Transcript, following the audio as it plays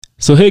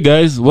So hey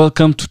guys,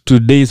 welcome to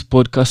today's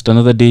podcast.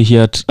 Another day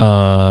here at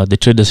the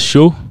Traders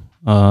Show.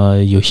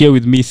 You're here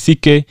with me,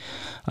 CK,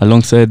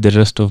 alongside the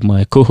rest of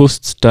my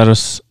co-hosts,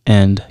 Taras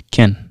and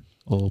Ken,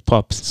 or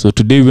Pops. So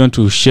today we want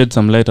to shed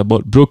some light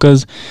about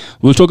brokers.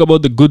 We'll talk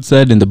about the good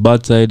side and the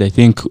bad side. I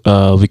think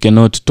we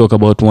cannot talk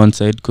about one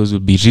side because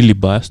we'll be really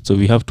biased. So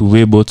we have to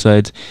weigh both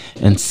sides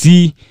and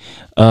see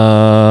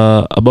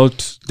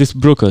about these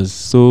brokers.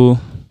 So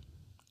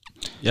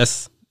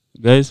yes,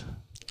 guys,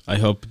 I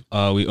hope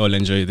we all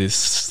enjoy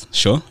this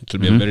show. It will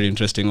be a very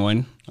interesting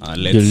one.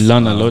 You'll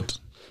learn a lot.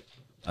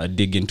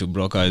 Dig into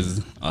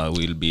brokers.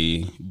 We'll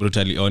be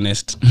brutally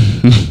honest.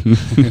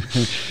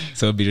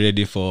 So be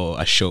ready for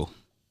a show.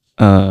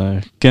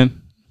 Ken?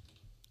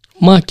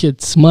 Market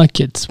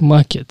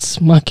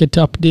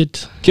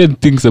update. Ken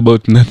thinks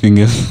about nothing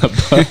else.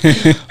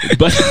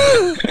 But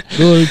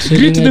Gold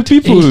greet the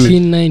people.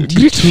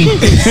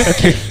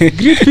 1892.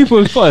 Greet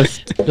people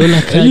first.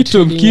 Dollar CAD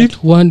Little trading kid. at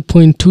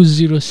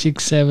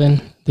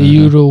 1.2067. The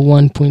euro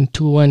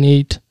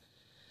 1.218.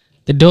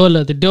 The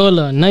dollar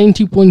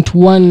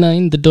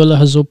 90.19. The dollar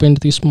has opened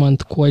this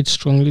month quite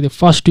strongly. The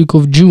first week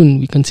of June,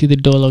 we can see the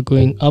dollar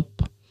going up,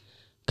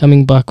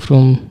 coming back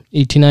from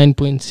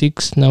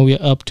 89.6. Now we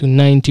are up to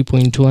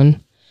 90.1.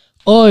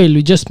 Oil,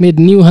 we just made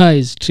new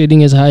highs,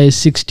 trading as high as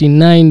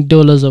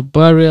 $69 a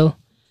barrel.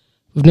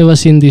 We've never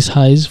seen these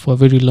highs for a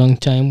very long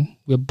time.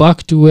 We're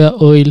back to where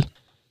oil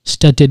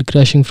started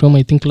crashing from.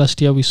 I think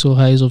last year we saw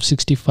highs of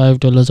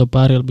 $65 a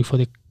barrel before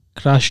they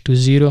crashed to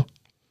zero.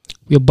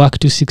 We're back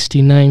to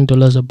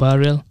 $69 a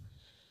barrel.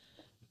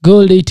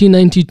 Gold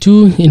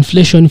 1892,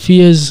 inflation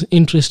fears,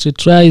 interest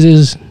rate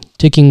rises,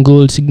 taking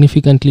gold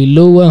significantly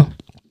lower.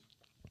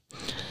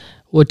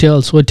 What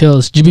else?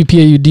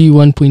 GBP/AUD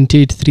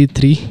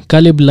 1.833.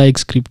 Caleb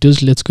likes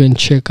cryptos. Let's go and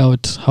check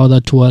out how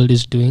that world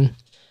is doing.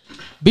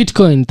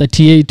 Bitcoin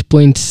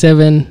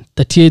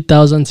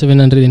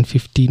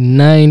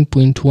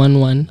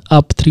 38,759.11,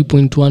 up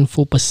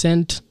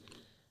 3.14%.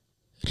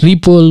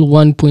 Ripple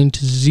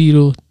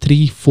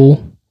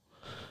 1.034.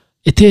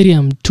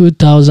 Ethereum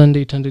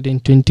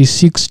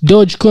 2,826.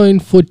 Dogecoin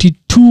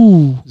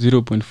 42.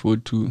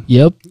 0.42.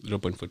 Yep,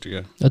 0.42,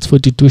 yeah. that's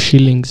 42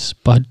 shillings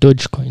per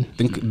Dogecoin. I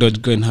think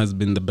Dogecoin has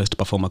been the best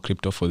performer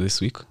crypto for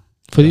this week.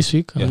 For this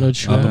week, Yeah. I'm not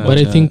sure, Yeah. but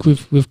I think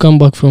we've come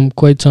back from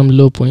quite some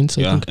low points.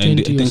 I think 20 and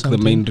I or think something.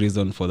 the main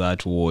reason for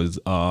that was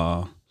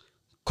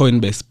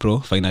Coinbase Pro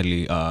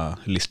finally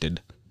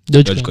listed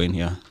Dogecoin,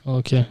 yeah.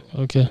 Okay.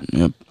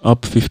 Yep,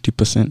 up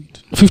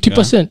 50%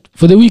 50%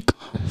 for the week,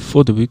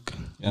 for the week.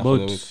 Yeah, for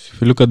About, the week.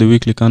 if you look at the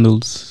weekly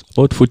candles,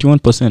 about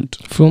 41%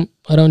 from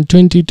around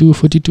 20 to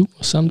 42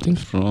 or something.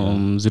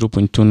 from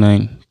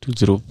 0.29 to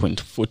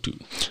 0.42.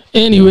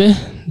 Anyway,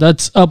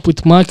 that's up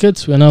with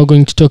markets. We're now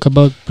going to talk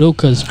about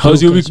brokers.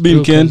 How's your week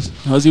been, Ken?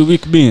 How's your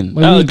week been?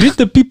 My week Greet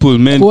the people,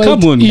 man. Quite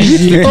Come on.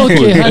 easy. Greet the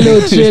people. Okay,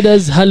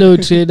 hello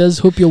traders.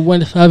 Hope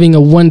you're having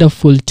a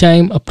wonderful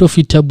time, a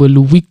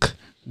profitable week.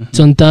 It's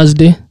on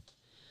Thursday,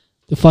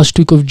 the first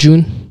week of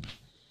June.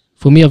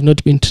 For me, I've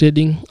not been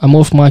trading. I'm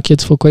off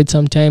markets for quite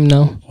some time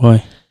now.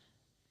 Why?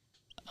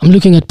 I'm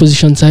looking at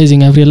position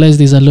sizing. I've realized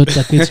there's a lot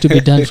that needs to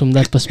be done from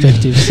that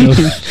perspective. So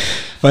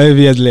 5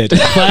 years later.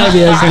 5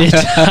 years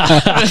later,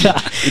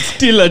 It's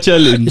still a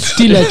challenge. it's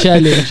still a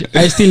challenge.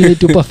 I still need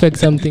to perfect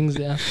some things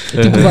there. I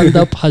think Van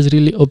Dap has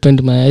really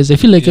opened my eyes. I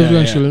feel like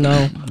everyone should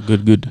now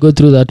Good. go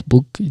through that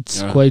book.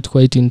 It's Yeah. quite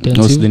What's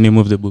intensive. the name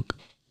of the book?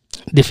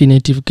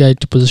 Definitive Guide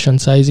to Position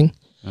Sizing.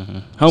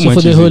 How So much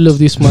for the is whole it? of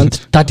this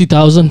month,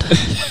 30,000.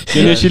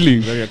 Kenya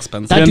shilling. Very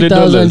expensive.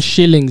 $30,000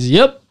 shillings.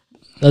 Yep.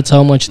 That's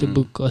how much the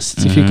book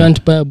costs. If you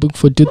can't buy a book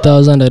for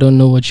 2,000, I don't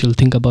know what you'll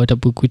think about a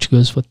book which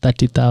goes for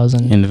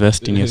 30,000.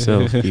 Invest in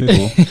yourself,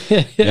 people.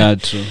 Yeah,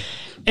 true.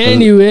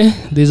 Anyway,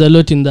 there's a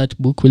lot in that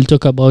book. We'll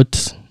talk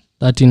about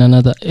that in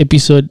another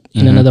episode,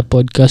 in another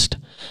podcast.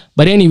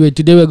 But anyway,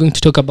 today we're going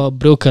to talk about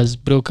brokers.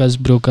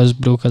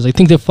 I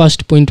think the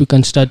first point we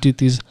can start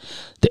with is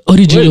the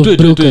origin of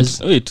brokers.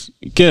 Wait.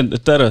 Ken,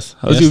 Taras,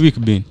 how's Yes. your week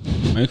been?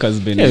 My week has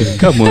been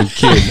Come on,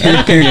 Ken.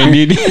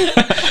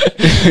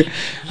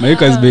 my week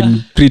has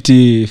been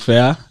pretty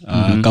fair.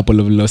 A couple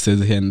of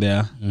losses here and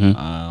there.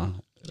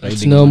 It's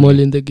Riding normal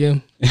in the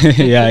game.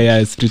 yeah,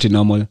 it's pretty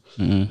normal.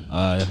 Mhm.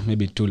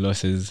 Maybe 2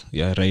 losses.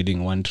 Yeah,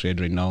 riding one trade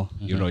right now,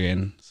 Euro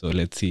Yen. So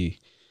let's see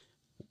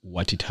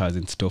what it has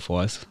in store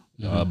for us.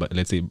 But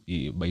let's say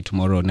by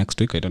tomorrow or next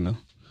week, I don't know.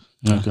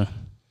 Okay.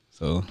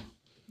 So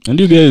And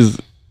you guys,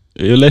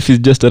 your life is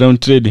just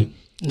around trading.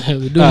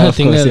 We do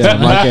nothing else. yeah,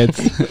 markets,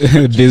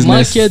 business.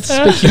 Markets,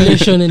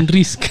 speculation, and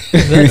risk.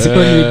 That's what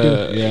we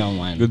do. Yeah,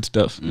 man. Good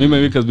stuff. Me, my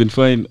week has been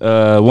fine.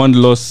 One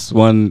loss,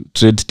 one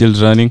trade still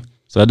running.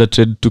 So other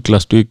trade took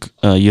last week.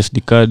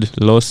 USD card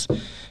loss.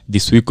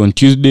 This week on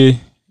Tuesday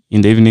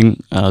in the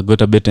evening,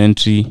 got a better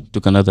entry,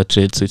 took another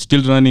trade. So it's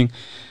still running.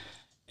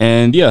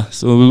 And yeah,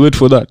 so we'll wait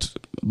for that.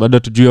 bado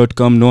tujui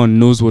outcome. No one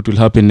knows what will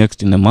happen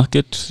next in the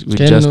market. We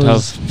Ken just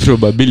knows. have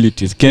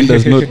probabilities. Ken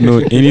does not know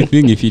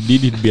anything. If he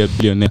did, he'd be a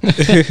billionaire.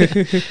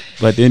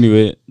 But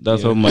anyway,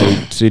 that's how my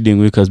trading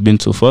week has been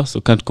so far.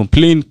 So can't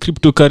complain.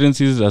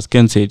 Cryptocurrencies, as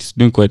Ken said, it's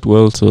doing quite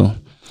well. So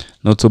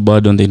not so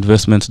bad on the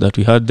investments that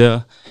we had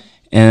there.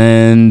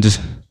 And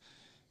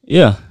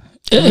yeah.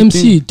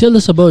 AMC, tell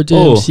us about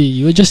AMC.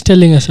 You were just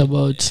telling us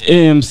about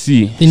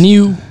AMC. the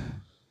new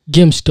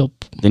GameStop.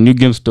 The new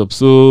GameStop.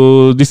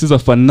 So this is a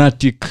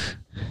fanatic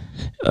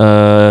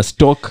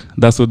stock.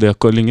 That's what they are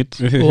calling it.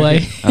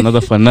 Why? Another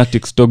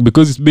fanatic stock,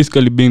 because it's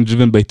basically being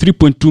driven by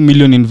 3.2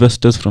 million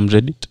investors from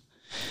Reddit.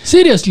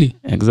 Seriously?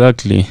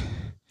 Exactly.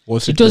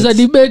 It was a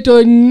debate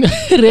on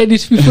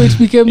Reddit before it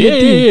became the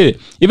thing. Yeah.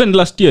 Even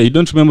last year, you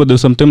don't remember there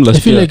was some time last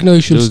year. I feel like now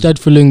you should start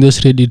following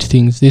those Reddit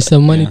things. There's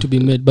some money to be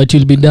made, but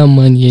you'll be dumb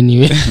money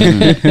anyway.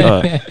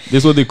 This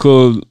is what they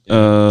call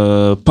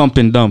pump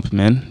and dump,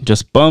 man.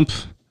 Just pump,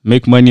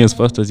 make money as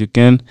fast as you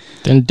can,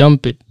 Then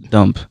dump it.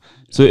 dump.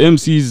 So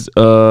MCs,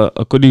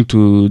 according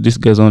to this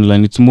guy's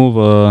online, it's more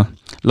of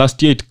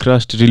last year it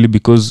crashed really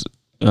because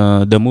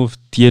they moved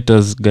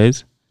theaters,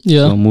 guys.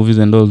 Yeah. So movies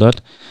and all that.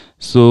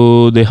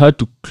 So they had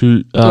to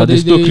they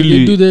stock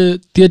really do the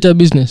theater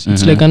business.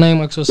 It's Mhm. like an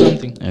IMAX or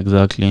something.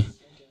 exactly.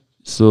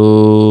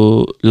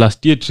 So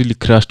last year it really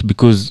crashed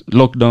because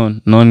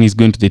lockdown, no one is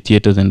going to the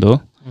theaters and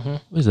all.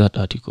 Where's that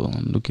article?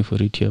 I'm looking for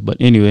it here. But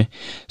anyway,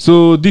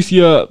 so this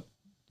year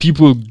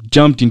people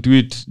jumped into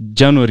it.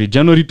 January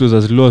it was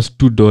as low as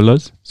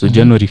 $2. So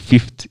January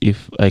 5th,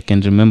 if I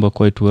can remember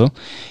quite well.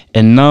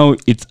 And now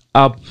it's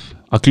up.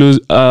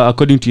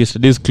 According to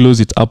yesterday's close,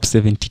 it's up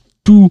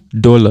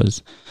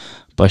 $72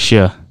 per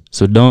share.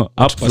 So down up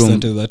What from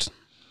percent is that?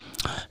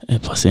 a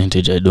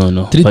percentage, I don't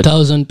know.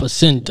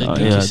 3,000%. I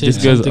think Yeah, he said these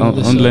guys something of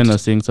the online sort. are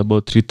saying it's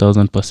about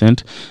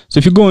 3,000%. So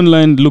if you go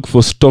online, look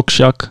for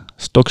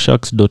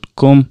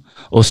stockshacks.com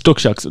or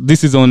StockShacks.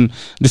 This is on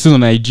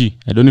IG.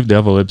 I don't know if they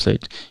have a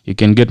website. You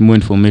can get more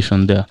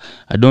information there.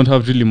 I don't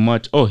have really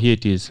much. Oh, here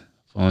it is.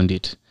 Found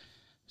it.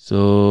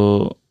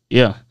 So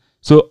yeah.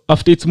 So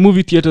after its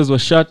movie theaters were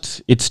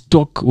shut, its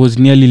stock was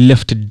nearly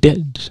left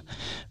dead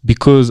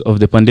because of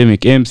the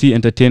pandemic. AMC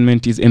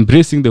Entertainment is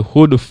embracing the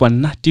horde of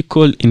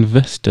fanatical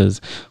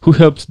investors who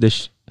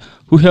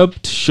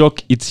helped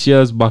shock its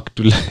shares back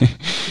to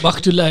life. Back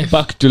to life.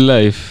 Back to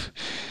life.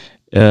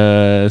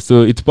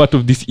 So it's part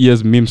of this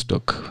year's meme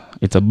stock.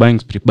 It's a buying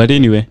spree. But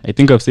anyway, I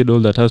think I've said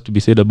all that has to be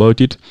said about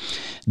it.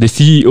 The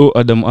CEO,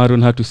 Adam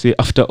Aron, had to say,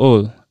 after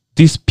all,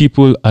 these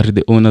people are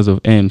the owners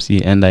of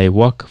AMC and I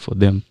work for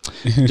them.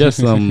 Just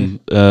some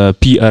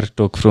PR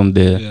talk from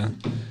the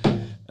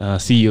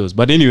CEOs.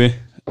 But anyway,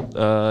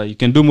 you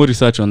can do more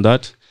research on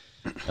that.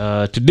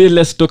 Today,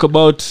 let's talk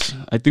about,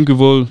 I think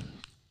we've all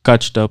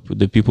catched up with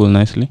the people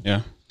nicely.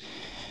 Yeah.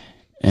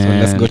 So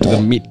let's go to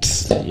the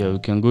meat. Yeah, we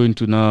can go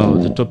into now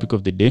the topic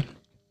of the day.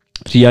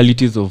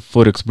 Realities of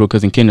forex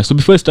brokers in Kenya. So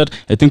before I start,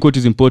 I think what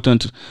is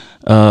important,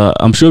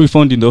 I'm sure we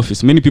found in the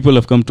office, many people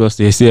have come to us,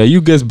 they say, are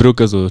you guys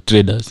brokers or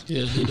traders?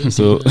 Yeah, they don't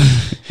So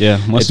Yeah,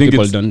 most think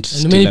people it's- don't. and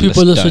still many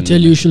people also understand.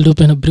 tell you should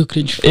open a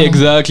brokerage firm.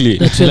 exactly.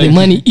 That's where the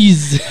money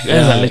is.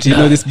 Yeah, you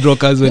know, these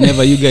brokers,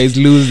 whenever you guys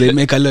lose, they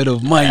make a lot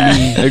of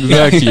money.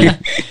 Exactly.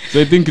 So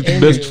I think it's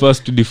best for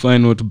us to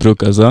define what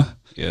brokers are.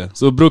 Yeah.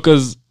 So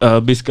brokers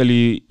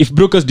basically, if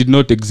brokers did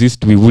not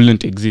exist, we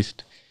wouldn't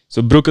exist.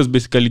 So brokers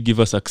basically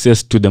give us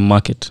access to the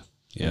market.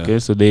 Yeah. Okay,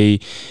 so they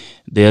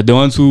are the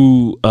ones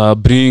who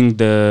bring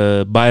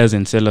the buyers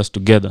and sellers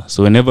together.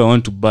 So whenever I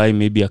want to buy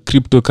maybe a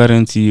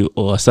cryptocurrency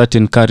or a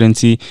certain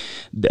currency,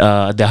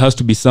 there has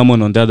to be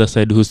someone on the other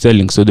side who's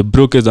selling. So the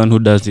broker is the one who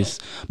does this.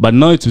 But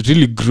now it's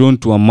really grown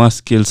to a mass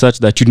scale such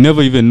that you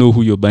never even know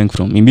who you're buying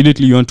from.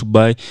 Immediately you want to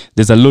buy,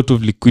 there's a lot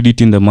of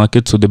liquidity in the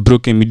market. So the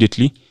broker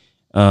immediately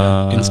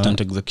Instant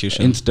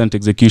execution. instant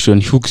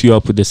execution hooks you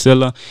up with the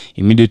seller.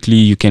 Immediately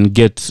you can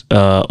get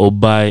or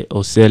buy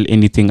or sell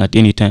anything at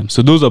any time.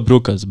 So those are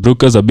brokers.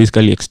 Brokers are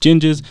basically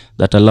exchanges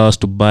that allow us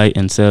to buy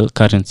and sell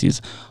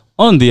currencies.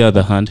 On the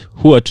other hand,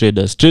 who are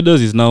traders?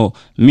 Traders is now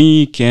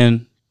me,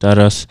 Ken,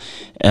 Taras,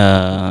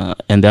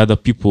 and the other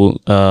people.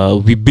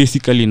 We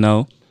basically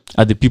now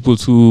are the people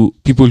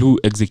who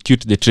execute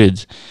the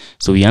trades.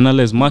 So we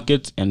analyze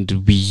markets and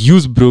we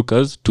use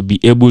brokers to be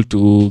able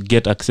to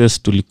get access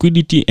to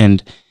liquidity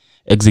and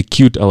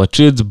execute our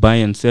trades, buy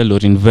and sell, or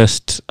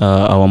invest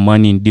our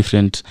money in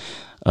different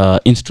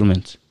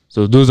instruments.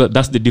 So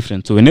that's the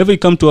difference. So whenever you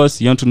come to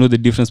us, you want to know the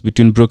difference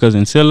between brokers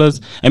and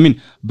sellers.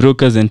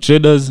 Brokers and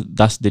traders,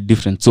 that's the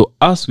difference. So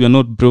us, we are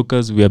not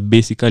brokers, we are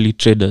basically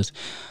traders.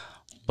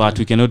 But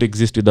we cannot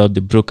exist without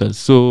the brokers.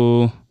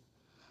 So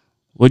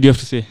what do you have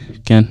to say,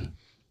 Ken?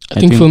 I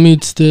think for me,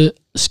 it's the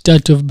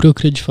start of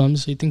brokerage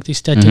firms. I think they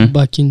started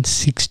back in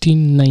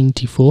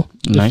 1694.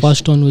 The Nice.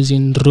 first one was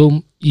in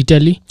Rome,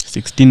 Italy.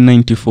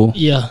 1694.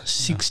 Yeah,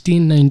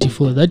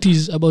 1694. That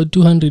is about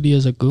 200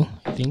 years ago,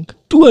 I think.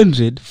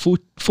 200,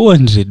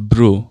 400,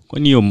 bro.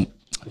 Kwani hiyo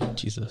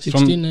Jesus.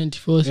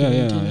 1694, Yeah,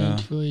 yeah,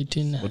 1794,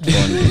 18. What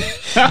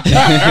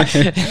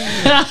fun.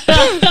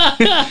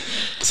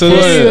 So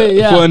Anyway,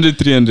 yeah. 400,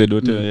 300,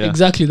 whatever. Yeah.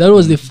 Exactly. That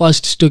was the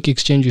first stock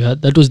exchange you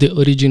had. That was the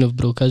origin of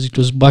brokers. It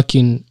was back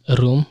in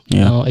Rome.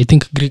 Yeah. I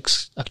think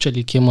Greeks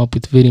actually came up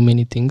with very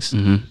many things.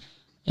 Mm-hmm.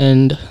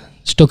 And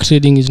stock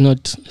trading is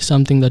not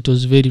something that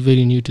was very,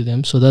 very new to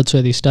them. So that's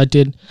where they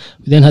started.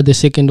 We then had the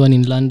second one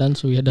in London.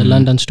 So we had a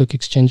London Stock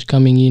Exchange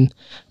coming in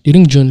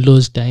during John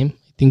Law's time.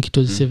 I think it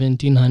was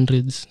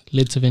 1700s,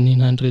 late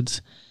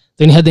 1700s.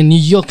 Then you had the New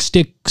York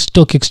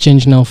Stock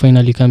Exchange now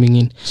finally coming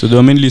in. So there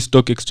were mainly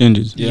stock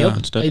exchanges. Yeah.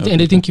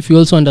 And I think if you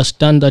also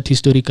understand that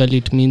historically,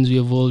 it means we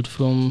evolved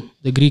from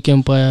the Greek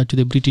Empire to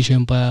the British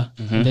Empire.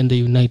 And then the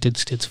United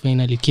States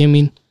finally came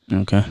in.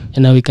 Okay.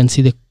 And now we can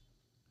see the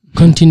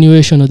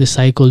continuation of the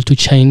cycle to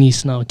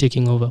Chinese now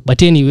taking over.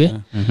 But anyway,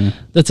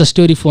 that's a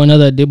story for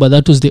another day. But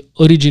that was the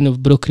origin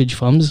of brokerage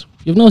firms.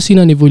 You've now seen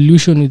an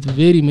evolution with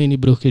very many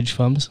brokerage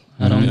firms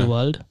around the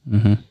world.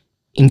 Mm-hmm.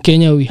 In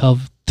Kenya, we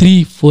have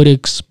 3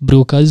 forex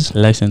brokers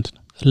Licensed.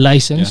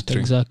 licensed. Yeah, 3.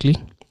 Exactly.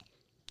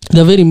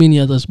 There are very many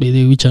others, by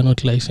the way, which are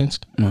not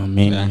licensed. Oh,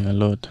 man, a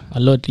lot. A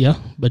lot, yeah.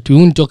 But we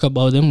won't talk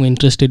about them. We're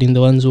interested in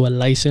the ones who are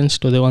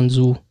licensed or the ones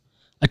who,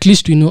 at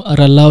least we know, are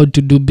allowed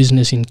to do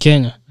business in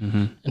Kenya.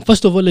 Mm-hmm. And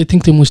first of all, I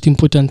think the most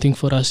important thing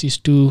for us is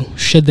to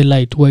shed the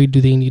light. Why do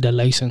they need a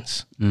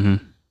license? Mm-hmm.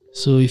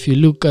 So if you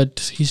look at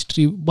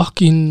history,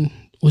 back in,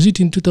 was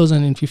it in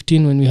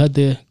 2015 when we had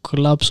the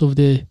collapse of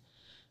the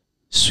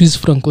Swiss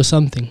franc or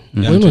something?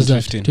 Yeah, When was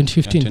that? 2015.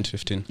 2015.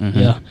 2015. Mm-hmm.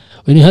 Yeah.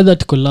 When you had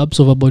that collapse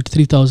of about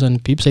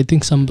 3,000 pips, I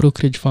think some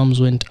brokerage firms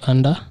went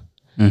under.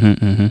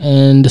 Mm-hmm. Mm-hmm.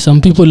 And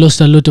some people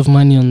lost a lot of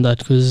money on that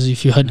because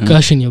if you had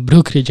cash in your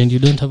brokerage and you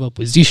don't have a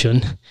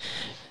position,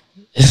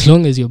 as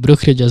long as your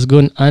brokerage has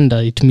gone under,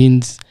 it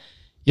means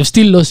you've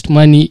still lost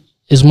money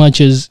as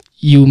much as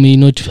you may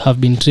not have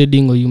been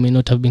trading or you may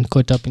not have been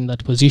caught up in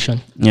that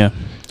position. Yeah.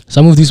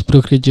 Some of these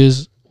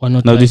brokerages were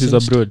not Now licensed.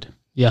 this is abroad.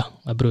 Yeah,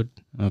 abroad.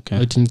 Okay.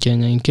 Not in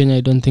Kenya. In Kenya,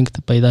 I don't think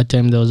by that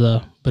time there was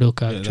a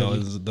broker. Yeah,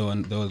 Actually.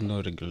 there was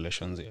no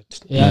regulations yet.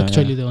 Yeah,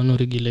 actually, there were no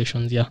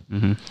regulations. Yeah.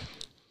 Mm-hmm.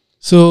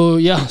 So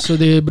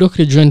the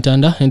brokerage went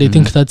under, and I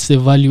think that's the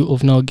value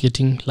of now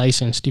getting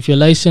licensed. If you're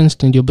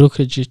licensed and your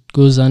brokerage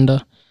goes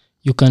under,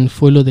 you can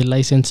follow the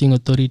licensing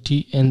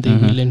authority, and they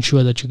will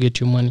ensure that you get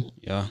your money.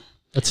 Yeah.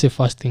 That's the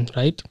first thing,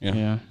 right?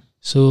 Yeah.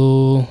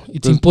 So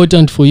it's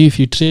important for you if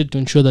you trade to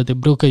ensure that the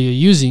broker you're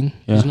using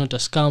is not a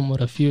scam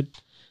or a feud.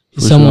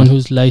 It's For someone sure.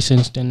 who's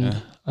licensed and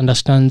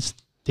understands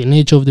the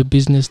nature of the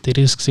business, the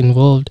risks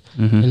involved,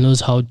 Mm-hmm. and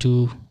knows how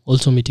to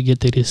also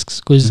mitigate the risks.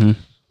 Because Mm-hmm.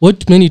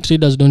 what many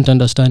traders don't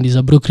understand is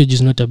a brokerage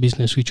is not a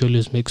business which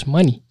always makes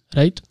money,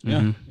 right?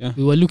 Yeah. Yeah.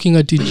 We were looking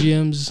at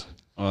EGM's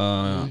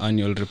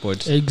Annual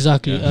report.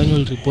 exactly Yeah.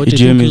 annual report. EGM I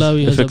think is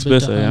Lawi has a FX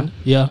better Pesa, yeah? hand.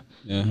 Yeah,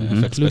 Yeah. Mhm.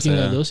 FX looking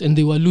Pesa, at those, and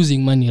they were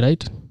losing money,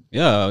 right?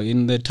 Yeah,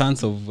 in the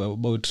tons of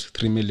about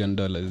 $3 million.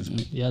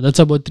 Yeah, that's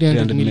about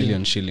 300 300 million.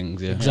 million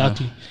shillings. Yeah.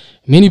 Exactly.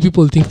 Many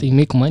people think they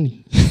make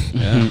money.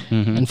 Yeah.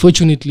 Mm-hmm.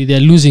 Unfortunately, they're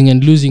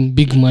losing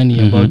big money,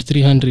 about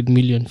 300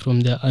 million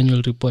from their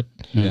annual report.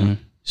 Yeah.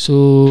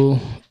 So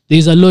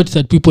there's a lot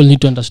that people need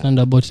to understand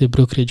about the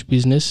brokerage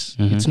business.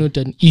 It's not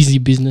an easy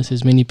business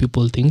as many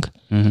people think.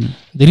 Mm-hmm.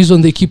 The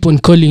reason they keep on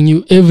calling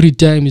you every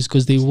time is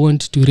because they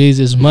want to raise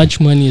as much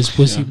money as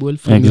possible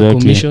from your Exactly.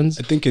 commissions.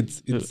 I think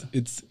it's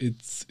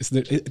the,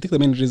 I think the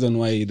main reason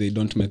why they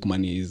don't make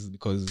money is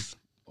because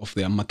of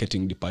their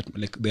marketing department.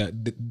 Like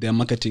their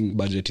marketing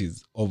budget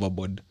is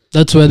overboard.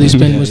 That's where they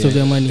spend most of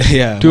their money.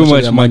 Yeah, Too most of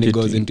much their money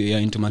marketing. goes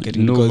into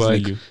marketing. No because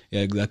value.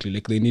 exactly.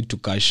 Like they need to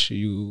cash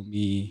you,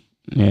 me.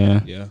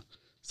 Yeah. Yeah.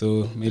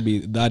 So maybe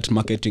that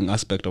marketing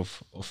aspect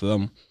of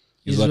them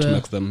is Is what where-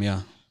 makes them.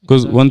 Yeah.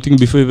 Because one thing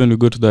before even we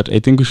go to that, I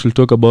think we should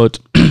talk about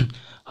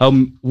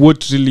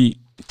what really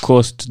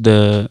cost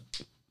the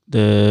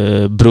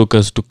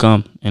brokers to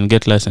come and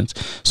get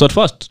licensed. So at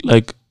first,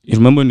 like you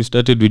remember when we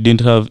started, we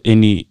didn't have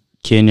any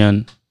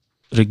Kenyan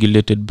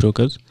regulated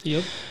brokers.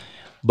 Yep.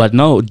 But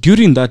now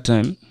during that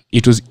time,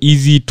 it was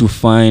easy to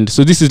find.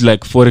 So this is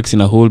like Forex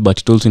in a whole,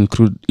 but it also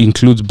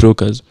includes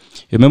brokers.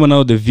 You remember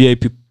now the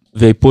VIP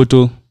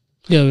portal,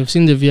 Yeah, we've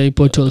seen the VI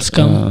portal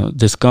scam.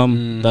 the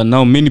scam that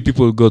now many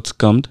people got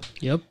scammed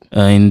Yep.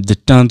 in the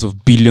tons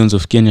of billions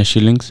of Kenya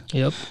shillings.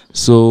 Yep.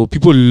 So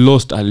people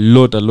lost a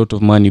lot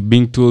of money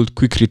being told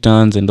quick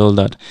returns and all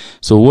that.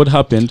 So what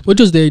happened? What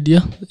was the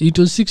idea? It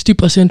was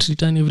 60%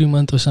 return every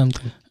month or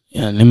something.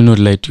 Yeah, let me not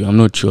lie to you. I'm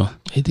not sure.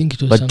 I think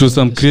it was. But it was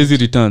some something crazy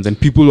returns and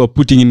people were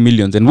putting in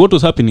millions. And what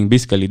was happening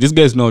basically, these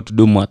guys know how to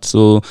do math.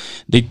 So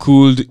they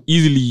could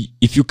easily,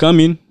 if you come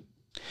in,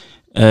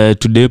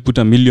 today put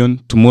 $1 million,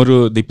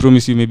 tomorrow they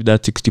promise you maybe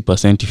that's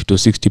 60% if it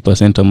was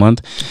 60% a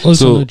month.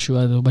 Also So- not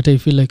sure though, but I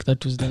feel like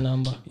that was the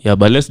number. Yeah,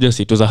 but let's just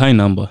say it was a high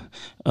number,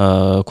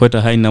 quite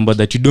a high number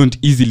that you don't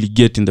easily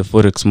get in the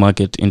Forex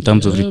market in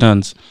terms of Yep.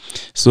 returns.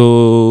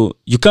 So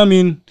you come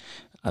in,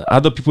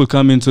 other people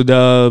come in, so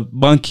they're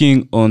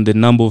banking on the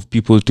number of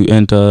people to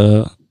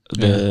enter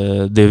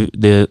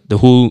the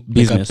whole like a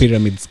business.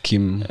 pyramid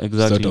scheme,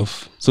 Exactly. sort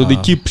of. So they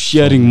keep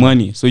sharing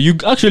money. So you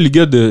actually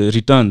get the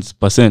returns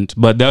percent,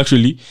 but they're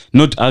actually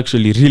not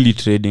actually really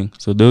trading.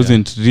 So there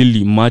wasn't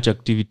really much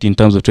activity in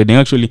terms of trading.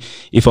 Actually,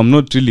 if I'm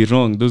not really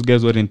wrong, those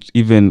guys weren't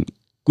even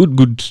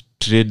good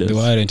traders. They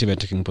weren't even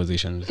taking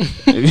positions.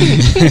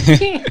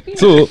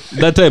 So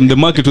that time the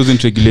market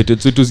wasn't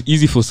regulated, so it was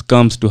easy for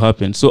scams to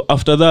happen. So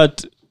after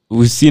that,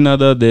 we've seen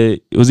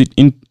interweb.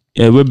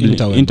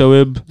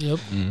 Yep.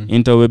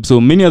 Interweb. So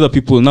many other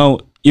people now,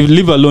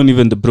 leave alone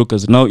even the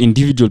brokers. Now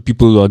individual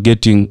people are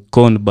getting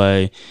conned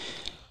by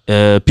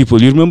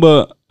people. You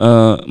remember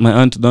my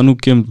aunt Dan who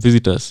came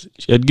visit us?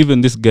 She had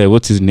given this guy,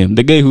 what's his name?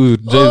 The guy who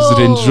drives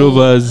Range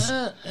Rovers.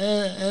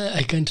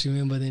 I can't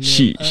remember the name.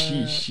 She.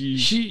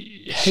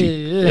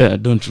 I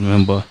don't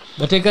remember.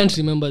 But I can't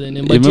remember the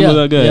name. You But remember yeah,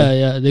 that guy?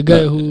 yeah, the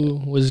guy who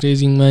was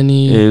raising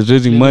money. He's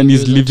raising money,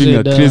 he's He was a living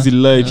a trader. crazy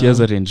life. He has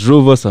a Range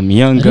Rover, some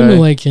young I don't know guy.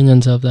 why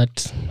Kenyans have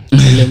that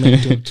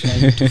element of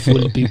trying to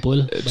fool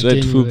people. But Try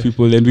to fool anyway.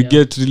 people, and we Yeah.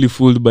 get really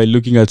fooled by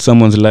looking at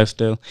someone's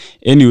lifestyle.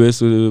 Anyway,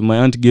 so my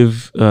aunt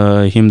gave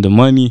him the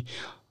money.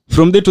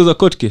 From there, it was a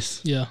court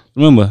case. Yeah.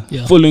 Remember,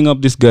 Yeah. following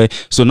up this guy.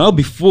 So now,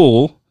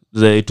 before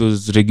it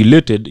was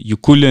regulated, you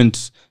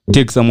couldn't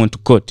take someone to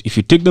court. If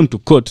you take them to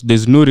court,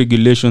 there's no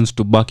regulations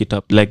to back it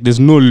up. Like there's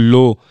no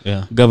law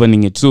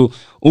governing it. So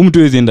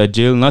umtu is in the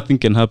jail, nothing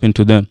can happen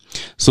to them.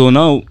 So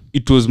now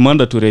it was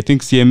mandatory. I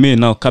think CMA,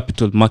 now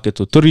Capital Markets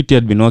Authority,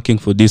 had been working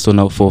for this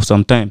now for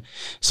some time.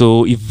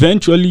 So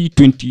eventually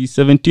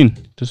 2017.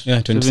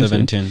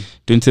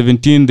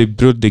 2017 they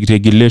brought the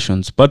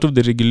regulations. Part of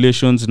the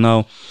regulations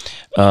now,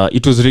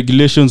 it was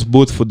regulations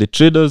both for the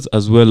traders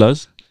as well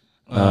as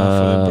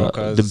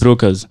for the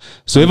brokers.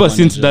 So ever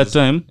since that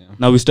time,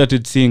 now we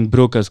started seeing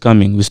brokers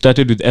coming. We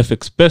started with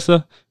FX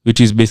Pesa, which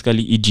is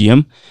basically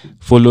EGM,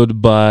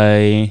 followed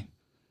by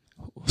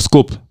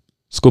Scope.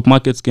 Scope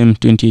Markets came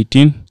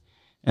 2018,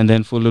 and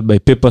then followed by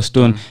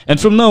Paperstone. And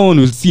from now on,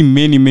 we'll see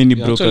many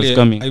brokers actually,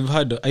 coming. I've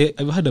heard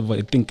of,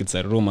 I think it's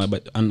a rumor,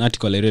 but an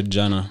article I read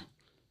Jana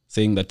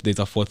saying that there's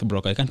a fourth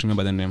broker. I can't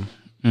remember the name.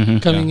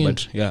 Coming in.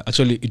 But yeah,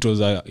 actually it was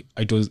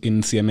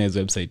in CMA's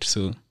website.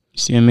 So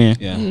CMA.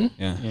 yeah.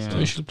 So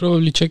we should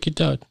probably check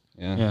it out.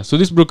 Yeah, so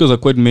these brokers are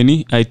quite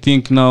many. I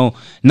think now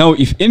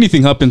if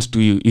anything happens to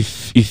you,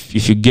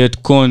 if you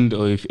get conned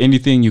or if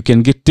anything, you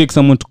can take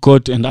someone to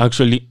court and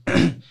actually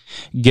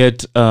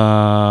get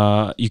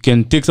you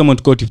can take someone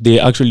to court if they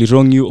actually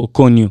wrong you or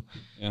con you.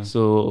 Yeah.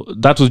 So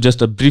that was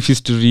just a brief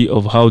history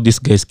of how these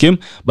guys came.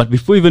 But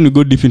before even we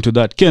go deep into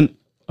that, Ken,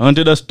 I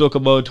wanted us to talk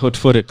about Hot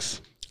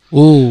Forex.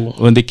 Oh,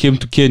 When they came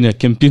to Kenya,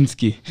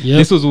 Kempinski. Yep.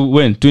 This was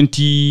when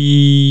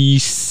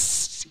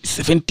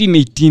 2017,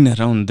 18,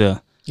 around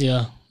there.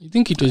 yeah. I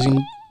think it was in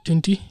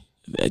 2017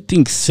 I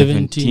think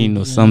 17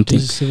 or something.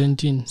 It was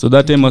 17. So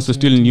that time I was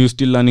still new,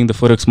 still learning the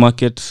forex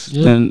market,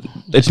 Yep. and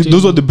I think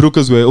those are the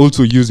brokers we were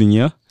also using.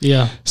 Yeah.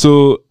 Yeah.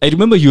 So I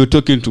remember you were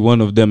talking to one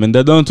of them, and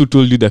they're the ones who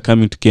told you they're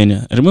coming to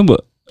Kenya. I remember.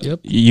 Yep.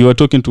 You were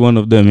talking to one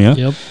of them. Yeah.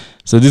 Yep.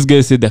 So this guy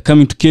said they're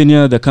coming to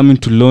Kenya. They're coming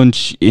to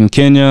launch in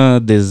Kenya.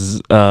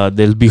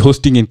 They'll be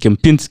hosting in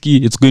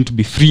Kempinski. It's going to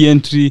be free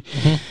entry,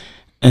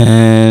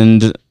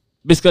 and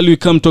basically we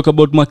come talk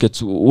about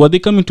markets. Were they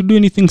coming to do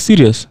anything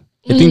serious?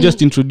 I think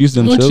just introduce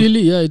themselves. Not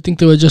really. Yeah, I think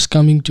they were just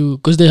coming to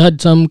because they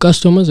had some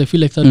customers. I feel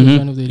like that was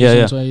one of the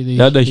reasons why they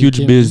had a huge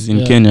came base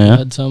in Kenya. They Yeah?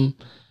 had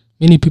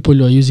many people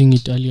who were using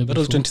it earlier. That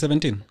was before.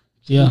 2017.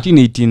 Yeah,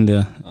 1918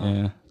 there.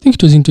 Yeah. I think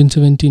it was in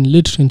 2017,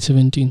 late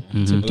 2017,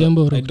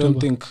 September or I October. don't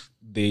think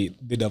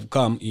they'd have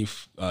come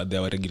if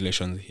there were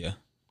regulations here.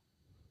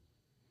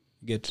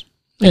 Get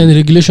And the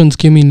regulations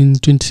came in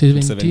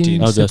 2017,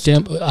 17. August.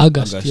 September,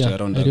 August. Yeah,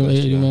 around I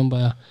August, yeah. remember.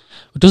 Yeah.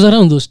 It was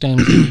around those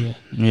times. Anyway.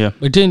 Yeah.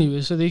 But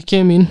anyway, so they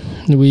came in.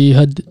 We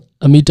had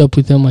a meetup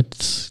with them at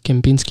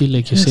Kempinski,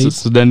 like you said.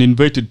 So then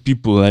invited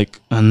people, like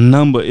a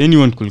number,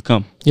 anyone could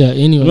come. Yeah,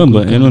 anyone. Remember,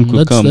 could come. anyone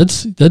could come.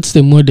 That's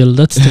the model.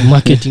 That's the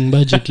marketing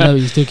budget Lau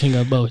is talking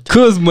about.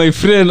 Because my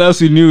friend,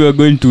 as we knew we were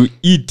going to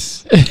eat.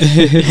 So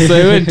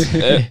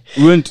I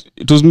went,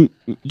 it was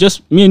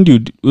just me and you.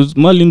 It was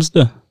Marlin's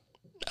there.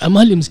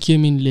 Amalims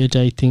came in later,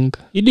 I think.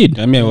 He did.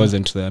 I mean, I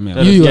wasn't there. I mean,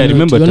 You Yeah, I were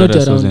remember not, you're not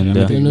Taras around. wasn't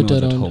there. You're not I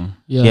was at around. home.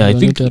 Yeah, Yeah, I you're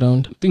think- not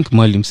around. I think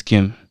Marlin's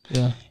came.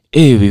 Yeah.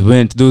 Hey, we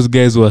went. Those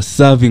guys were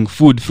serving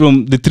food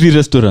from the 3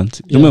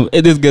 restaurants. Yeah. Remember,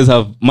 hey, these guys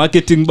have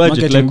marketing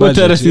budget. Like what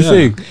Taras is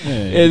saying.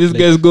 Hey, these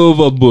guys go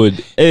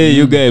overboard. Hey,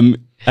 you guys.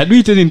 Had we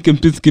eaten in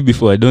Kempinski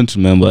before? I don't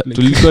remember.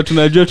 Tulikuwa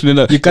tunajua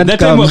tunaenda. You can't That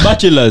time come. we're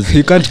bachelors.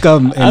 You can't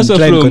come and Also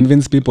try and from-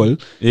 convince people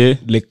Yeah.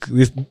 like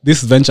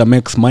this venture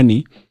makes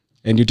money,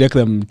 and you take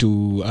them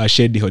to a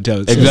shady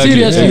hotel. So Exactly.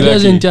 Seriously, exactly. it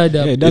doesn't add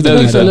up. Yeah, It it doesn't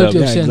makes a add lot up.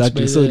 of yeah, sense.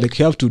 exactly. by So the way. like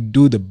you have to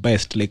do the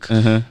best. Like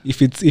Uh-huh.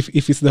 if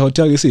it's the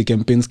hotel, you see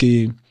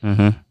Kempinski,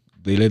 Uh-huh.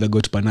 they'll either go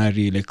to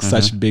Panari, like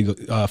such big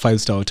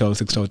 5-star hotel,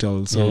 6-star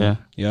hotel. So Yeah.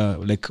 yeah,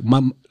 like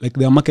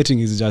their marketing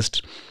is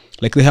just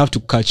like they have to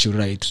catch you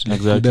right, like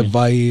Exactly. the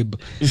vibe,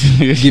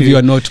 give you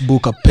a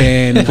notebook, a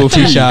pen, a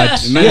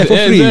t-shirt, Yeah, for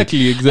free.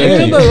 exactly. I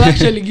remember we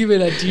actually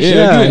given a t-shirt.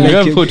 Yeah, Yeah, we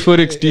have like,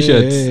 Forex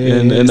t-shirts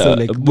and so a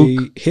like book.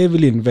 they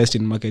heavily invest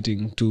in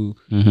marketing to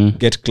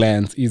get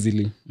clients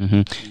easily.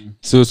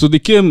 So they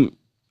came.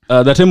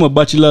 That time we're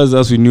bachelors,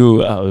 as we knew,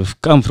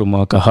 we've come from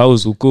our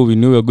house. We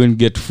knew we were going to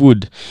get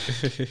food.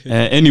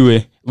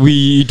 Anyway,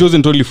 it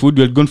wasn't only food.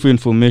 We had gone for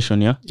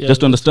information,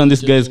 just to understand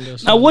these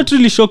guys. Now, what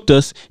really shocked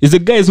us is the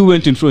guys who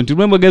went in front. You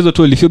remember, guys were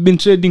told, if you've been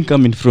trading,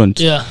 come in front.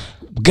 Yeah.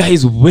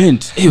 Guys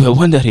went. Hey, we're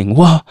wondering,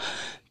 wow,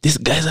 these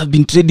guys have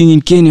been trading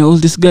in Kenya. All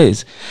these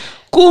guys.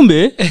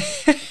 Kumbe,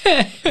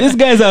 these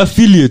guys are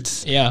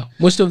affiliates. Yeah,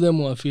 most of them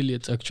were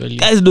affiliates actually.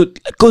 Guys don't,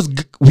 because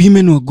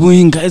women were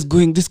going, guys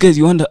going. This guys,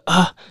 you wonder,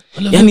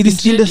 yani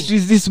this industry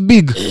is this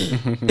big,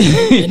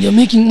 and you're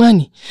making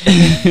money.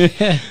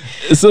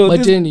 So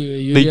But anyway,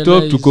 you they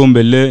talked to realize-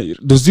 Kombele.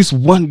 There's this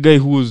one guy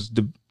who was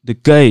the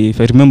guy, if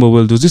I remember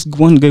well, there was this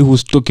one guy who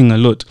was talking a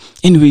lot.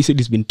 Anyway, he said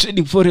he's been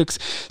trading Forex.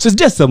 So it's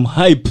just some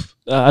hype,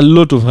 a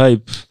lot of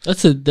hype.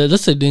 That's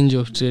a danger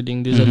of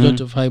trading. There's a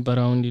lot of hype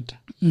around it.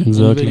 And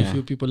Exactly. very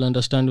few people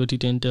understand what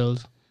it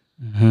entails.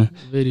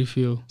 Very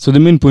few. So the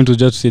main point was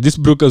just to say these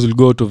brokers will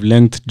go out of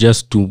length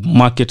just to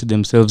market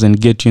themselves and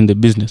get you in the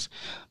business.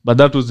 But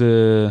that was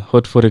the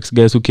hot Forex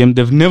guys who came.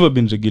 They've never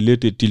been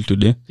regulated till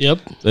today. Yep.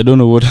 So I don't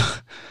know what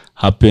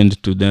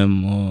happened to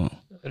them.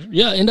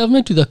 Yeah, and I've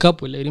met with a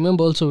couple. I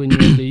remember also when you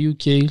were in the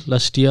UK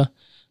last year,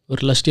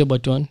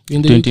 but one.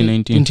 In the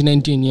 2019. UK,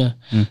 2019, yeah.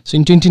 So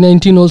in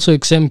 2019 also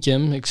XM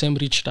came. XM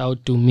reached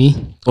out to me.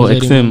 Oh, 'cause I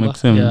XM, remember.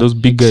 XM, those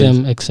big guys.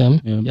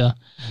 XM, Yeah. yeah.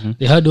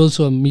 They had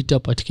also a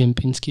meetup at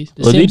Kempinski.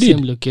 The Oh, they did?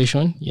 same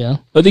location, yeah.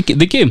 Oh, they came.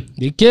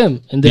 They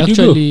came and they Did you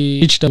go?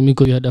 actually reached out to me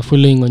because we had a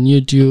following on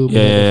YouTube, we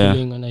had a Yeah.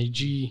 following on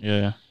IG.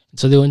 Yeah.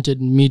 So they wanted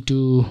me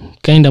to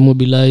kind of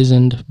mobilize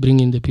and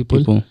bring in the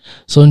people.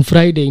 So on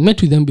Friday, I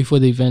met with them before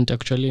the event.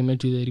 Actually, I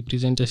met with the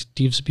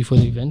representatives before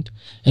the event.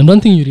 And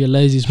one thing you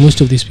realize is most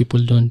of these people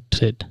don't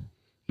trade.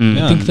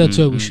 I think that's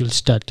where we should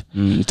start.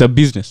 It's a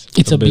business.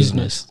 It's a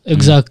business.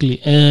 Exactly.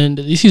 And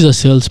this is a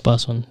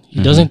salesperson.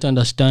 He doesn't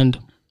understand.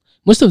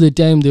 Most of the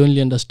time, they only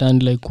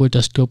understand like what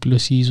a stop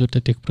loss is, what a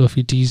take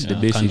profit is, The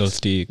basics.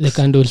 Candlesticks, the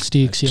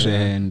candlesticks, yeah.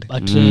 trend. A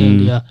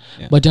trend, yeah.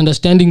 Yeah. But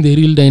understanding the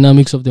real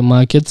dynamics of the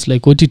markets,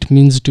 like what it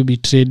means to be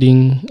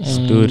trading, and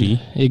Story.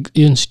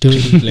 Even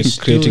story, Like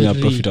creating a Story.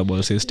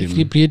 profitable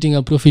system. creating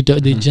a profit,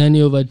 the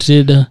journey of a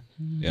trader.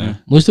 Yeah.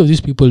 Most of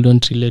these people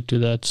don't relate to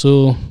that.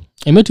 So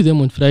I met with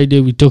them on Friday.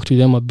 We talked to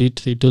them a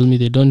bit. They told me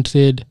they don't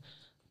trade.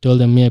 Told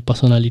them me I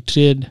personally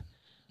trade.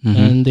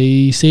 And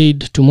they said,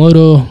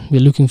 tomorrow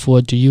we're looking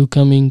forward to you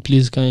coming.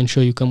 Please come and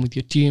ensure you come with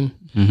your team.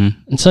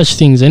 And such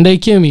things. And I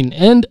came in.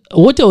 And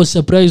what I was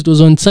surprised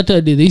was on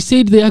Saturday, they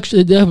said they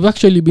have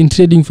actually been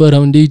trading for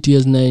around 8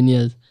 years, 9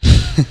 years.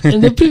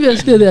 And the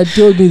previous day they had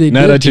told me they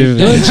Narrative.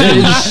 don't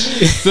trade.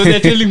 So they're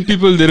telling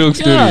people the wrong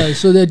story. Yeah,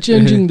 so they're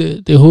changing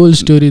the whole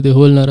story, the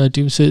whole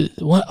narrative. So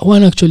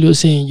one actually was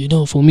saying,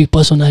 for me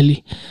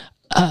personally,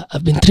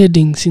 I've been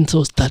trading since I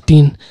was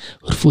 13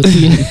 or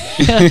 14.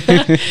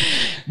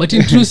 But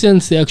in true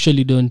sense, they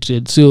actually don't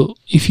trade. So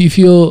if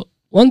you're,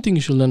 one thing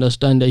you should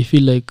understand, I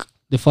feel like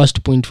the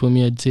first point for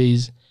me, I'd say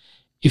is,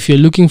 if you're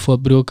looking for a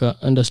broker,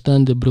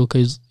 understand the broker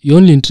is, you're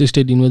only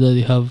interested in whether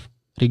they have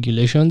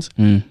regulations,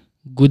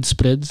 good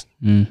spreads,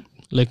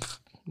 like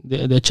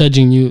they're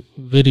charging you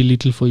very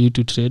little for you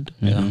to trade,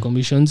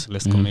 commissions.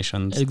 Less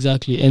commissions.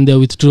 Exactly. And their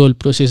withdrawal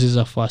processes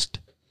are fast.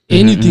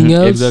 Anything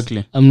else,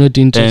 Exactly. I'm not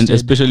interested. And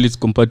especially it's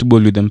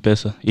compatible with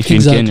M-Pesa. If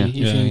exactly. in Kenya. If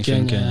Yeah, in if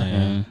in Kenya.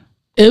 Kenya,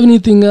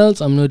 Anything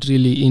else, I'm not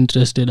really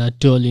interested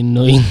at all in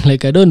knowing.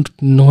 Like, I don't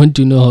want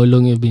to know how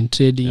long you've been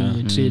trading,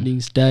 your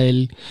trading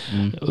style.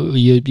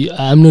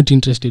 I'm not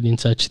interested in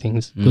such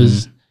things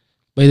because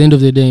by the end of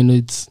the day,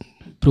 it's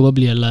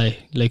probably a lie.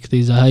 Like,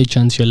 there's a high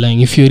chance you're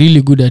lying. If you're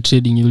really good at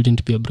trading, you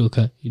wouldn't be a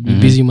broker. You'd be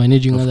busy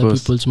managing Of other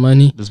course. people's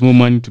money There's more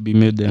money to be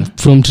made there.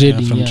 from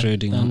trading, from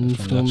trading, than from the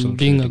from actual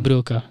being trading. a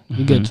broker.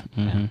 You get?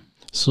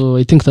 So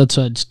I think that's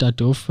where I'd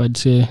start off. I'd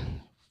say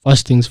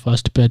first things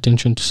first, pay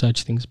attention to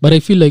such things. But I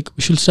feel like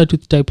we should start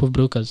with type of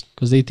brokers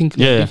because they think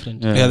they're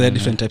different. Yeah, there are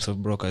different types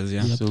of brokers.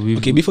 Yeah. So we've,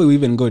 Okay, before we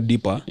even go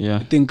deeper, Yeah.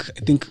 I think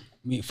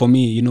for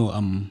me,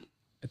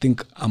 I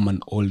think I'm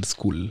an old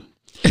school.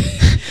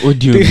 what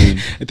do you mean?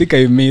 I think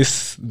I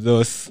miss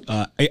those.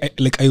 I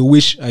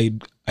wish I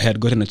had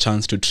gotten a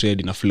chance to trade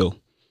in a flow,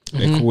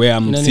 like where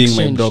I'm In an seeing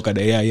my exchange. broker.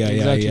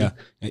 Exactly.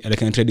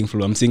 Like in a trading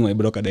flow, I'm seeing my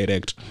broker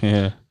direct.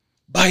 Yeah.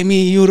 Buy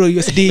me Euro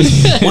USD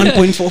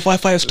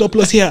 1.455 stop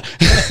loss here.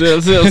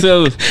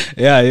 Sell.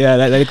 Yeah,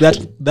 like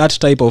that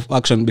type of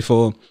action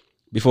before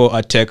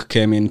a tech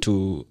came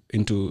into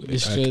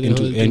Destroy the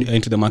whole thing.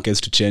 into the markets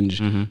to change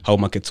how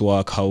markets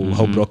work,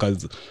 how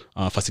brokers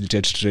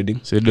facilitate trading.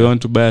 So you don't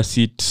want to buy a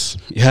seat.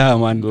 Yeah,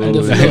 man. Go And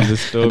the down floor. the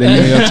stock. The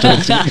New York Stock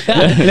Exchange.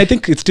 And I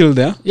think it's still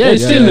there. Yeah,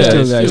 it's still there.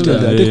 It's still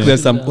there. I think Yeah.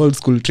 there's some old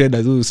school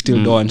traders who still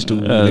don't want to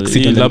like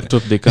sit on the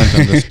laptop they can't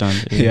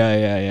understand.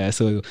 yeah.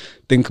 So I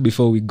think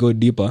before we go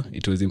deeper,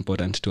 it was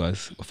important to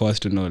us for us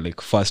to know like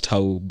first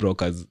how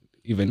brokers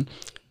even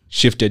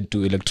shifted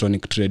to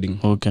electronic trading.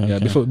 Okay. Yeah,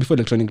 okay. before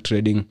electronic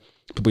trading,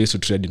 people used to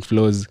trade in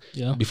flows.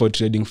 Yeah. Before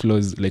trading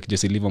flows, like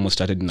Jesse Livermore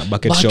started in a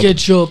bucket shop. Bucket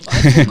shop.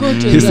 I forgot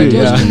You see, that.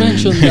 yeah. You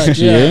mentioned that.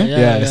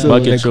 Yeah. So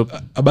Bucket like shop.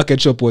 a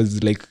bucket shop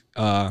was like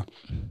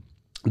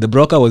the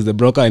broker was the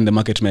broker and the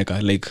market maker.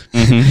 Like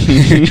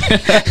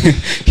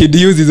he'd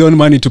use his own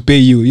money to pay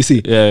you. You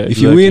see, Yeah, if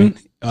you win,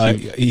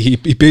 he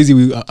pays you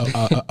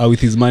with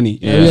his money.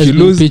 Yeah. If you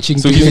lose, pitching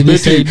So to he's me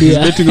this betting, he's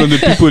idea. betting on the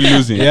people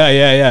losing.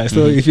 yeah.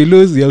 So if you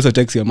lose, he also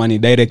takes your money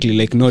directly.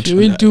 Like not If you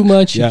win too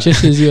much, yeah. he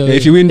chases you away.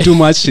 If you win too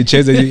much, he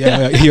chases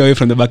you away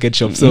from the bucket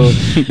shop. So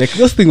like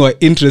those things were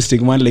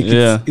interesting, man. Like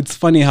Yeah. it's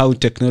funny how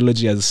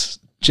technology has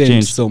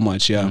changed so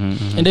much. Yeah.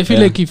 And I feel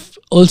Yeah. like if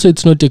also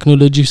it's not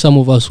technology, some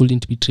of us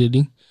wouldn't be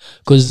trading.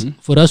 Because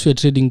for us, we're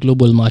trading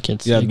global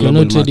markets. Yeah, like we're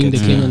global not trading the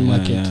markets. Kenyan Yeah,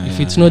 market. yeah, If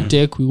yeah, it's not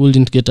tech, we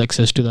wouldn't get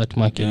access to that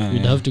market. Yeah,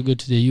 We'd yeah. have to go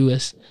to the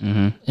US.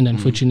 Mm-hmm. And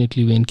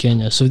unfortunately, we're in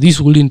Kenya. So this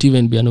wouldn't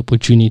even be an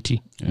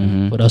opportunity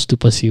Mm-hmm. for us to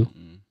pursue.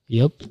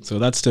 Yep. So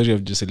that story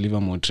of Jesse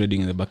Livermore trading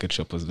in the bucket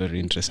shop was very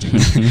interesting.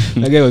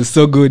 That guy was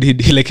so good.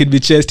 He'd be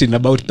chased in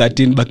about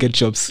 13 bucket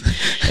shops.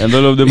 And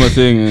all of them are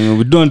saying,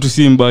 we don't want to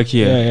see him back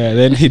here. Yeah.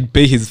 Then he'd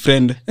pay his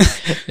friend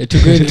To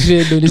go and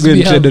trade on his to go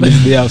and behalf. trade on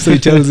his behalf. So he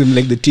tells him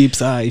like the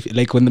tips are if,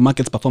 like when the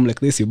markets perform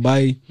like this, you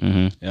buy.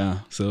 Mm-hmm. Yeah.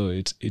 So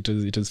it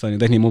was funny.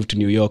 Then he moved to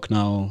New York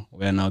now,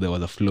 where now there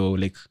was a flow.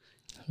 Like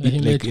He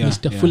met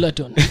Mr.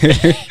 Fullerton.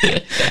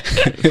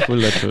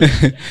 Fullerton.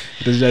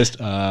 it was just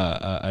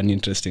an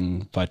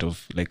interesting part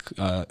of like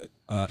era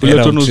of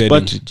Fullerton was trading.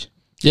 Partridge.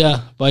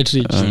 Yeah,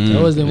 Partridge.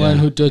 That was the man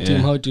who taught him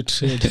yeah. how to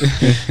trade.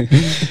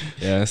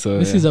 Yeah. So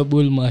This yeah. is a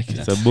bull market.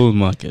 It's a bull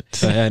market.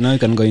 So, yeah, now you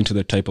can go into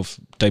the type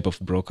of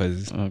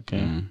brokers.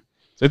 Okay.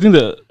 So I think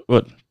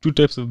two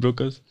types of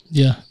brokers?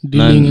 Yeah,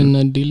 dealing None- and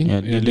non-dealing.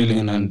 Yeah, Yeah, dealing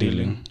and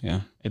undealing.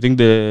 Yeah. I think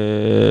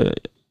the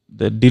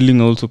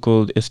dealing also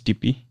called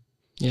STP,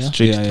 Yeah,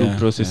 straight through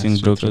processing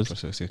straight through brokers.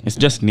 processing. It's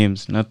just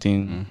names,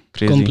 nothing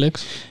crazy.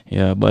 complex.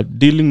 Yeah, but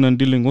dealing,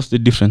 non-dealing, what's the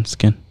difference,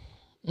 Ken?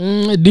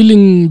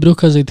 Dealing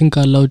brokers, I think,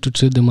 are allowed to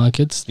trade the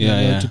markets. They're Yeah,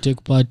 allowed yeah. to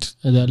take part.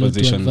 They're allowed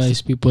Positions. to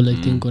advise people, I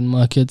think, on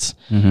markets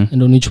Mm-hmm.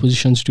 and on which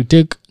positions to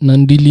take.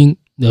 Non-dealing,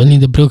 they're only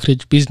in the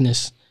brokerage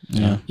business.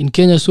 Yeah. In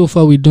Kenya, so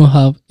far, we don't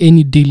have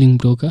any dealing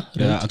broker.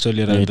 Right? Yeah, actually,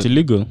 Yeah, it's the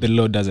illegal.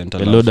 law doesn't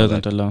allow. The law for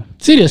doesn't that. allow.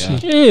 Seriously?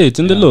 Yeah, it's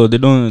in the Yeah. law. They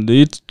don't.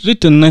 It's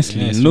written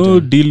nicely. Yeah, it's No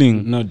written.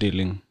 dealing. No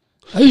dealing.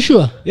 Are you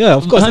sure? Yeah,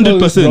 of course.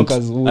 100%.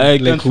 Brokers would, I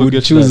like can't would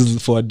forget choose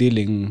for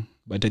dealing,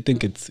 but I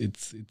think it's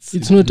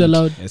not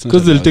allowed. Yeah, it's not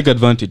Because they'll allowed. take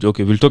advantage.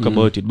 Okay, we'll talk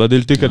about it, but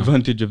they'll take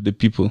advantage of the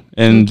people.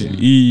 And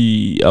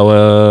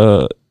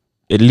our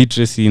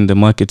illiteracy in the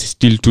market is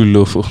still too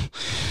low for.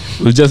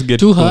 We'll just get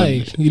Too conned.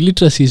 high.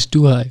 Illiteracy is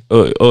too high.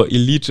 Oh,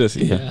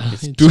 illiteracy. Yeah.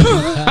 It's too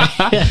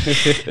high.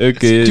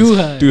 okay. It's too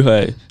high. Too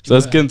high. So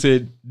as Ken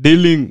said,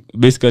 dealing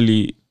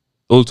basically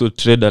also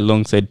trade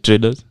alongside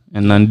traders,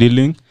 and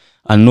non-dealing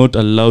are not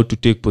allowed to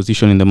take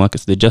position in the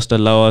markets. They just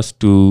allow us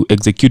to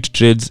execute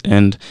trades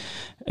and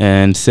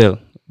sell,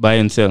 buy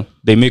and sell.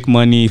 They make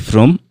money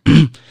from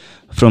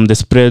from the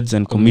spreads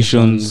and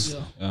commissions,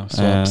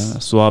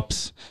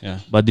 swaps. Yeah.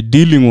 But the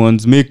dealing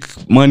ones make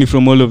money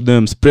from all of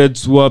them. Spread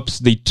swaps,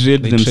 they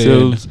trade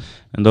themselves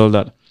and all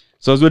that.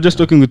 So as we're just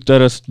talking with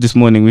Taras this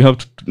morning, we have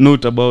to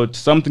note about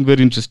something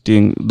very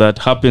interesting that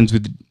happens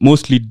with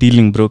mostly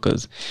dealing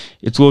brokers.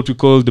 It's what we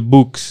call the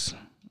books.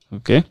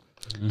 Okay?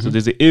 So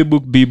there's a A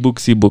book, B book,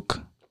 C book.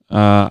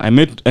 I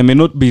may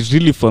not be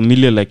really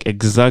familiar like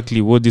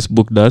exactly what this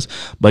book does,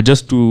 but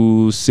just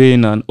to say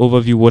in an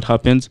overview what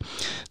happens,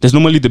 there's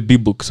normally the B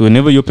book. So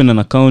whenever you open an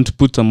account,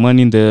 put some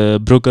money in the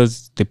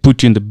brokers, they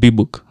put you in the B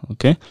book.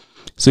 Okay?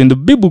 So in the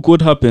B book,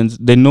 what happens?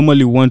 They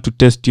normally want to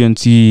test you and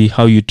see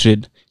how you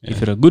trade. If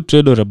you're a good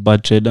trader or a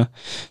bad trader.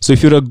 So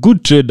if you're a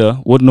good trader,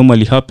 what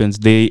normally happens?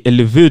 They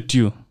elevate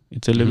you.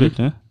 It's elevate,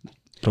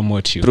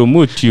 Promote you.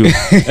 Promote you.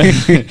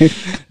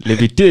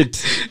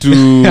 Levitate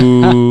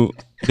to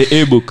the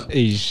A book.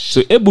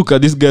 So A book are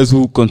these guys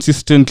who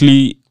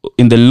consistently,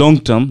 in the long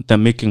term, they're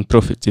making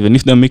profits. Even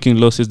if they're making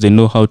losses, they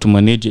know how to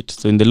manage it.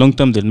 So in the long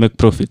term, they'll make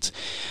profits.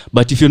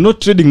 But if you're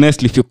not trading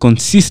nicely, if you're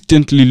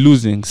consistently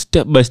losing,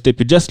 step by step,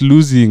 you're just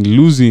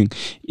losing.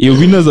 Your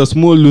winners are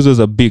small, losers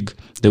are big.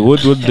 The word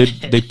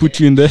they put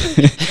you in there,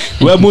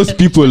 where most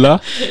people are,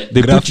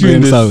 they Graph put you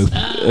in themselves.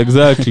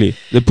 exactly.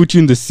 They put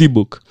you in the C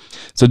book.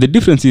 So the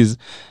difference is,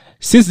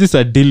 since these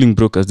are dealing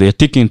brokers, they are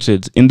taking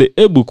trades. In the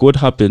A book, what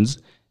happens?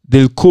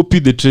 They'll copy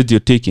the trades you're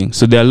taking.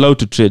 So they're allowed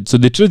to trade. So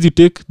the trades you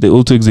take, they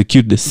also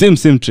execute the same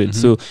trade.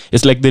 So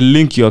it's like they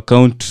link your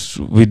account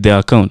with their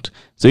account.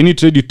 So any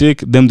trade you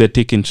take, they're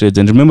taking trades.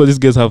 And remember, these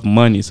guys have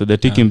money, so they're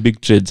taking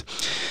big trades.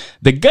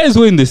 The guys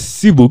who are in the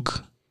C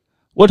book,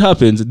 what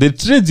happens? The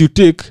trades you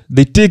take,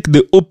 they take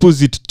the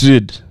opposite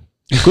trade.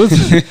 because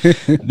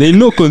they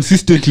know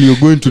consistently you're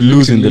going to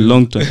lose in the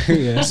long term.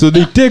 So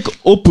they take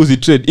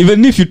opposite trade.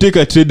 Even if you take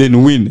a trade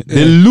and win,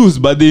 they'll lose,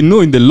 but they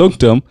know in the long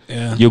term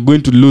you're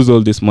going to lose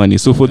all this money.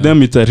 So for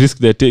them, it's a risk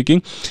they're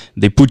taking.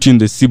 They put you in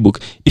the C book.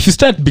 If you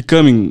start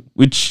becoming,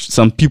 which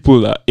some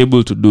people are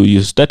able to do,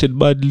 you started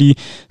badly,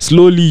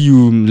 slowly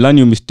you learn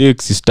your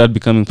mistakes, you start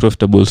becoming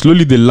profitable.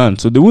 Slowly they learn.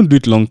 So they won't do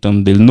it long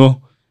term. They'll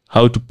know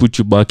how to put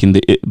you back in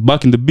the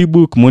B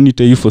book,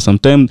 monitor you for some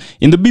time.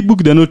 In the B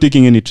book, they're not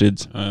taking any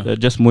trades. They're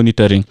just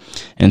monitoring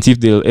and see if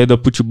they'll either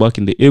put you back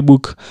in the A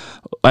book.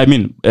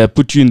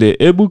 Put you in the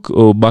A book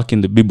or back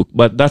in the B book.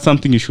 But that's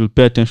something you should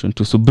pay attention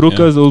to. So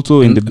brokers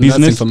also in the business,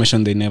 that's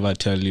information they never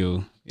tell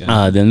you.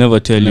 They'll never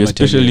tell you,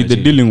 especially the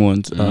dealing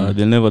ones.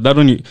 They'll never. That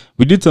one,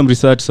 we did some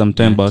research some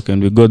time back,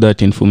 and we got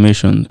that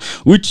information,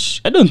 which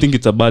I don't think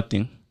it's a bad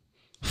thing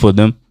for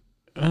them.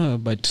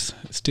 But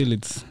still,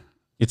 it's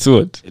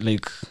what,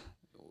 like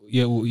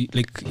you're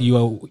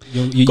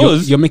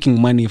making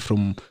money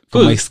from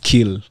my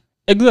skill.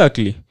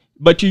 Exactly.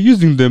 But you're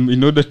using them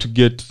in order to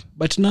get.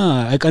 But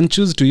I can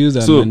choose to use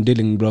a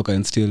non-dealing broker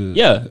and still.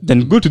 Yeah,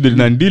 then go to the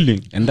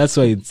non-dealing, and that's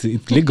why it's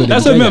legal.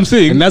 That's what I'm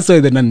saying. And that's why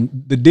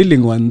the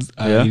dealing ones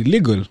are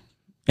illegal.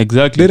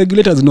 Exactly. The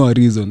regulators know a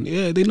reason.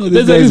 Yeah, they know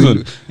there's a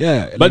reason.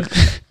 But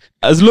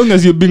as long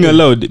as you're being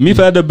allowed, me if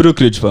I had a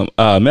brokerage firm,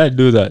 may I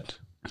do that?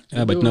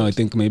 But now I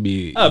think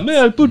maybe may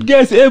I put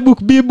guys A book,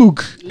 B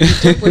book.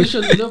 Exactly.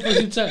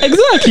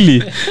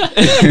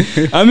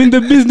 I'm in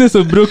the business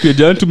of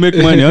brokerage. I want to make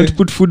money. I want to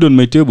put food on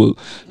my table.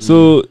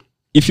 So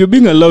if you're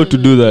being allowed to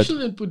do that, you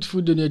shouldn't put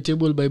food on your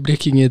table by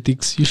breaking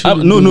ethics. You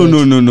shouldn't.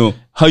 No.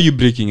 How are you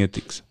breaking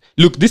ethics?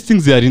 Look, these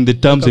things are in the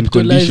terms and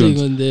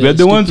conditions. We're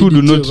the ones who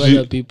do not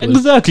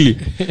exactly.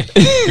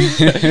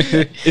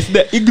 It's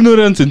the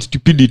ignorance and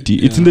stupidity.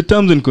 It's in the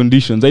terms and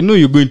conditions. I know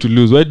you're going to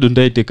lose. Why don't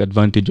I take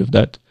advantage of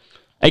that?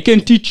 I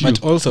can teach you.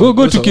 But also,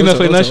 go to Kina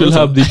Financial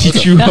Hub. They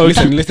teach you how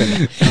to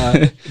listen.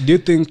 Do you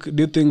think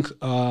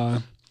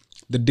the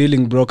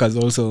dealing brokers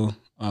also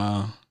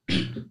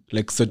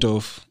like sort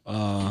of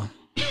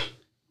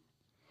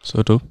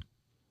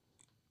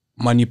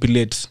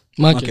manipulate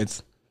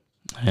markets?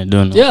 I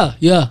don't know.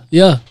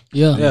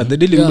 Yeah, the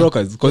dealing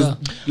brokers.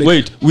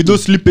 Wait, with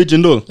those slippage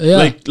and all,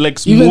 like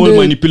small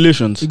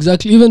manipulations.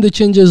 Exactly. Even the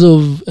changes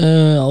of,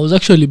 I was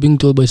actually being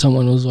told by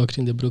someone who's worked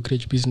in the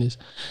brokerage business,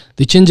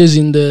 the changes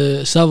in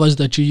the servers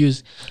that you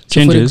use.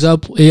 So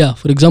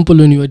for example,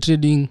 when you are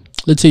trading,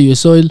 let's say your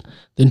soil,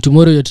 then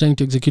tomorrow you're trying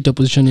to execute a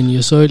position in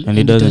your soil, and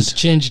it has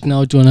changed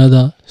now to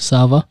another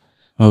server.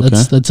 Okay.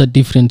 That's a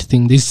different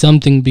thing. There's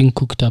something being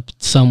cooked up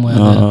somewhere.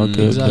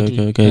 Okay,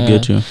 I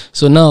get you.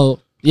 So now,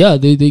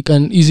 they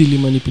can easily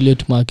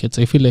manipulate markets.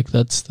 I feel like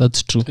that's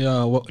true.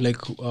 Yeah,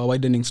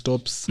 widening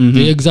stops. Mm-hmm.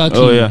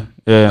 Exactly. Oh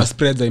yeah.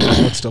 Spreads, I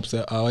mean, not stops.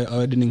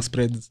 Widening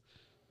spreads.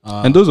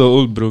 And those are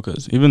all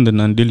brokers, even the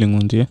non-dealing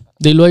ones. Yeah,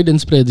 they'll widen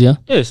spreads. Yeah.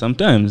 Yeah,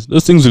 sometimes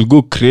those things will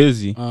go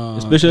crazy,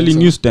 especially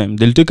news time.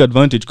 They'll take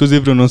advantage because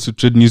everyone wants to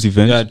trade news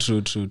events.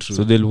 Yeah, true.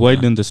 So they'll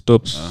widen the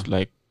stops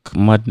like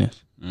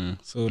madness.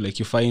 So like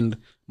you find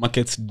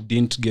markets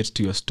didn't get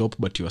to your stop,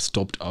 but you are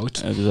stopped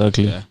out.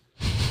 Exactly. Yeah.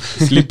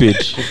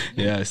 Slippage.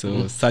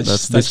 So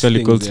that's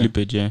basically called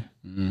slippage. Yeah.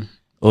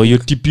 Or your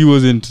TP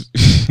wasn't.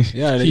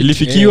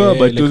 Ilifikiwa,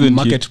 but it wasn't.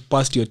 Market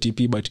passed your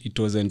TP, but it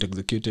wasn't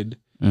executed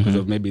because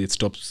of maybe it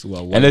stops.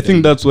 And I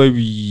think that's why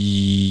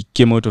we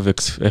came out of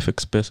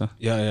FX Pesa.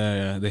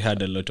 Yeah. They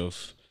had a lot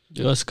of.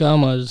 They were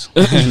scammers.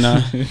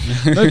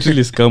 Not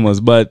really scammers,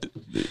 but.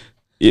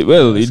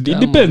 It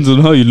depends on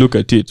how you look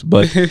at it,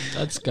 but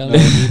that's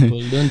scammers.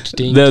 People don't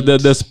think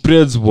the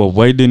spreads were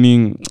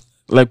widening.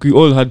 Like we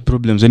all had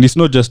problems, and it's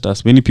not just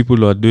us. Many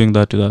people are doing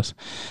that with us.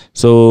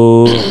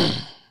 So,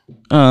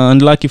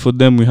 unlucky for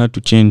them, we had to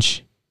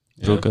change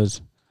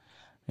brokers.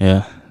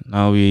 Yeah.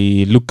 Now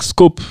we look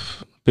Scope,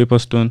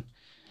 Paperstone.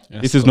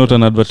 This is not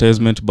an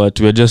advertisement, but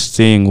we're just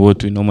saying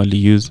what we normally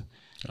use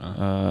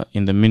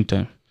in the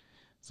meantime.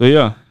 So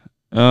yeah.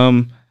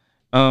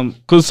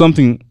 Because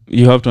something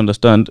you have to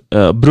understand,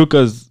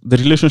 brokers, the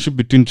relationship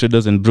between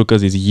traders and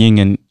brokers is yin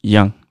and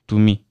yang to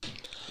me.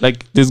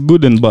 Like there's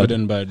good and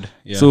bad.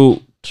 Yeah.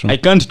 So I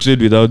can't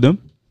trade without them.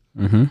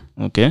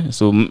 Mm-hmm. Okay.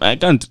 So I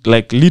can't,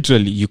 like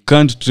literally, you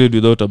can't trade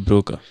without a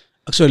broker.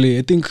 Actually,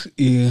 I think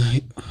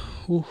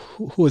who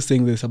was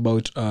saying this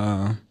about?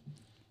 I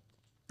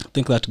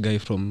think that guy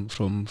from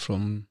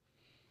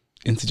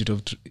Institute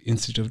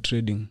of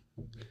Trading.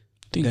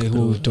 The guy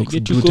who talks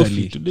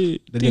brutally. Today.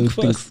 Think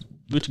fast.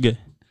 Which guy?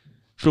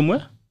 From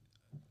where?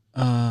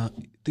 I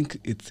think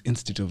it's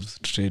Institute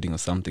of Trading or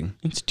something.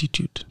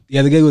 Institute.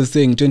 Yeah, the guy was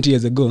saying 20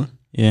 years ago.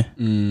 Yeah.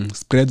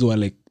 Spreads were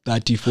like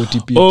 30, 40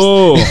 pips.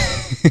 Oh,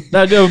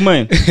 that guy of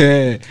mine.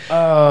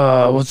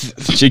 What's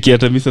Cheki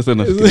Atamisa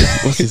sana.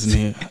 What's his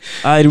name?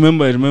 I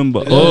remember.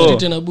 He's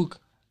written a book.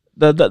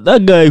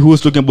 That guy who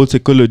was talking about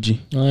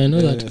psychology. I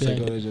know that guy.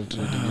 Psychology of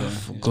trading.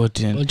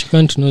 Forgotten. But you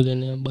can't know the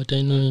name, but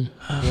I know him.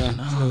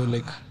 So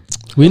like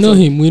We know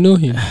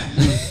him.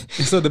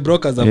 So the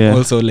brokers have Yeah.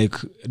 also like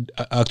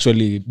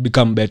actually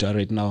become better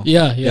right now.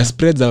 Yeah. Their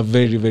spreads are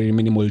very, very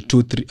minimal.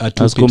 2 As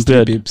pips, 3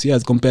 compared- pips. Yeah,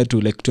 as compared to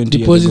like 20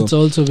 Deposits years are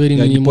ago. also very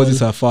Yeah, minimal.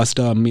 deposits are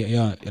faster.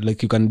 Yeah,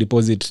 like you can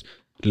deposit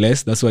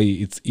less. That's why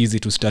it's easy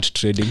to start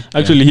trading.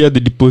 Actually, here are the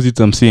deposits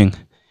I'm seeing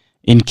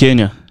in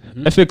Kenya.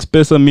 FX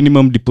Pesa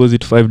minimum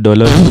deposit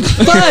 $5.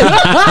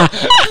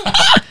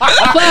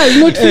 Five,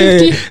 not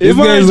 50. These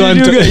guys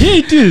want to- Yeah,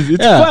 it is.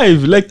 It's Yeah.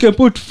 5. Like you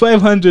put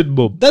 500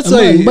 bob. That's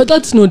Man, why. but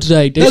that's not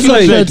right. I That's feel why-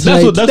 like that's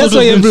right. what- That's I why was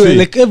gonna everywhere, say.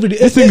 like every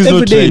This thing is every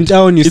not day in right.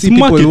 town, you It's see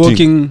people marketing.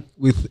 walking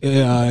with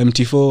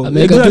MT4.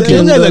 America Like, to these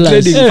guys are $10.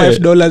 trading Yeah.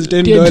 $5,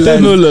 $10.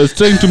 $10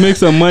 trying to make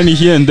some money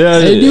here and there.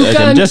 And you Like, I'm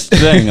can't. just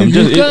trying. I'm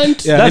just. You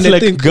can't. Yeah, That's and I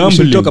like think we gambling.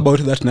 should talk about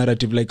that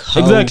narrative, like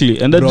how Exactly,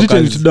 and I've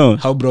written it down.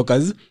 How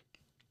brokers,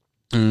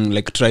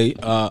 like try,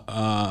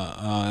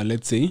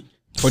 let's say,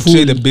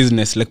 portray the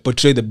business, like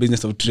portray the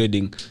business of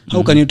trading.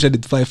 How can you trade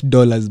with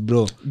 $5,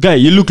 bro? Guy,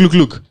 you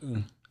look.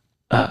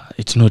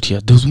 It's not here.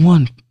 There's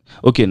one.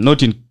 Okay,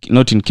 not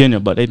in Kenya,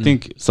 but I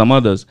think some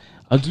others.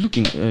 I was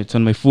looking. It's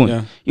on my phone.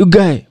 Yeah. You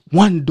guy,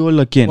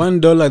 $1 Ken.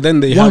 $1, then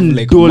they have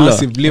like $1.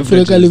 massive Africa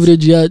leverage.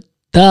 leverage ya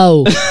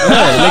tao.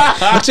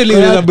 Actually,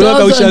 there's a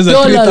broker which has a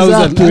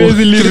 $1,000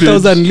 Crazy leverage.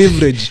 3,000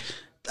 leverage.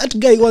 That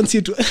guy wants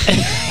you to.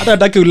 hata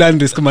hataki ulearn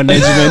risk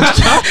management.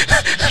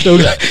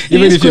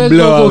 Even if you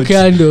blow Hapo out.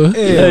 kando.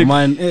 Eh, Like,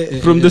 man,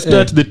 From the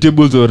start, the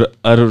tables are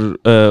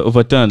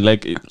overturned.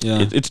 Like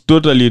Yeah. it's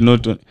totally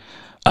not.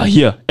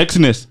 Here,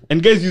 Xness,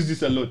 and guys use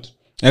this a lot.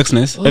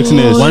 Xness.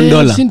 Xness. Oh,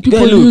 $1. I've seen people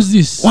Guy, look. use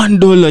this.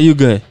 $1, you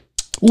guy.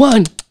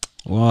 One.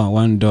 Wow,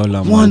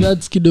 $1, man.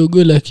 That's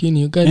kidogo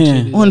lakini you can't Yeah.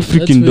 trade it. One That's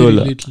freaking very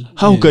dollar. little.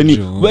 How can you?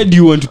 bro. Where do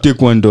you want to take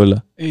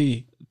 $1?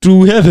 Hey.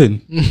 To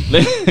heaven.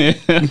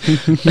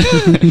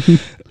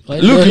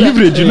 Look,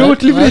 leverage. You know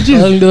what leverage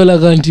is? $1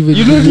 can't even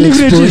You know what be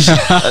leverage is?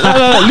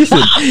 exposed. Listen,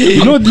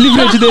 you know what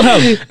leverage they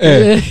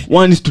have?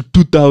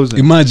 1:2,000.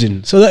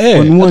 Imagine. So that,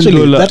 On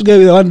 $1. that guy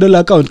with a $1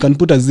 account can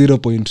put a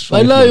 0.5.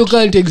 But now you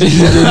can't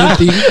execute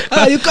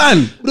anything. You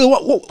can.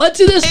 Bro, What's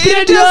in the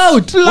spread you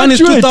out? one is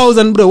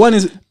 2,000, bro. One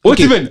is. What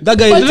okay, even? That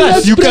guy But is.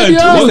 that's You spread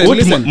can't. out. What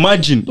Listen.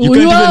 margin? You You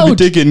can't even out. be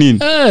taken in.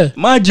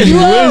 Margin, You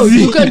out.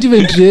 huwezi. You can't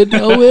even trade.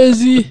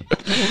 Hawezi.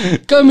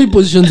 Kama mi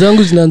position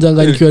zangu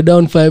zinaanzanga nikiwa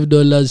down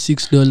 $5,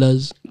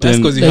 $6. That's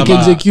because you Like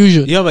have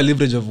execution. you have a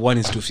leverage of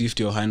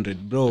 1:50 or 100,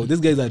 bro. These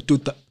guys are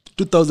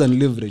 2,000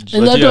 leverage.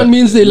 And But that yeah, one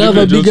means they'll have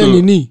a leverage bigger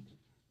also- nini.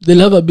 They'll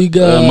have a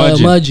bigger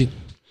margin. margin.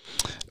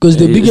 Because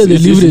the bigger the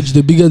It's- leverage,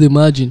 the bigger the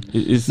margin.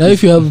 It's- Now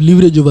if you have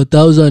leverage of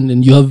 1,000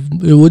 and you have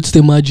what's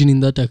the margin in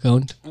that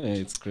account? Yeah,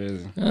 it's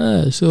crazy.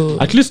 So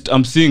At least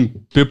I'm seeing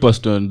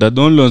Paperstone that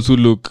the only ones who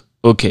look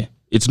okay.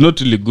 It's not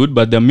really good,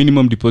 but their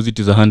minimum deposit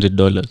is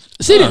 $100.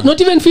 serious,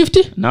 not even 50?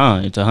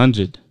 Nah, it's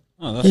 100.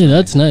 Oh, Yeah,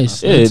 that's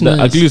nice. Yeah, That's nice.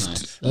 at least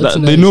That's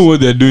they nice. know what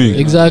they're doing.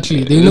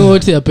 Exactly. They know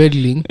what they are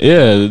peddling.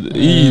 Yeah,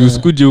 hii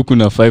usikuje huku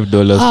na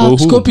 $5 for who?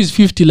 Scope is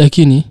 50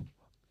 lakini.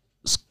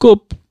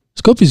 Scope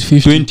Scope is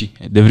 50. 20.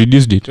 They've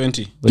reduced it.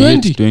 20. But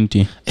yet 20?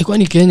 20.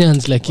 Kwani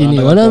Kenyans lakini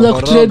Wanataka wanaanza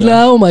kukoroga. kutrade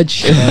na how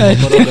much?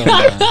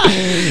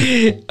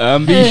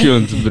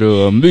 Ambitions,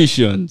 bro.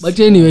 Ambitions. But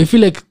anyway, I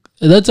feel like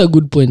that's a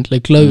good point.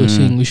 Like Lau was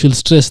saying, we should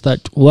stress that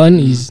one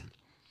is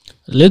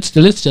let's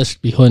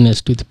just be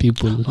honest with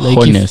people. Like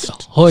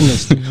Honest.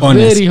 Honest.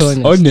 Honest. Very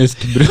honest.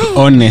 Honest, bro.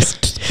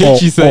 Honest.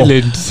 She's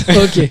silent.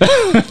 Okay.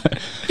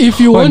 If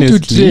you want to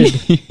Honestly.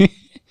 trade,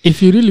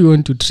 if you really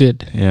want to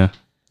trade, Yeah.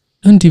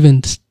 don't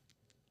even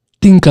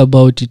think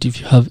about it if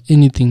you have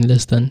anything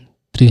less than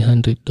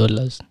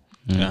 $300.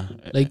 Yeah.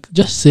 Like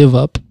just save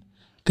up.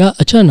 Ka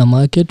achana na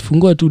market,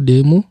 fungua tu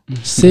demo,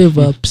 save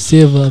up,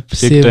 save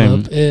time.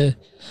 up.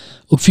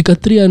 Ukifika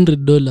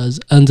 $300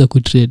 anza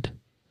kutrade.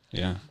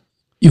 Yeah.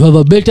 You have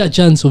a better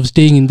chance of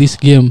staying in this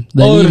game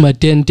than Or- him at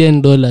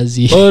 $10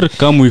 here. Or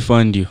come we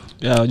fund you.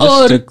 Yeah.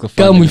 Or take the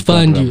come we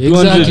funding fund program. you.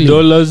 Exactly.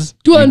 $200.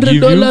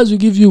 $200 we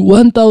give you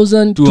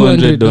 $1,200.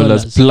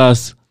 $200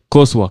 plus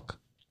coursework.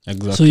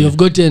 Exactly. So you've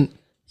gotten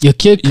your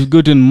cake You've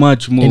gotten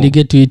much more. and you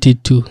get to eat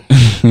it too.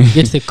 You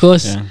get the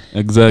course Yeah.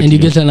 Exactly. and you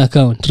get an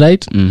account,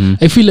 right? Mhm.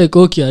 I feel like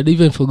okay, I'd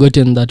even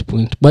forgotten that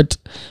point. But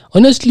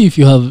honestly, if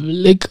you have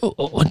like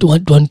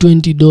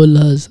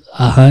 $120,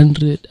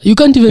 $100, you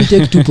can't even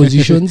take two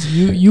positions.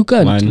 You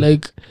can't. Man.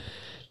 Like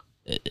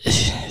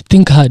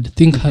think hard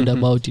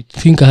about it.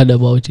 Think hard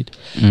about it.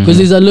 Because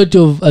there's a lot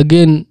of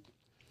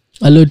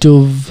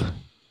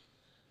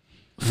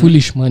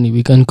foolish money.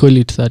 We can call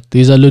it that.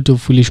 There's a lot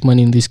of foolish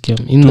money in this game.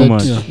 In Too that,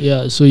 much.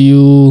 yeah. So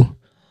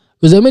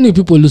because there are many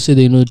people who say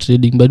they know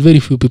trading, but very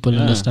few people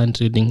understand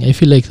trading. I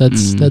feel like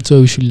that's why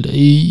we should.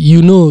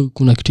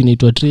 Kuna kitu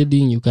inaitwa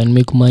trading. You can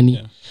make money,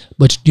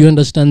 but do you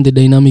understand the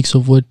dynamics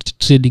of what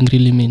trading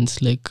really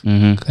means? Like,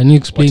 can you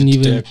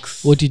explain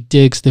what it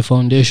takes, the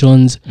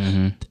foundations?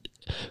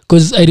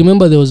 Because I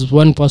remember there was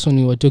one person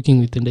we were talking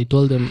with, and I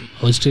told them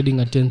I was trading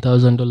a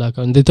 $10,000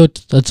 account. They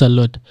thought that's a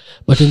lot,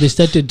 but when they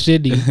started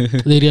trading,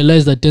 they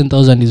realized that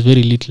 10,000 is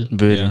very little.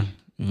 Very,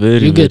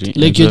 very, You get very,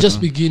 like you're just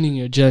exactly. beginning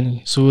your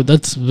journey, so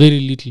that's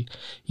very little.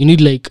 You need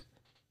like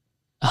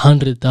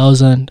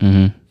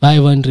 100,000,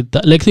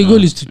 500,000. Like the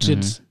goal is to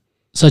trade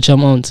such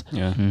amounts.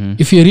 Yeah.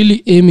 If you're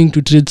really aiming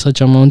to trade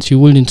such amounts, you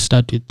wouldn't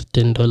start with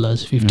 $10,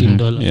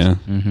 $15. Yeah.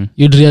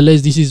 You'd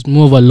realize this is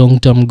more of a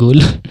long-term goal.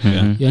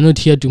 Yeah. You're not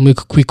here to make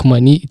quick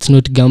money. It's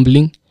not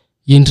gambling.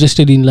 You're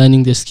interested in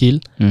learning the skill.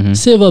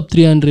 Save up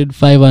 $300,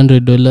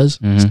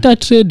 $500.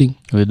 Start trading.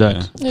 With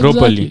that.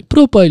 Exactly.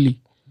 Properly.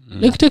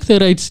 Like take the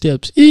right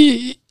steps.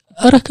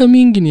 Haraka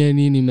mingi ni ya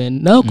nini,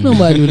 man? Na kuna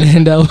mahali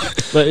unaenda.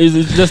 But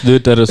it's just the way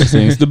Taras was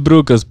saying. It's the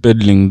brokers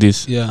peddling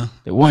this. Yeah.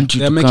 They want you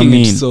They're to making come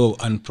it in. so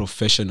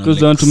unprofessional. Because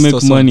they want to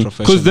make so money.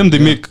 Because them, they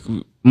make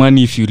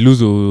money if you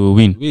lose or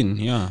win. win.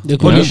 Yeah. The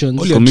commissions.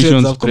 All your Commissions,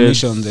 trades have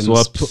spreads, commissions and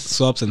swaps.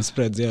 swaps and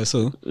spreads. Yeah.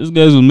 So These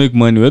guys will make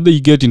money. Whether you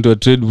get into a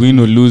trade, win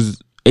or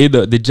lose,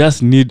 either they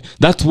just need.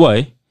 That's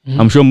why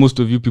I'm sure most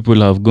of you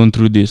people have gone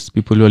through this,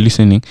 people who are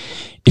listening.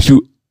 If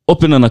you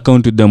open an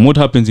account with them, what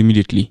happens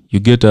immediately? You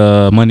get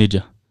a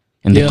manager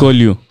and they call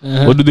you.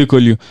 What do they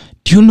call you?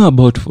 Do you know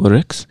about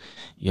Forex?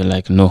 You're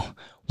like, no.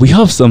 We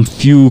have some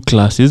few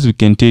classes we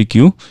can take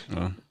you.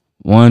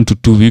 1 to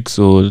 2 weeks,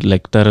 or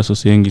like Taras was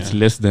saying, it's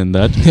less than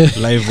that.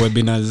 live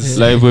webinars.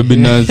 Live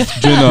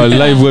webinars. Join our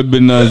live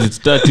webinars. It's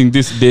starting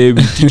this day.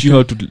 We'll teach you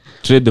how to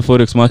trade the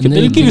Forex market.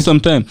 They'll give you some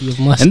time.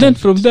 And then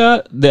from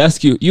there, they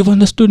ask you, you've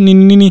understood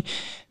nini nini?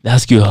 They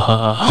ask you,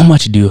 how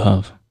much do you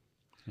have?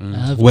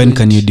 When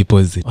can you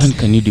deposit? When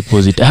can you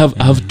deposit? I have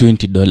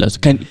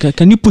 $20.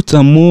 Can you put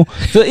some more?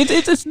 So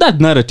it's that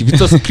narrative.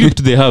 It's a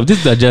script they have.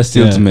 These are just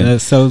salesmen.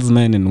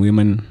 Salesmen and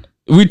women.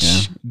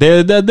 Which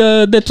they're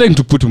trying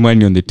to put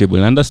money on the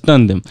table.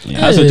 Understand them.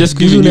 So just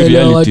giving you watu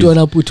reality.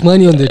 wana put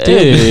money on the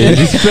table. Hey,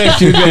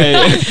 respect you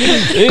guys.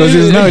 Because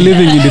he's now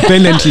living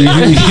independently.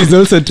 He's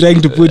also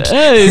trying to put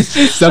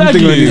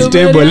something on his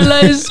table.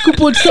 Realize to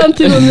put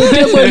something on the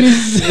table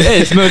is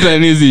It's not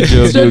an easy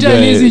job. It's not you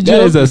an guys. easy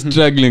job. Guys are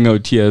struggling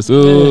out here.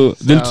 So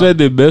they'll try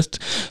their best.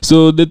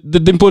 So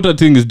the important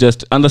thing is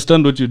just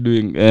understand what you're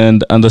doing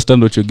and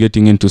understand what you're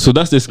getting into. So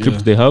that's the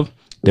script they have.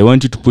 They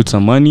want you to put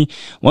some money.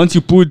 Once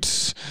you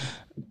put,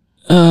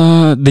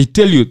 they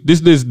tell you,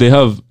 these days they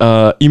have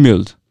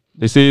emails.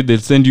 They say they'll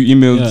send you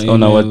emails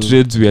on our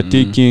trades we are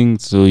taking.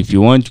 So if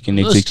you want, you can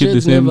those execute the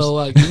trades same. never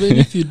work. Even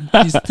if you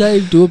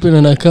decide to open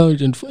an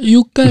account, and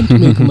you can't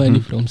make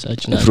money from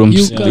such.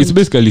 It's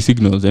basically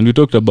signals, and we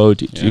talked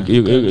about it.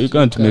 You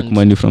can't make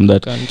money from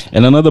that. Can't.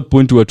 And another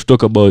point we were to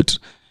talk about,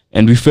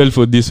 and we fell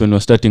for this when we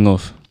were starting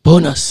off.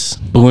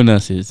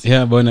 Bonuses.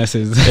 Yeah,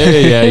 bonuses.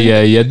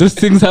 Yeah. Those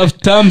things have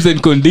terms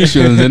and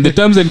conditions, and the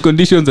terms and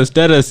conditions, as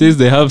Tara says,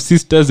 they have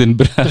sisters and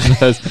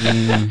brothers.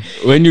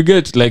 When you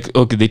get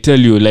okay, they tell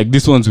you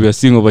these ones we are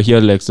seeing over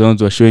here, like the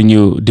ones we're showing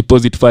you,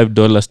 deposit $5,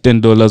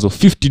 $10, or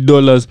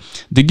 $50.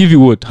 They give you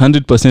what?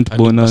 100%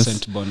 bonus.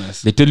 100%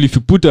 bonus. They tell you if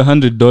you put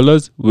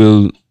 $100,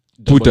 we'll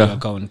put your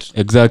account.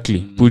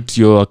 Exactly. Put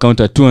your account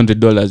at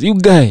 $200. You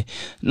guy,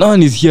 no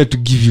one is here to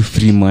give you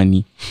free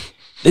money.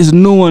 There's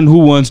no one who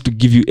wants to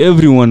give you.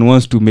 Everyone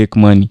wants to make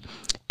money.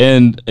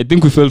 And I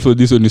think we fell for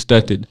this when we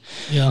started.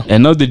 Yeah.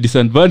 And now the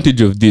disadvantage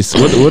of this.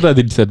 What are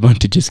the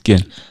disadvantages, Ken?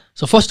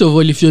 So first of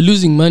all, if you're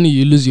losing money,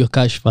 you lose your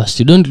cash first.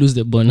 You don't lose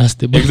the bonus.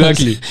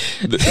 Exactly.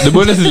 The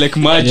bonus is like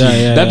magic.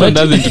 That one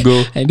doesn't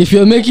go. And if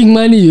you're making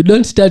money, you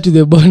don't start with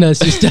the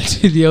bonus. You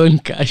start with your own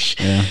cash.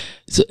 Yeah.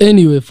 So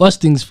anyway,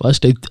 first things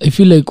first, I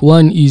feel like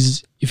one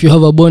is, if you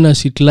have a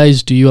bonus, it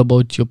lies to you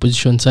about your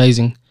position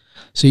sizing.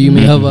 So you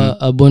may have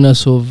a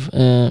bonus of,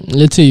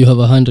 let's say you have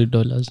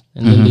 $100,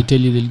 and then they tell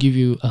you they'll give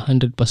you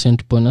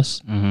 100%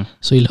 bonus.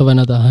 So you'll have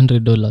another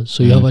 $100.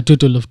 So you have a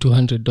total of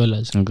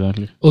 $200.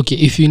 Exactly. Okay,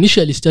 if you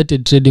initially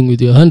started trading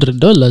with your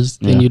 $100,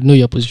 then you'd know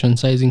your position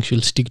sizing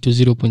should stick to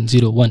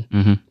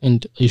 0.01.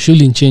 And you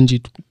shouldn't change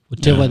it,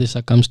 whatever the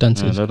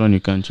circumstances. That one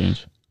you can't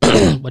change.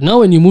 But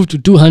now when you move to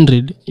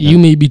 200, you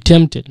may be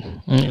tempted,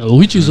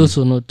 which is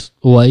also not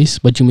wise,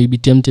 but you may be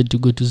tempted to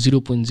go to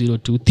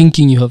 0.02,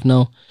 thinking you have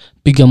now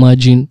bigger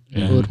margin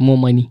or more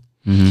money.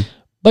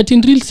 But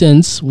in real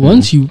sense,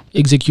 once you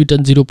execute at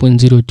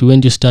 0.02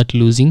 and you start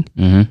losing,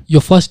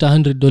 your first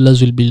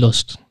 $100 will be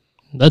lost.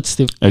 That's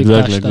the cash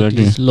that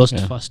is lost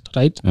first,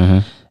 right?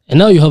 And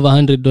now you have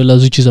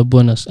 $100, which is a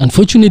bonus.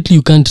 Unfortunately,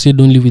 you can't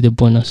trade only with a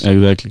bonus.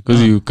 Exactly, because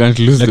you can't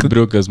lose the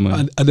brokers,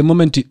 man. At the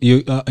moment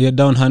you're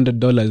down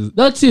 $100,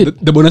 that's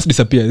it. The bonus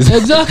disappears.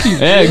 Exactly.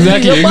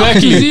 Exactly. You're back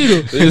to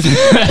zero.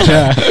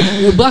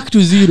 You're back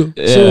to zero.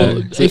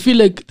 So I feel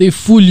like they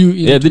fool you.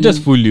 Yeah, they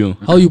just fool you.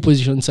 How you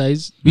position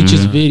size, which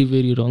is very,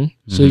 very wrong.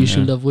 So you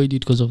should avoid it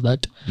because of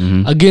that.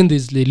 Again,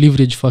 there's the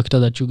leverage factor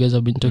that you guys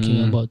have been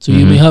talking about. So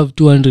you may have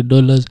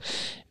 $200.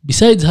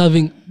 Besides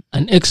having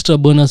an extra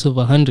bonus of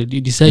 100,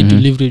 you decide to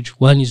leverage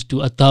 1 to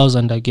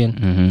 1,000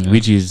 again,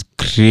 which is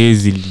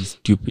crazily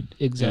stupid.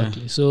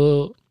 Exactly.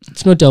 So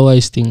it's not a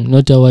wise thing.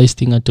 Not a wise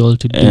thing at all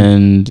to do.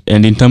 And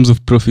in terms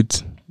of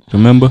profits,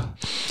 remember,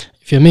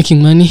 if you're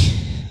making money,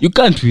 you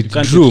can't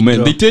withdraw,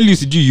 man. They tell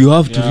you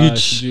have to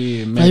reach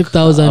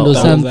 5,000 or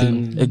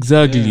something.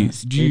 Exactly.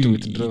 To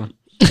withdraw.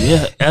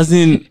 Yeah, as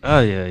in,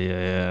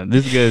 yeah.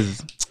 These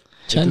guys.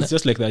 China. It's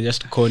just like they're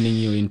just conning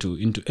you into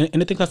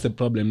and I think that's the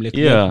problem. Like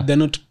Yeah. they're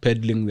not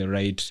peddling the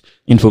right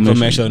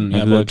Information.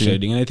 about Exactly.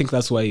 trading. And I think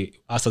that's why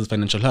us as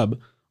Financial Hub,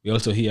 we're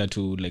also here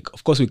to, like,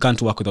 of course we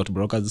can't work without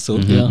brokers. So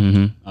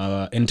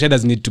Yeah. and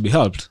traders need to be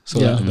helped. So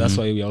Yeah. that's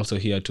why we're also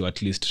here to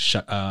at least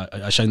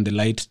shine the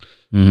light,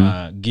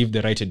 give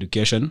the right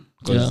education,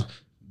 because Yeah.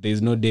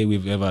 there's no day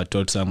we've ever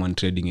taught someone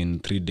trading in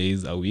 3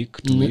 days, a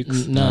week, 2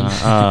 weeks. None.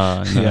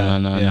 Yeah.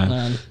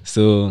 None.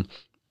 So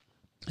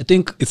I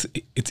think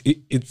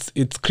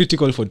it's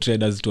critical for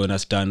traders to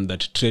understand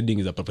that trading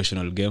is a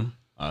professional game.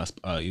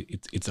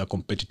 It's a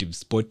competitive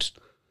sport.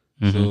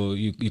 So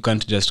you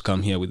can't just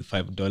come here with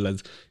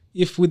 $5.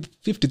 If with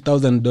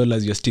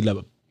 $50,000 you're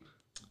still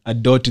a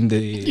dot in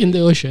the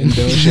ocean.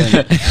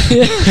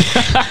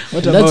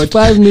 What That's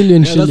 5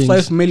 million that's shillings.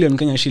 5 million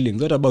Kenya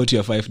shillings. What about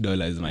your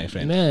 $5, my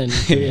friend? Man,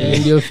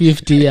 and you're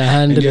 50, And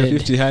 100, your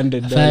 $50,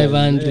 $100,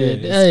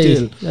 500. yeah, Hey,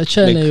 still. that's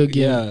China Like, your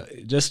game. Yeah,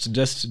 just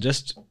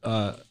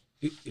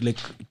like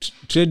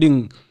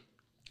trading.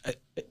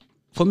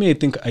 For me, I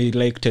think I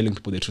like telling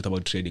people the truth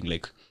about trading.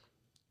 Like,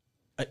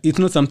 it's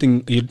not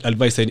something you'd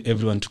advise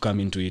everyone to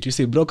come into it. You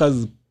see,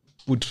 brokers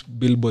put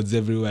billboards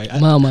everywhere.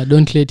 Mama,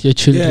 don't let your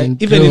children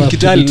Even grow in up to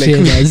be Kitale, like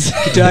traders.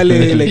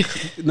 Kitale,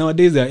 like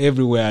nowadays they're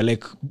everywhere.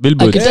 Like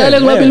Billboards. Kitale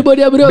kuna billboard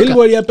ya broker.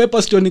 billboard ya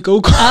Pepperstone iko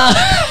huko.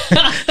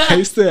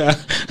 I swear.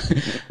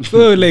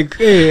 So like,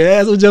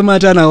 hey, so jamaa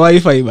tana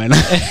wifi bana.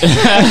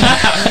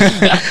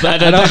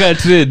 But anataka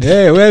trade.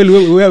 Hey, where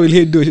will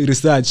he do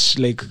research?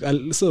 Like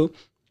so,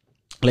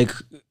 like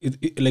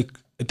like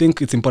I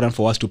think it's important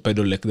for us to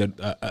pedal like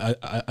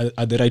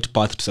the right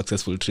path to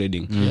successful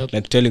trading. Yep.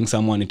 Like telling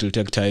someone it will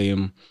take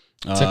time.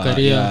 It's a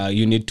career. Yeah,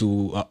 you need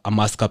to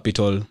amass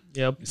capital.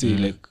 Yep. See,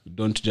 like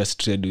don't just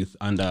trade with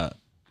under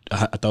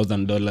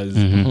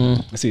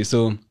 $1,000. See,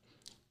 so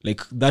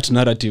like that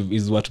narrative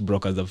is what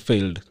brokers have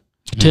failed.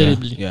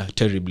 Terribly. Yeah,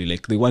 terribly.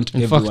 Like they want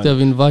In everyone. fact, they've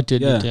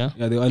inverted it, yeah.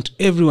 They want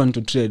everyone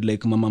to trade,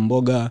 like Mama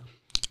Mboga,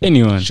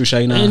 Anyone.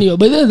 Shushaina. Anyway,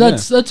 but then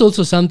that's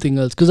also something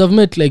else, because I've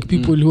met like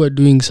people who are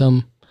doing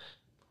some,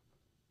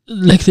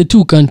 like the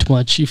two can't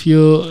match. If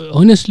you're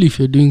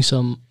doing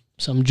some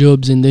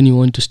jobs and then you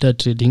want to start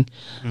trading,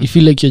 you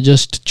feel like you're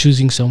just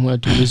choosing somewhere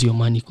to lose your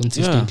money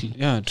consistently.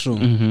 Yeah, true.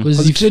 Because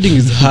Because trading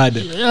is hard.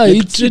 Yeah, Like,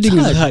 it's trading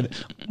hard. is hard.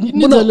 It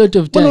needs a lot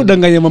of Mbona time.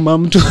 udanganye mama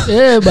mtu?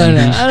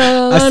 Bana.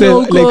 I say,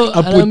 like,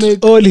 I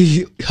put all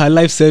her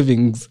life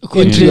savings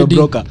Kwa into your trading.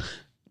 broker.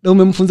 Na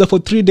umemfunza for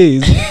 3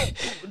 days.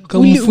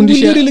 Kamfundisha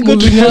Will you really go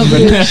to moving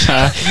heaven? average.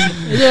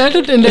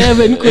 Hata tenda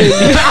heaven kweli.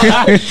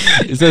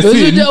 It's a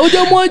sin.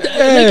 Ujamoja,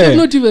 like you've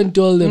not even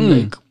told them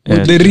like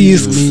Yeah, The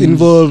risks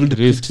involved.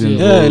 Risks Yeah,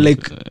 involved.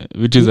 like-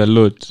 which is a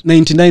lot.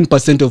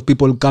 99% of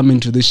people come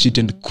into this shit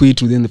and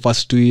quit within the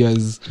first 2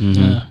 years.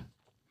 yeah.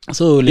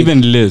 So like,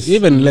 Even less.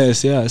 even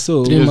less, yeah.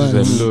 So 3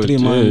 months. 3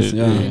 months,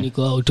 yeah. And you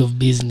go out of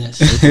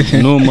business.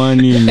 No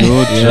money,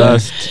 no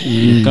trust.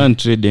 You can't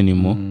trade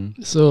anymore.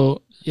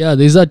 So yeah,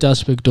 there's that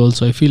aspect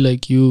also. I feel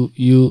like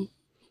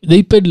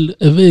they peddle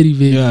a very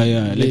Yeah,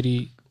 like-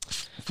 very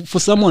For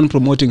someone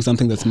promoting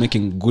something that's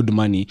making good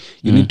money,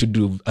 you need to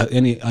do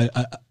any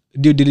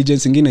due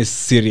diligence. Ingine is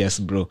serious,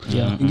 bro.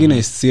 Yeah. Ingine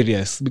is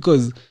serious,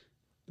 because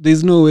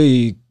there's no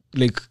way,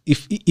 like,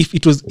 if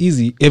it was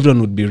easy,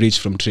 everyone would be rich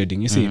from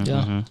trading, you see.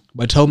 yeah.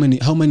 But how many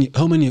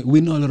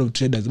we know a lot of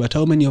traders, but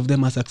how many of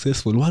them are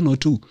successful? 1 or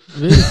 2?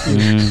 Very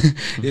few.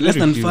 Yeah, less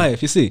than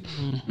 5, you see.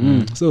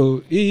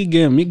 So hii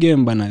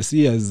game bana,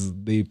 see as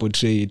they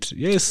portray it.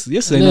 Yes,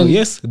 I know.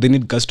 Yes, they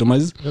need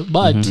customers.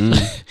 But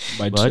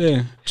But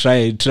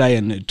try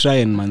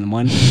and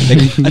man.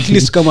 Like at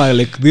least come on,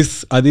 like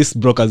these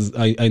brokers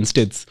are in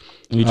states.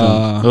 Which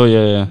one? Oh,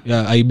 yeah.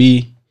 Yeah,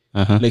 IB.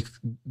 Uh-huh. Like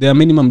their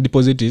minimum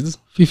deposit is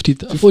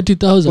 40,000.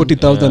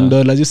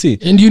 $40,000. You see.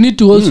 And you need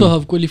to also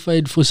have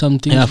qualified for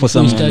something. Yeah, for before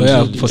some you start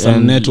trading.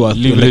 And net worth.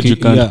 leverage you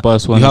can't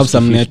pass You 1 have is to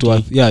some 50. net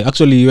worth. Yeah,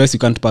 actually US you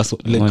can't pass.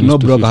 Like 1 no is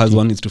to broker has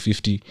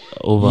 50. 1:50.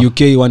 Over.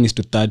 UK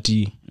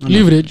 1:30.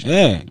 Leverage.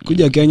 Yeah,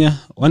 kuja Kenya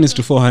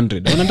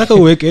 1:400. Wanataka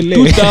uwekele.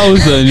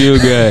 2,000, you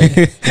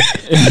guy.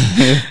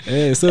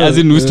 Yeah, so As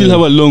in, we still have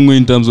a long way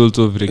in terms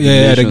also of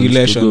regulations. Yeah,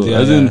 regulations, to go. yeah,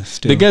 As in, yeah,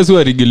 still. the guys who are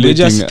we're regulating,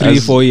 just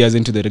 3-4 as, years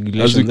into the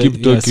regulations. as we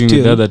keep talking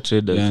with other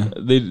traders, Yeah.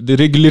 the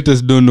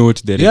regulators don't know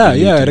what they're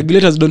regulating. Yeah,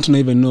 regulators don't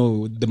even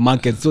know the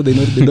market, so they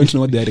don't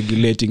know what they're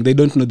regulating. They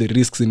don't know the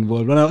risks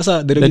involved.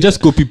 They're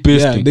just copy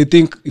pasting. Yeah, they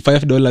think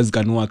 $5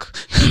 can work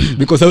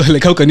because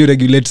like how can you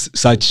regulate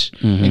such?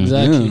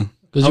 Exactly. Yeah.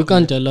 Because you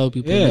can't allow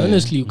people. Yeah.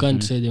 Honestly, you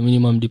can't say the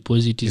minimum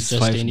deposit is It's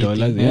just $5.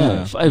 anything.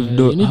 Yeah.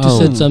 $5. You need to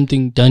set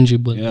something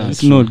tangible. Yeah. Like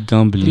It's not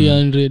gambling.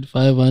 $300,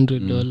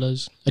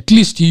 $500. At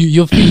least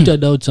you've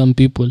filtered out some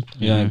people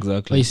Yeah,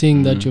 exactly. by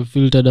saying that you've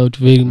filtered out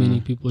very many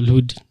people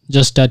who'd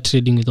just start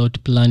trading without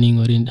planning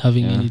or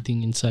having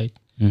anything inside.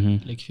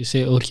 Like if you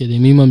say, okay, the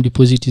minimum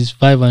deposit is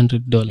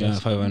 $500. Yeah,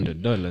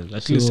 $500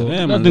 at least. So,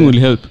 Yeah, man, Nothing will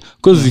help.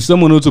 Because if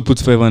someone also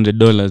puts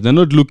 $500, they're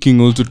not looking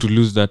also to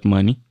lose that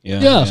money.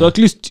 Yeah. So at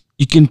least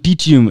you can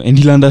teach him and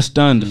he'll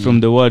understand from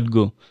the word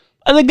go.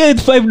 And the guy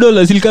with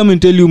 $5, he'll come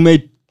and tell you,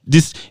 mate,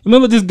 this.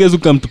 Remember these guys who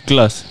come to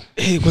class.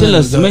 Hey, Tell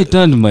us, I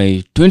turned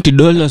my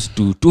 $20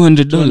 to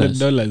 $200.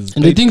 $200.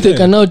 And they think they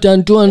can now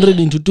turn 200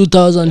 into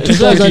 2,000,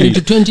 2,000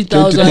 into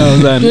 20,000,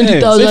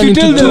 20,000 So if you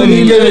tell into them, 2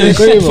 million.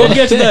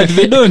 forget that.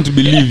 They don't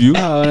believe you.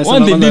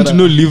 One, they didn't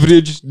know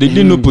leverage. They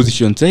didn't know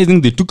position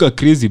sizing. They took a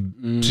crazy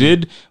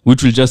trade,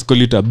 which we'll just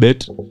call it a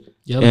bet,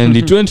 Yep. and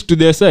it went to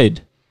their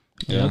side.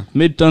 Yeah.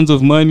 Made tons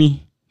of money.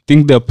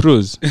 Think they're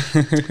pros.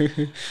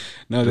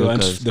 Now they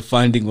want Brokers. the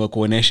funding wa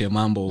kuoneshe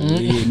mambo.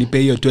 Nipe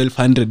hiyo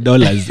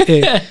 $1,200.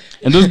 Hey,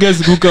 And those guys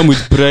who come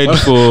with pride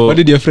for what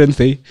did your friend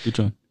say? which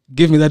one?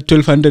 Give me that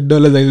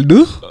 $1,200, I'll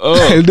do.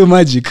 Oh. I'll do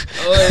magic.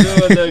 Oh, I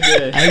know that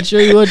guy. I'll show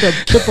you what I'm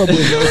capable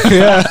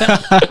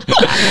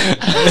of.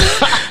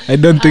 I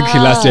don't think he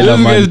lasted a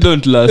Those guys month.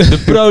 don't last. The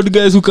proud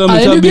guys who come And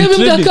and you have been gave him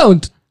the trading.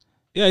 account.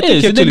 Yeah, I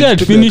Yes, think the actually guy had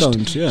took the finished.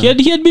 account, yeah.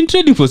 He had been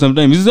trading for some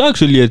time. He's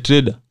actually a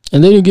trader.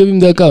 And then you gave him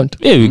the account.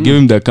 Yeah, we gave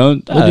him the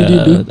account. What did he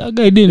do? That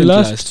guy didn't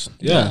last.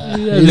 Yeah.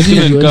 He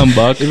didn't come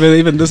back.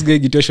 Even those guy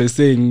Gitosh was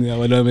saying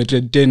wale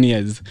wametrade 10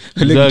 years.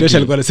 Ule Exactly. Gitosh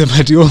alikuwa anasema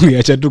ati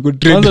ungeacha tu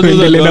kutrade Kwanza those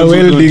uendelee na accounts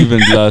who don't welding.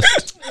 even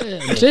last.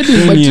 Trading,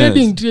 10 but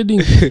years.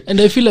 trading.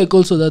 And I feel like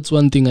also that's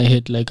one thing I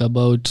hate, like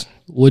about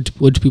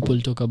what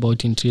people talk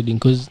about in trading.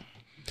 Because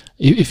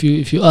if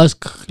you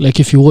ask, like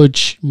if you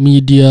watch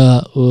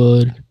media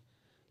or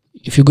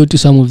if you go to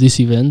some of these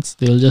events,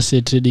 they'll just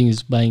say trading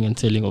is buying and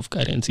selling of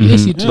currency.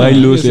 Yes, it Buy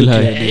low, sell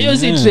high.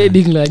 Yes, it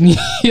trading, like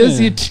yes,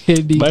 it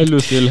trading. Buy low,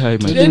 sell high,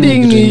 man.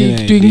 Trading Kitu ni ingine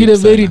kitu ingine deep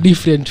very sana.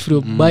 different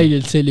from buying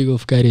and selling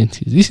of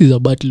currencies. This is a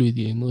battle with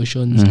your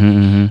emotions,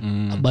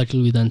 a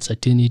battle with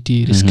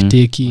uncertainty, risk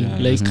taking, Yeah,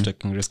 like risk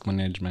taking, risk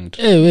management.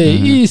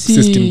 hii si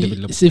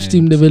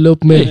system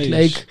development,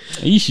 like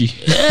Ishi.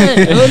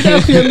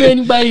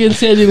 men buying and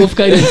selling of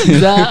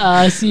currencies.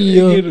 See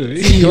you.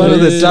 One of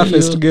the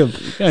toughest game.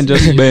 You can't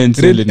just buy and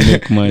sell and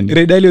make money.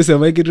 Red Ali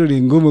usema kitu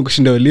ni ngumu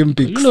kushinda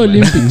Olympics. You know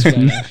Olympics,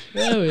 man.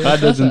 Wewe,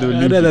 Harder than the Other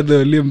Olympics. than the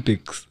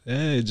Olympics.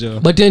 Eh, Joe.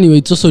 But anyway,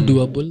 it's also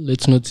doable.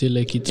 Let's not say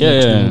like it's Yeah,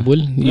 not yeah.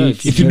 doable. Yeah,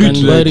 if if you you do can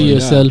it bury right,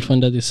 yourself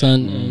under the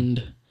sun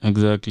and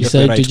Exactly. Get the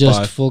decide right to just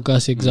path.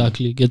 focus,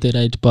 exactly, get the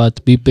right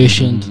path, be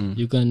patient.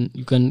 You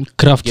can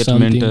craft Get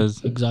something,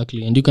 mentors.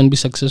 exactly, and you can be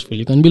successful.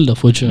 You can build a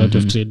fortune out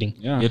of trading.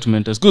 Yeah. Get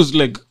mentors. Because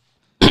like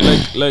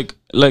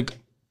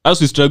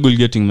us, we struggle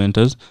getting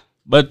mentors.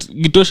 But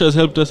Gitosh has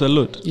helped us a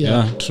lot.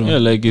 Yeah. True. Yeah,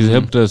 like he's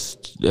helped us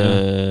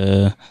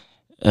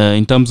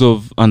in terms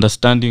of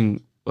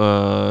understanding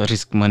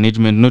risk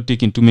management, not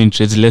taking too many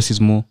trades, less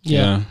is more.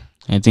 Yeah.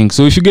 I think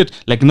so. If you get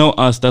like now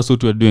us, that's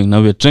what we're doing.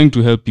 Now we're trying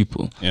to help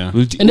people. Yeah.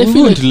 And I we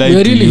feel won't like lie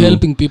we're to really you.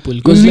 helping people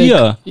because like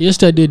Yeah.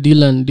 yesterday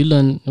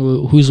Dylan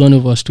who is one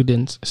of our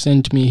students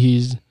sent me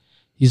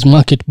his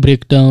market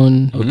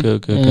breakdown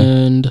Okay.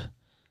 and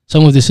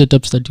some of the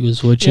setups that he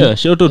was watching. Yeah,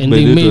 shout out And by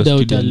they the made to our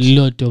out students.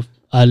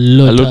 a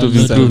lot A lot of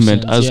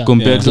improvement sense, as yeah.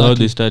 compared to how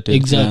Exactly. they started.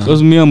 Exactly.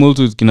 Because me, I'm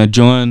also with Kina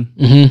Joan,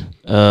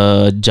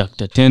 Mhm. Jack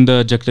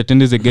Tatenda. Jack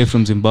Tatenda is a guy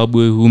from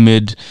Zimbabwe who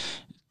made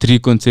 3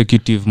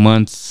 consecutive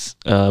months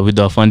with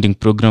our funding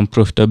program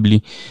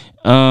profitably.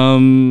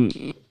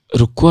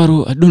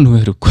 Rukwaro, I don't know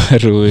where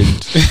Rukwaro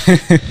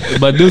went.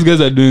 But those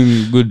guys are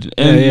doing good.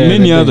 And Yeah,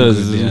 many they're doing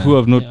others good, yeah. who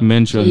have not So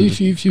mentioned.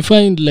 if you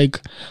find like,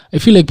 I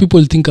feel like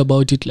people think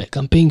about it like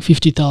I'm paying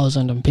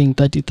 50,000, I'm paying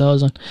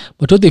 30,000,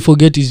 but what they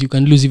forget is you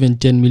can lose even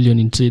 10 million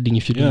in trading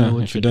if you don't know Yeah,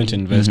 what if you you're don't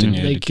doing. invest in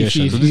your Like if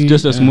education. you- So this is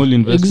just a small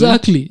investment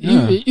Exactly.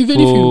 Yeah. Even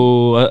if you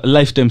for a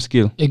lifetime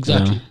skill.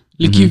 exactly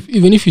like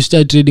even if you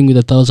start trading with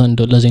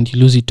 $1,000 and you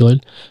lose it all,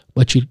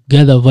 but you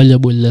gather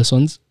valuable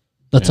lessons,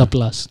 that's a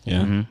plus.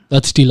 Yeah.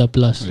 That's still a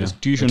plus. Yeah.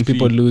 Tuition But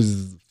people fee.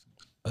 lose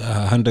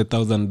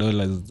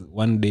 $100,000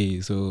 one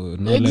day, so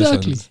no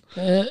Exactly. lessons.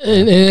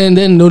 And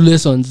then no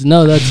lessons.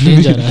 Now that's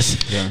dangerous.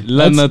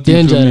 Learn That's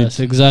nothing from dangerous.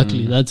 it.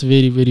 Exactly. That's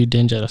very, very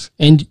dangerous.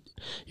 And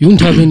you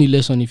won't have any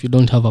lesson if you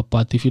don't have a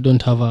path, if you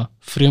don't have a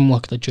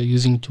framework that you're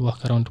using to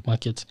work around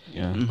markets.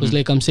 Yeah. Because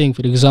like I'm saying,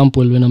 for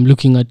example, when I'm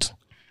looking at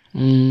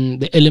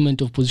the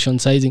element of position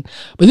sizing,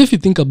 but if you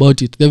think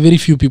about it, there are very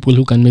few people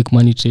who can make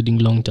money trading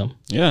long term.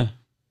 Yeah.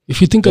 If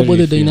you think Very about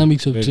the few,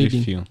 dynamics of very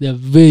trading, few. they are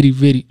very,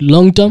 very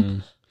long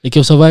term. Like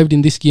you've survived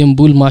in this game,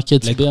 bull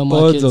markets, Like bear odds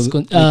markets, of-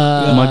 like,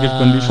 market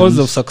conditions. Cause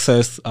of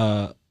success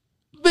are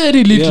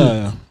very little.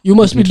 yeah. You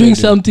must be in doing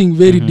trading. something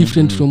very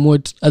different from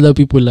what other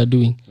people are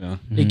doing. Yeah.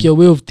 Like your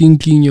way of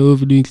thinking, your way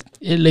of doing,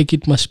 like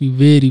it must be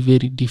very,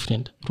 very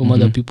different from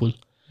other people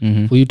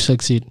for you to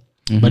succeed.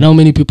 But now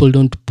many people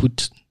don't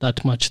put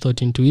that much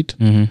thought into it.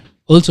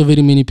 Also,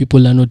 very many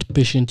people are not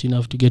patient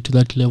enough to get to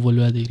that level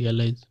where they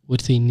realize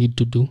what they need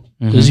to do.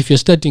 Because if you're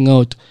starting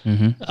out,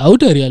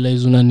 auta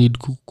realize una need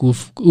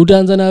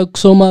utaanza na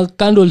kusoma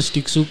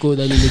candlesticks huko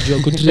dhani umejua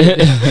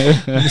kutrade.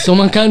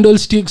 Umesoma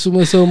candlesticks,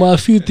 umesoma a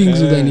few things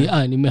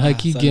udhani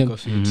nimehaki game.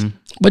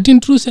 But in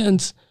true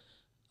sense,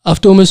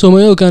 after umesoma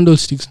hiyo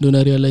candlesticks ndo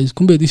na realize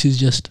kumbe this is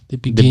just the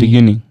The beginning.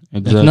 beginning.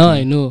 Exactly. Like now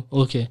I know,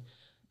 okay,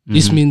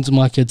 this means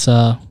markets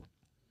are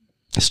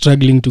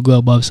struggling to go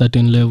above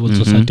certain levels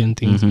or certain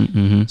things.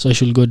 So I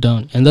should go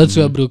down. And that's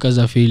where brokers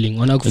are failing.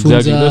 Exactly.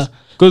 Wanakufunza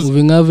Because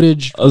moving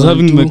average. I was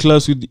having my 1, 2.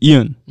 class with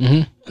Ian.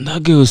 And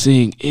that guy was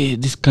saying, hey,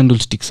 these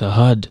candlesticks are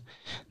hard.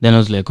 Then I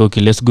was like,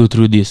 okay, let's go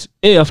through this.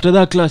 Hey, after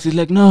that class, he's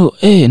like, now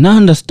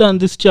understand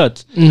this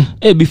chart.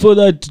 Hey, before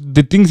that,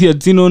 the things he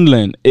had seen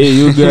online. Hey,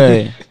 you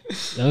guy.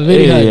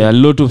 Very hard. A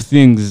lot of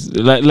things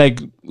like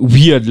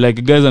weird,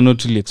 like guys are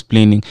not really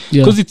explaining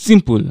because it's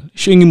simple.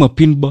 Showing him a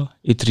pin bar,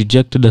 it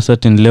rejected a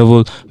certain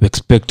level, we're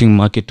expecting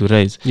market to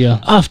rise.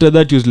 After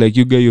that he was like,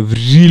 you guys, you've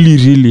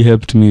really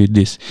helped me with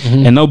this.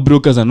 And now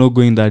brokers are not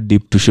going that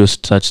deep to show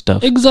such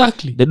stuff.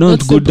 Exactly. They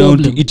don't go down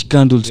to each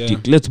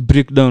candlestick. Let's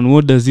break down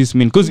what does this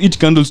mean, because each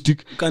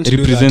candlestick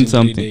represents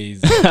something.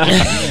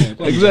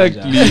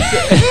 Exactly.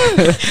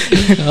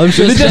 I'm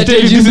sure they just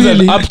tell you this is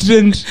an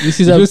uptrend. This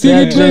is you're seeing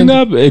it going trend.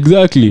 up.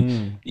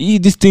 Exactly.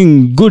 This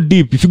thing, go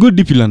deep. If you go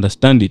deep, you'll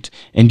understand it.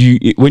 And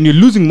when you're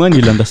losing money,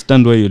 you'll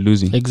understand why you're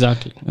losing.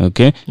 Exactly.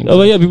 Okay. Exactly.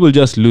 Over here, people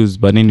just lose.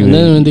 But anyway, and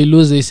then when they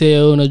lose, they say,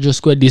 "Oh, no,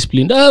 just quite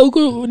disciplined."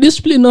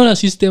 Discipline not a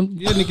system.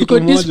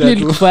 Discipline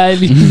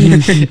kufanya.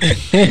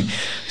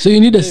 So you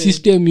need a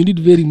system. You need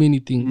very many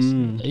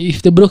things.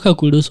 If the broker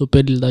could also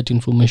peddle that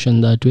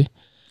information that way,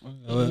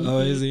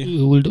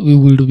 we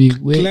would be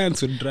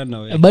clients would run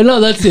away. But now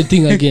that's the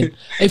thing again.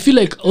 I feel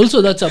like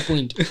also that's a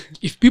point.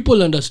 If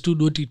people understood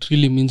what it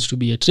really means to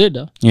be a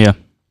trader,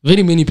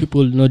 very many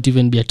people would not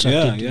even be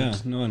attracted to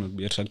it. No one would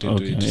be attracted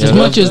to it. As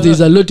much as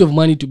there's a lot of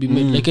money to be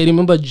made. Like I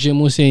remember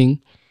Jemo saying,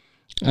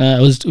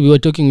 we were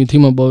talking with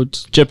him about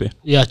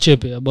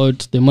Chepe,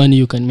 about the money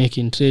you can make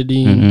in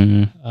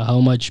trading, how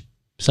much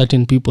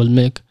certain people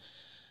make.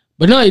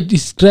 But now I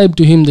described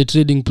to him the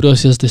trading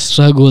process, the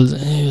struggles,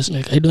 and he was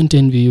like, I don't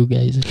envy you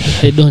guys.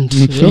 I don't.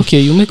 Okay,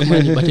 you make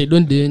money, but I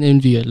don't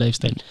envy your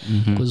lifestyle.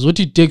 Because what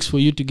it takes for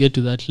you to get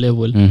to that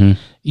level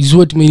is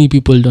what many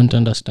people don't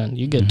understand.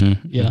 You get?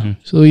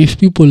 So if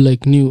people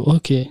like knew,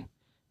 okay,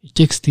 it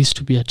takes this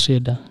to be a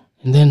trader,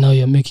 and then now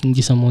you're making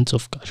these amounts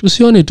of cash.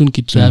 Usione tu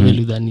nikitravel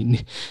with nini.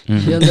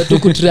 Nianza tu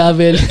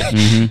kutravel.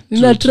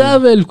 Na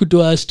travel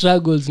kutoa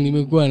struggles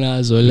nimekuwa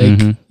nazo.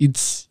 Like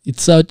it's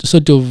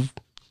sort of,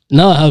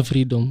 now I have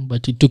freedom,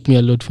 but it took me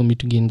a lot for me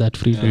to gain that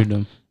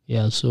freedom.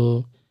 Yeah,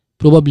 so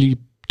probably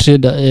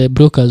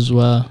brokers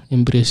will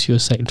embrace your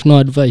side. No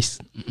advice.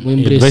 We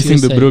embrace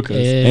advising the brokers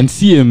and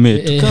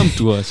CMA to come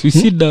to us. We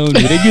sit down,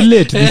 we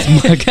regulate this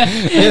market.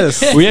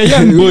 Yes, we are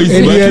young boys,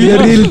 and we are the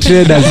real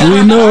traders.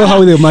 We know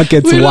how the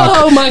markets we work. Know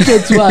how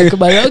markets work,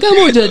 but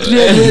kama uja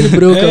trade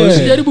broker,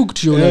 usijaribu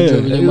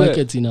kutuona vile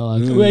markets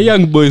inawaka. We are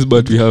young boys,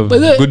 but we have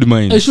good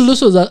minds. I should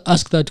also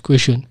ask that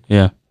question.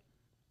 Yeah.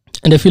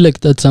 And I feel like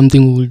that's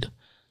something we would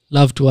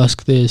love to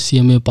ask the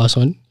CMA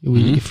person.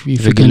 If we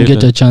can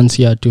get a chance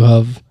here to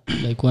have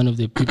like one of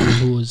the people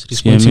who was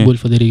responsible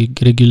for the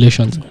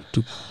regulations.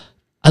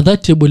 At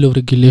that table of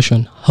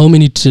regulation, how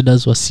many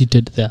traders were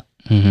seated there?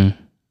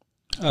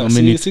 How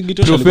many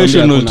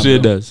professional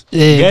traders?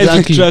 Guys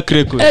with track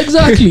record.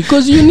 Exactly,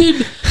 because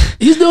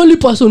he's the only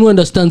person who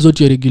understands what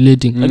you're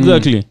regulating.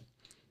 Exactly.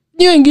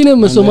 Ni wengine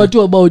mmesoma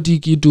tu about hii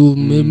kitu,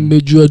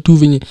 mmejua tu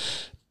venye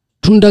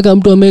tunataka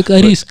mtu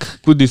ameka risk.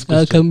 Put this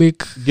question.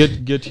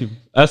 Get him.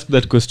 Ask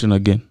that question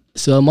again.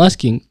 So I'm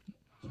asking,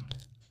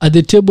 at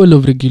the table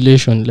of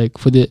regulation, like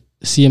for the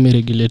CMA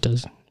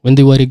regulators, when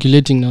they were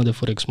regulating now the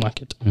forex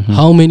market,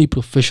 how many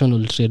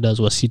professional traders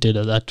were seated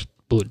at that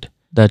board?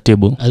 That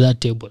table? At that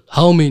table.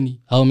 How many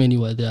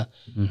were there?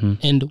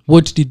 And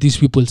what did these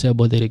people say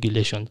about the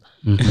regulations?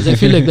 Because I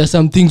feel like there's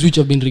some things which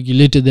have been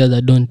regulated there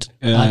that don't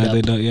add up.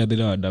 They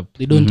don't add up.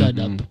 They don't add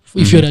up.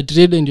 If you're a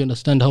trader and you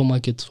understand how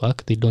markets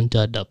work, they don't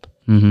add up.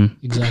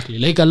 Exactly.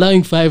 Like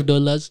allowing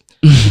 $5.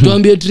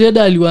 Tuambie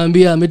trader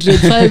aliwaambia ametrade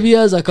 5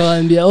 years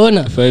akawaambia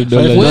ona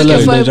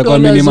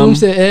 $5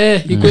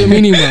 umse iko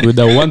minimum with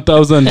a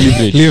 1000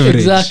 leverage.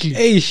 Exactly.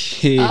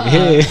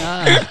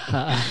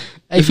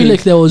 I feel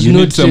like there was you no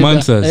need some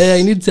answers.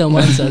 I need some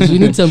answers. We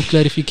need some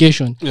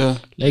clarification.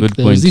 Like good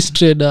there point. was this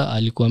trader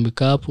alikuwa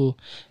amekaa hapo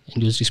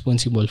and he was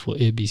responsible for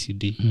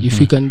ABCD. If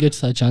we can get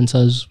such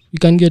answers, we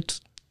can get,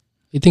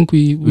 I think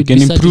we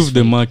can improve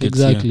the market.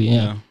 Exactly.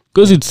 Yeah.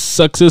 Because it's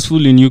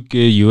successful in UK,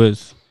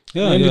 US.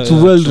 And it's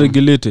well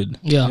regulated.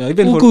 Yeah.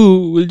 Even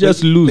Uku will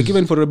just lose. Like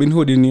even for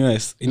Robinhood in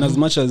US, in as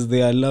much as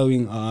they are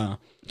allowing a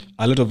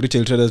lot of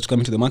retail traders to come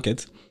into the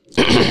market,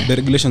 the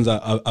regulations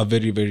are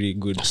very, very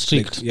good.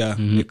 Strict. Like,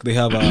 like they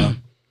have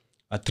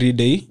a 3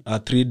 day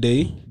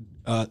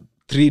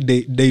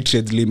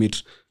trade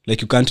limit.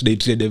 Like you can't day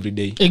trade every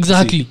day.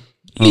 Exactly.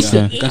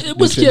 Okay.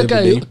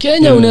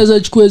 Kenya unaweza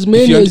chukua as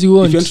many as you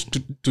want. If you want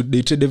to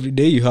day trade every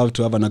day, you have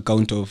to have an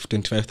account of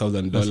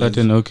 $25,000.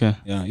 Certain, okay.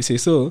 Yeah, you say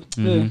so.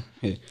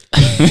 Hey.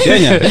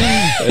 Kenya,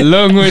 a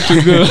long way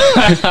to go.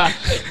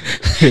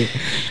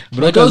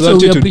 But also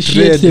we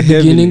appreciate the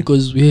beginning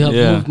because we have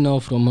moved now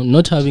from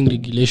not having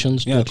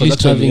regulations to at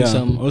least having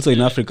some. Also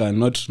in Africa,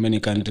 not many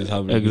countries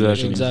have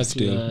regulations.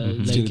 Exactly.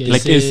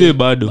 Like SA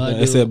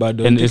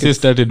Bado. And SA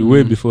started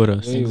way before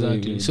us.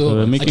 Exactly. So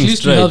we're making at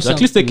least strides. At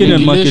least the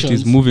Kenyan market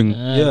is moving.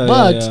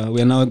 But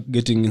we are now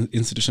getting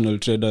institutional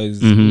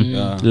traders.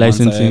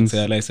 Licensing.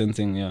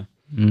 Licensing,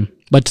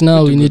 But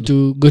now we need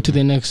to go to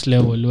the next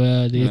level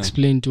where they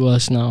explain to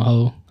us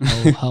now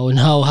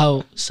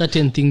how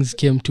certain things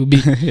came to be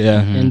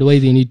and why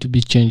they need to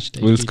be changed.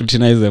 We'll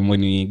scrutinize them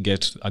when we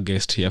get a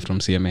guest here from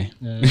CMA.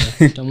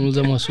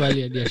 Tamuuliza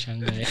maswali hadi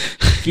ashangae.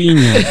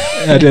 Finya.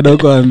 Ataenda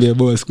kuambia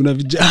boss kuna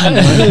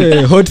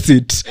vijana hot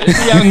seat.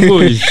 Young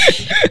boys.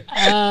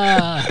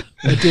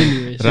 But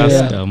anyway,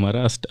 Rasta,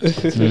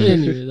 marasta. so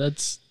anyway,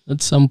 that's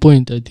some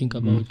point I think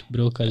about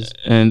brokers.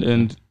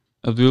 And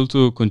as we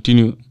also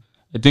continue,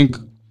 I think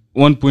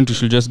one point we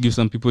should just give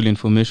some people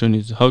information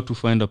is how to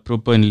find a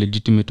proper and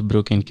legitimate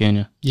broker in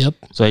Kenya. Yep.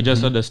 So I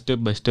just had a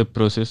step-by-step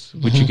process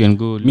which you can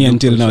go. Me look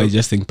until now I yourself.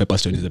 just think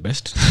Pepperstone is the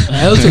best.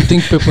 I also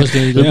think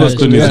Pepperstone is the best.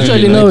 Pepperstone is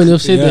Actually, really now when nice.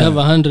 you've said they have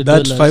 $100,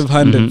 That's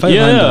 500. Mhm.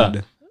 Yeah.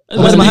 500.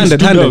 That's $100,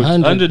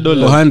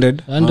 $100.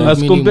 100. 100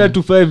 As compared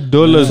to $5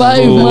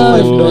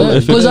 $5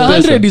 because FX.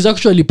 100 is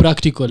actually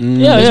practical.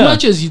 Yeah, as yeah.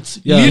 much as it's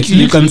Yeah,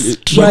 literally you can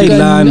try you can,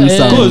 learn uh,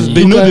 some. because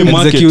they you know can the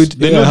market. execute,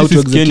 They know how this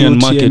to is Kenyan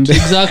execute market. and-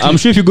 exactly. I'm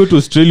sure if you go to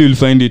Australia, you'll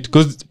find it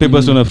because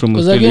Pepperstone are from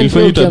Because Australia. again,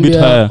 You'll find it a bit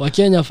higher.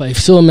 Wakenya 5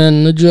 so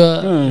man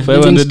najua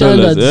living $500.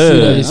 standards,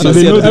 Yeah. So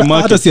they know the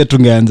market. hata si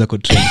tungeanza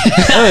kutrain.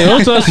 Hey,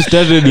 also us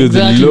started with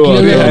exactly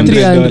lower clear end.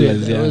 $300,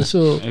 yeah. $300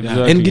 so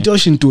Exactly. And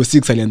Gitosh in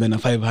 206 alianza na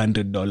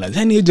 $500.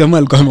 Yani hiyo jamaa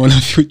alikuwa ameona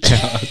future.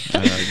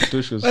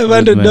 Gitosh was good,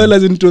 man.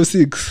 $500 in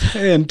 206.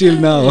 Hey, until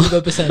now.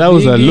 ilikuwa pesa That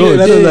was a mingi. lot.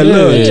 That was a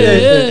lot.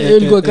 Yeah,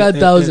 ilikuwa ka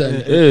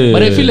 1,000. Yeah.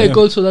 But I feel like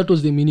also that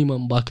was the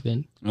minimum back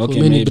then Okay,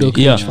 for many maybe.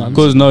 brokerage Yeah, firms.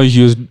 because now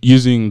he's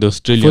using the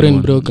Australian Foreign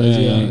one. brokers,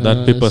 yeah. That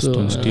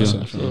Pepperstone so- still.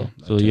 so-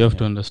 So you have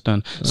to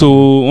understand.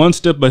 So one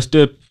step by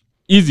step,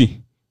 easy.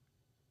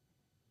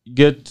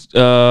 Get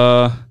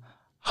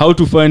how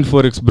to find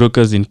forex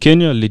brokers in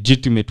Kenya,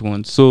 legitimate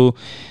ones. So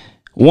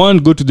one,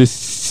 go to the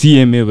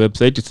CMA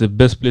website. It's the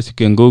best place you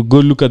can go. Go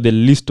look at the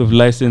list of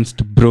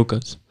licensed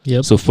brokers.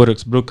 Yep. So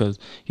forex brokers,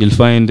 you'll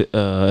find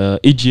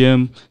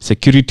EGM,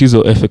 Securities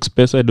or FX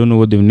Pesa. I don't know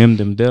what they've named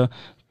them there.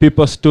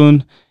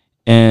 Pepperstone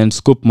and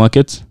Scope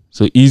Markets.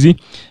 So easy.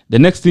 The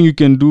next thing you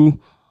can do,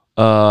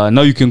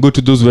 now you can go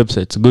to those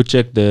websites. Go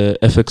check the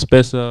FX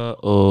Pesa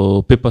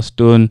or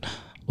Pepperstone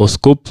or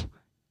Scope.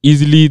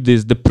 Easily,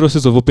 there's the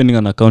process of opening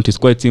an account is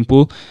quite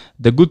simple.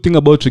 The good thing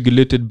about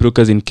regulated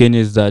brokers in Kenya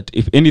is that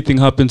if anything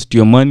happens to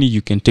your money,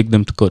 you can take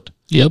them to court.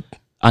 Yep.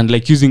 And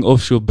like using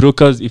offshore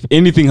brokers, if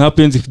anything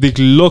happens, if they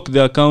lock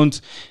the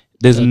accounts,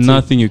 there's That's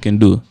nothing you can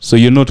do. So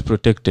you're not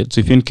protected. So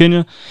if you're in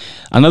Kenya,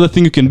 another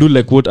thing you can do,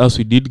 like what else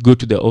we did, go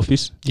to their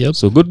office. Yep.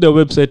 So go to their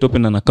website,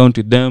 open an account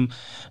with them.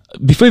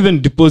 Before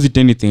even deposit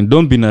anything,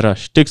 don't be in a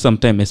rush. Take some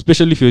time,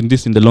 especially if you're in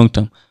this in the long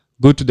term.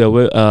 Go to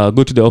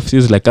their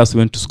offices. Like us,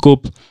 went to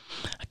Scope.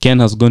 Ken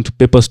has gone to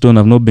Pepperstone.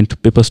 I've not been to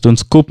Pepperstone.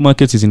 Scope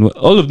Markets is in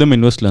all of them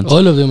in Westlands.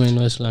 All of them are in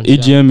Westland.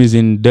 EGM is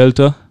in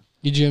Delta.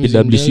 EGM is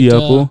in EWC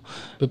Delta, hapo.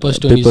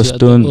 Pepperstone is at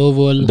the Pepperstone,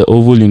 Oval. The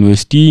Oval in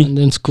West T. And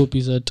then Scope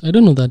is at, I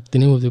don't know that the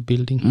name of the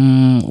building.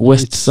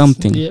 West It's-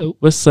 something. yeah,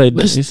 West Side.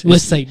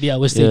 West Side, yeah,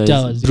 West Side yeah,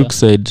 Towers. it's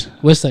Brookside. Yeah.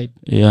 West Side.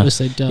 Yeah. West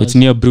Side Towers. It's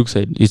near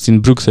Brookside. It's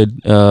in Brookside,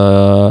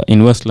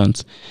 in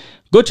Westlands.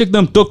 Go check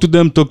them, talk to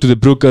the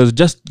brokers,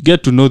 just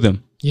get to know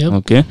them. Yep.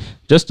 Okay.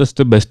 Just a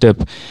step by step.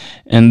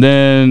 And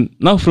then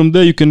now from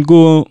there you can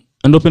go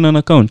and open an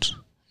account.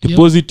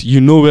 Deposit,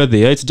 you know where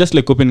they are. It's just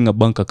like opening a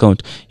bank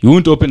account. You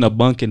won't open a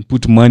bank and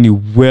put money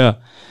where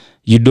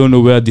you don't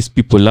know where these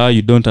people are,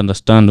 you don't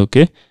understand,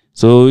 okay?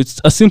 So it's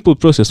a simple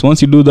process.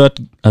 Once you do that,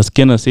 as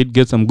Ken has said,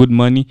 get some good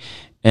money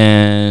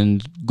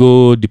and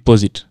go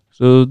deposit.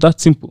 So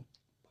that's simple.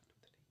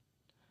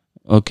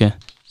 Okay.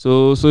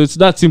 So it's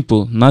that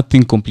simple,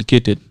 nothing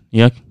complicated.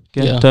 Yeah,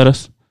 Ken, Yeah.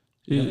 Taras?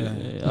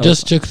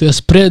 Just check their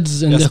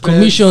spreads and Their their spreads,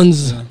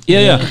 commissions.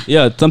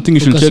 Yeah. Something you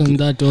should Focus check. on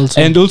that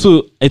also. And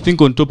also, I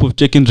think on top of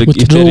checking if they're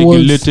Withdrawals.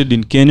 regulated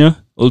in Kenya,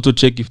 also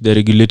check if they're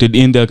regulated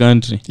in their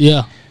country.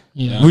 yeah.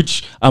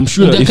 Which I'm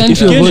sure In the if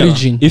country of Kenya,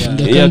 origin. if Yeah.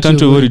 The yeah,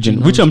 country of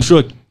origin, which I'm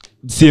sure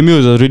CMU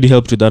has already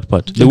helped with that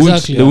part. They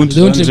Exactly. won't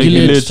They won't regulate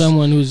regulate.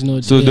 someone who's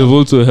not. So yeah. they've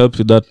also helped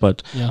with that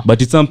part. Yeah. But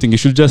it's something you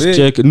should just They-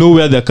 check, know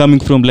where they're coming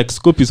from. Like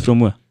Scope is from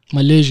where?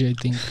 Malaysia, I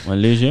think.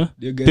 Malaysia.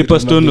 You guys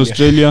Pepperstone, remember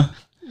Australia.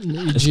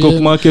 Scope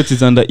EGM, Markets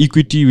is under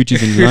Equity, which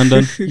is in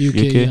London,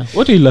 UK. Yeah.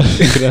 What are you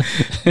laughing at?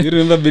 You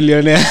remember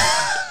Billionaire?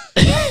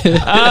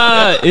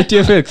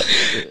 ATFX.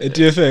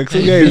 ATFX.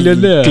 You guys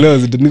Billionaire.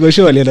 closed. Niko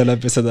sure walienda na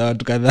pesa za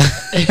watu kadhaa.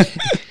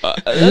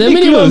 The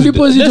minimum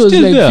deposit They're was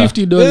still like there.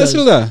 $50. They're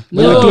still there.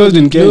 No, They're closed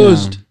in Kenya.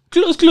 closed.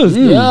 Close.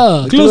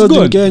 Yeah. Closed in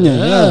gone. Kenya.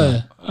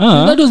 Yeah.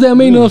 Yeah. That was their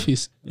main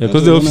office. Yeah,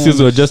 because the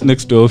offices were just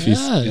next to office.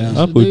 Yeah.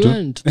 So Hapo they tu.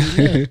 went.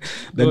 Yeah.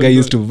 The guy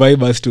used to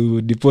vibe us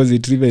to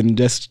deposit even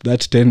just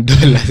that $10.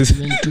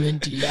 Then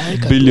 20. I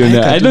can-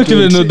 Billionaire. I don't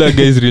even know 20. that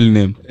guy's real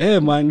name. Hey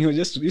man, he was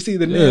just you see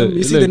the name. Yeah,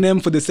 You see like- the name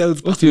for the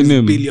sales. What's your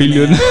name?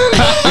 Billionaire.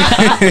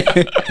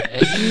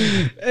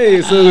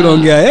 Hey, so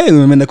unaongea, hey,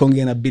 umeenda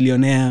kuongea na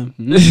billionaire.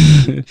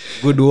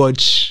 Good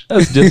watch.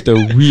 That's just a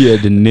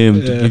weird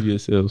name to give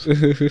yourself.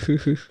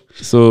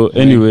 So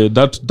anyway,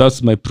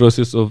 that's my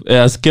process of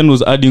as Ken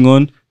was adding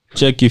on.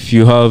 Check if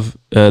you have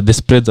the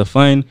spreads are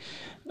fine.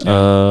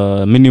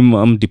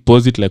 minimum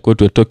deposit, like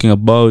what we're talking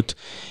about.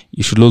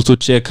 You should also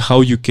check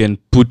how you can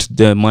put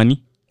the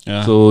money.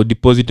 Yeah. So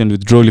deposit and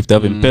withdrawal if they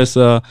have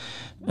M-Pesa,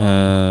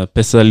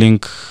 Pesa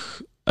Link,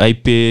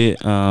 iPay,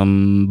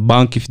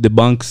 bank if the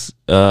banks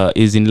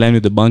is in line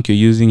with the bank you're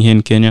using here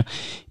in Kenya,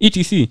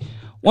 etc.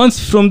 Once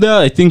from there,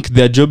 I think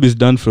their job is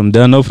done from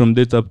there. Now from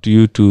there, it's up to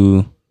you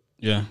to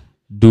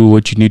do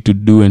what you need to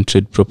do and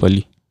trade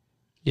properly.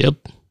 Yep.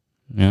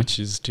 Yeah. Which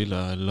is still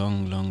a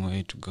long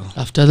way to go.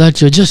 After that,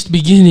 you're just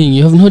beginning.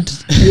 You have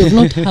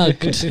not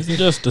hacked. It's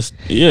just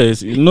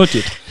yes, not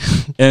yet.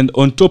 And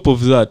on top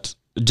of that,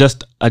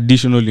 just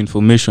additional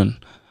information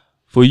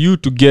for you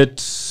to get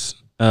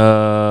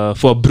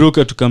for a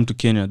broker to come to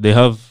Kenya.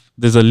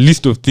 There's a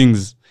list of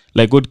things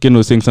like what Ken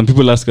was saying. Some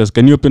people ask us,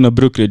 "Can you open a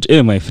brokerage?"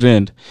 Hey, my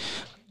friend.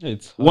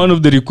 One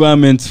of the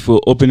requirements for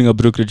opening a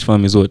brokerage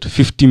firm is what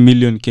 50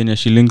 million Kenya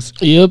shillings.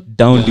 Yep.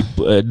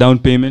 Down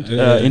payment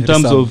in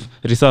terms of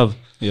reserve.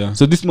 Yeah.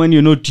 So this money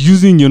you're not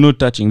using, you're not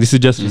touching. This is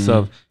just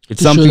reserve. It's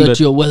To something show that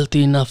you're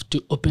wealthy enough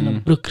to open a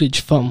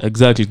brokerage firm.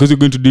 exactly, because you're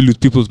going to deal with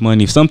people's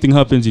money. If something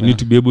happens, you need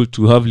to be able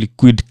to have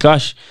liquid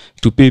cash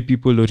to pay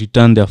people or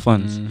return their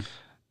funds.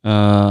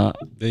 There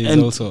is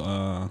and- also,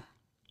 I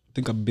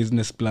think, a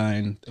business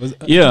plan.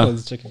 Yeah. I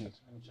was checking it.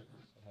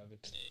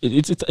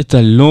 It's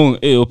a long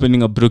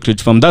opening a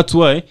brokerage firm. That's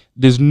why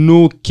there's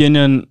no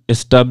Kenyan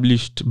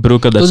established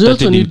broker that Because you also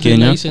started in need the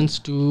Kenya. license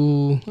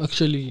to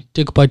actually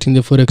take part in the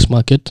forex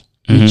market,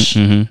 Mhm, which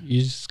mhm.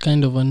 is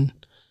kind of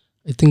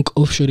I think,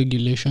 offshore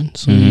regulation.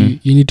 So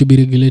you need to be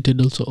regulated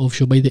also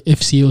offshore by the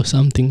FCA or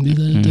something.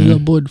 There's a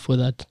board for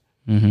that.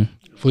 Mhm,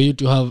 For you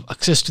to have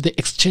access to the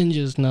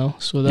exchanges now.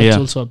 So that's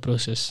also a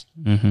process.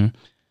 mhm.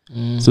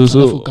 So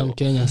So come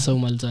Kenya, so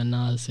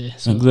malzanase.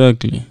 So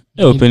exactly.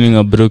 Opening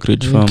a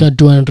brokerage firm. nika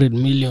 200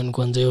 million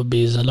kwanza hiyo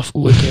base, alafu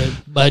uweke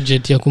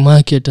budget ya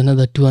kumarket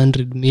another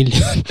 200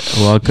 million.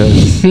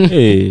 Workers.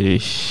 Hey.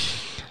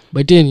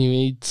 But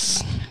anyway,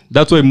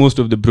 That's why most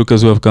of the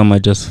brokers who have come are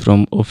just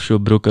from offshore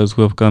brokers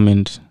who have come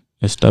and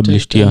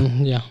established here.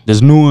 Yeah.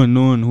 There's no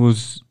one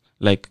who's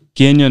like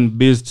Kenyan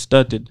based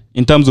started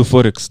in terms of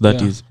forex.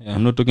 That is. Yeah.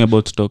 I'm not talking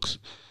about stocks.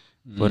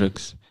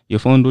 Forex. You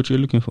found what you're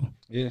looking for.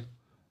 Yeah.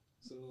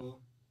 So,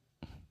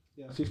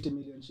 50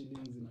 million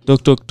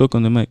shillings. Talk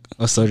on the mic.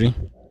 Oh, sorry.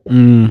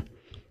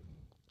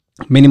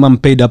 Minimum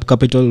paid up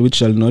capital, which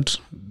shall not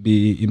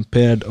be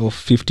impaired, of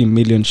 50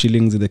 million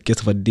shillings in the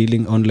case of a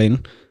dealing online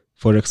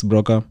forex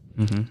broker.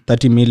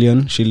 30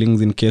 million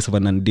shillings in case of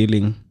an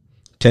undealing.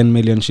 10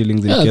 million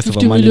shillings in case of a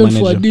 50 money million for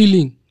a manager.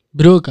 dealing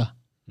broker.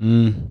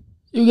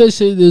 You guys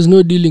say there's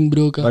no dealing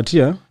broker. But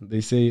here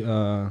they say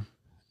Yeah,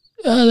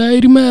 I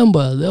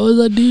remember there was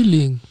a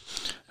dealing.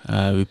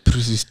 We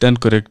stand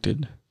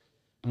corrected.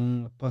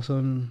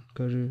 person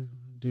career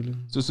dealing.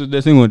 So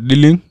they're saying what?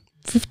 Dealing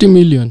 50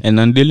 million. and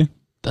undealing?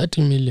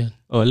 30 million.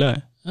 Oh,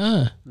 lie.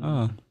 Ah,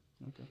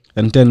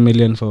 And 10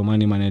 million for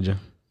money manager.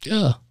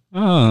 yeah.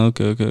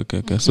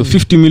 Okay. So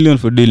 50 million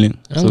for dealing.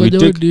 So we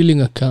Angoja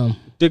dealing account.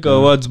 take our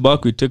words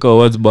back. We take our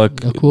words back.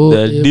 Dako,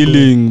 The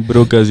dealing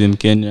brokers in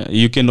Kenya.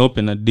 You can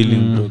open a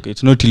dealing broker.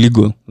 It's not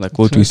illegal, like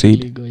what we said.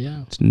 Illegal,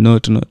 yeah. It's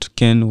not.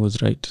 Ken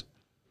was right.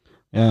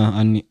 Yeah,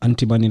 and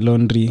anti-money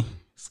laundry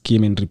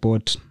scheme and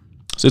report.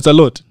 So it's a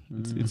lot.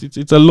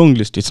 It's a long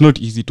list. It's not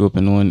easy to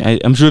open one.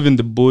 I'm sure even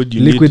the board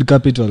you Liquid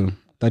capital,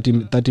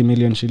 30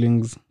 million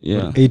shillings.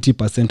 Yeah. Or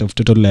 80% of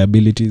total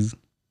liabilities.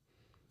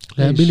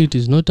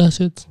 Liabilities, not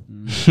assets.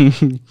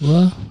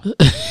 What?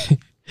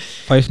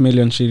 5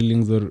 million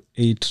shillings or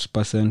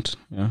 8%.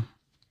 Yeah.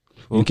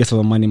 In case of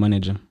a money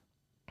manager.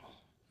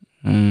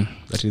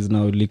 That is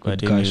now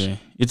liquid But cash. anyway,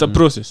 it's a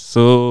process.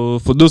 So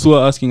for those who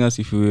are asking us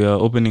if we are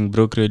opening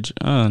brokerage,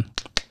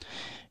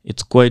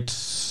 it's quite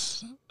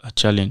a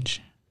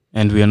challenge,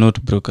 and we are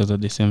not brokers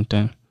at the same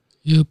time.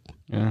 Yep.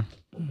 Yeah.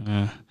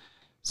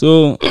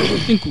 So I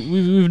think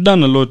we've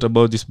done a lot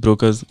about these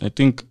brokers. I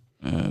think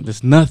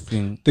there's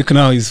nothing. I think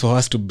now is for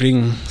us to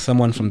bring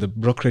someone from the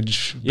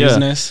brokerage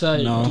business.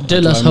 Now, To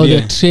tell us how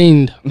they're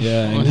trained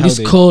yeah, and on how these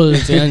they-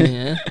 calls.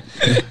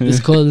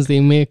 These calls they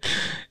make.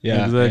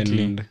 Yeah,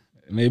 Exactly. and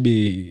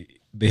maybe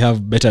they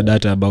have better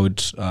data about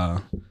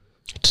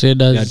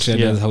Traders. their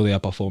traders, Yeah. how they are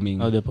performing.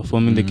 How they're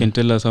performing. They can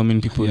tell us how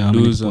many people Yeah, how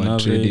many lose people on are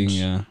average. trading.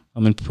 Yeah.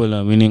 How many people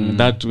are winning.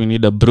 That we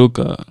need a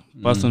broker,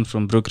 person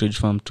from brokerage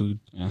firm to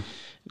Yeah.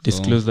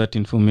 disclose that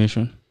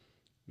information.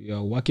 We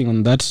are working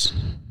on that.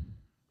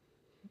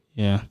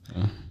 Yeah.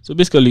 So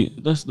basically,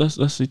 that's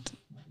it.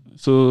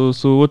 So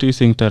what are you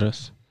saying,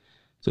 Taras?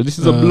 So this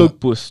is a blog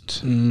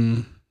post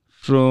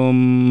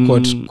from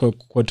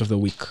Quote of the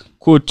week.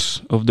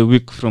 quote of the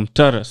week from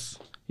Taras.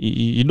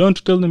 You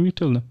don't tell them, you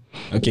tell them.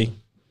 Okay.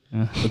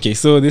 Yeah. Okay,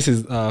 so this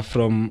is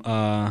from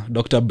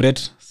Dr.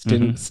 Brett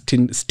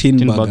Steenberger.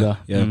 Steenberger.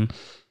 Yeah.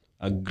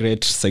 A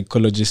great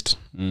psychologist.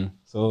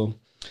 So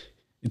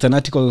it's an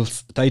article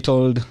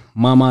titled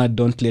 "Mama,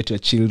 Don't Let Your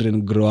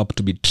Children Grow Up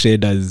to Be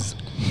Traders."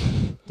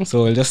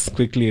 So I'll just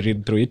quickly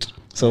read through it.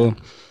 So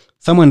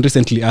someone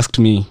recently asked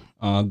me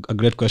a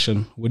great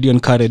question: would you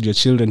encourage your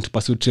children to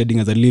pursue trading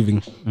as a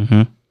living?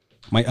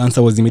 My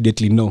answer was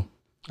immediately no.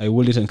 I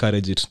wouldn't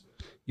encourage it.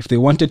 If they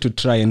wanted to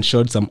try and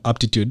showed some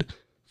aptitude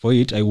for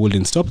it, I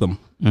wouldn't stop them.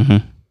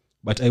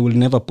 But I will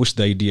never push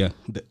the idea.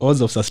 The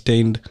odds of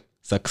sustained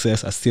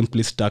success are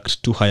simply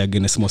stacked too high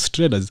against most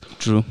traders.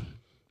 True.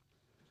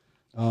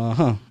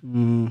 To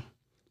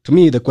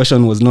me, the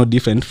question was no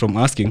different from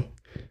asking,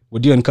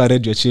 would you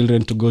encourage your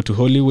children to go to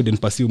Hollywood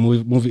and pursue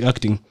movie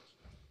acting?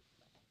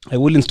 I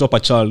wouldn't stop a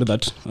child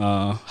that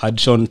had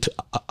shown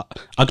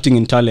acting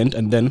in talent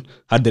and then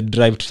had the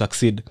drive to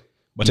succeed.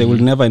 But I will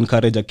never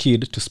encourage a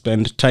kid to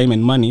spend time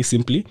and money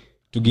simply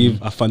to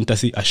give a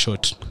fantasy a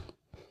shot.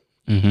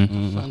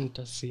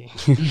 Fantasy.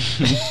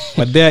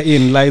 But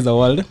therein lies a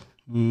world.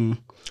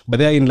 But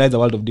therein lies a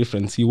world of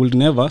difference. You will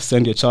never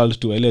send your child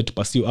to LA to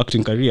pursue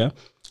acting career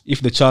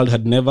if the child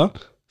had never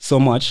so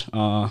much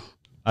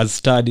as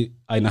studied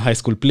in a high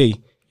school play.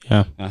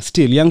 Yeah.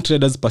 Still, young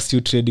traders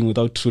pursue trading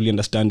without truly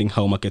understanding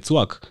how markets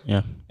work.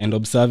 Yeah. And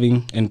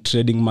observing and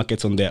trading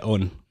markets on their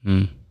own.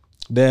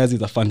 Theirs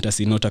is a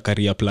fantasy, not a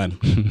career plan.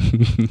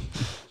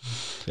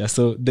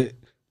 So the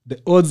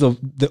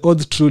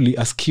odds truly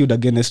are skewed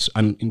against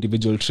an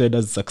individual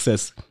trader's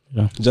success,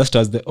 just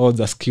as the odds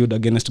are skewed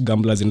against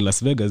gamblers in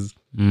Las Vegas.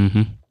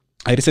 I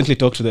recently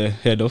talked to the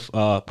head of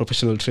a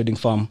professional trading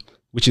firm,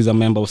 which is a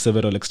member of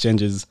several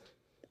exchanges.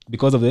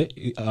 Because of the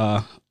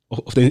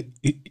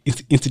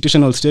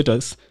institutional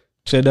status,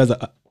 traders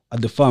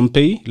at the firm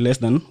pay less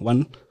than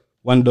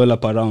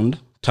 $1 per round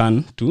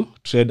turn to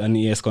trade an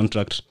ES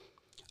contract.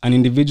 An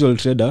individual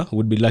trader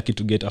would be lucky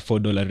to get a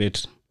 $4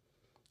 rate.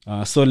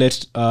 So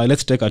let's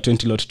take a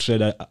 20-lot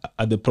trader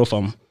at the pro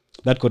firm.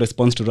 That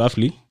corresponds to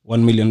roughly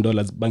 $1 million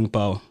buying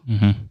power.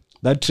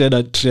 That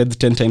trader trades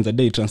 10 times a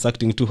day,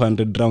 transacting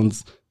 200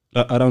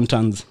 around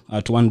turns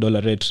at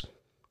 $1 rate.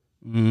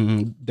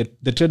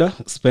 The trader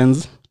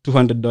spends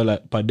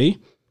 $200 per day,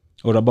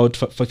 or about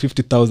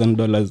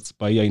 $50,000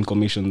 per year in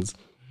commissions.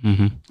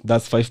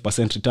 That's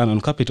 5% return on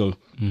capital.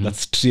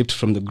 That's stripped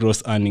from the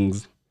gross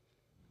earnings.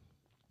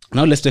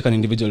 Now let's take an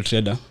individual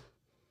trader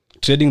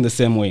trading the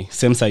same way,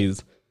 same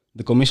size.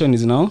 The commission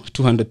is now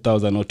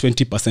 $200,000 or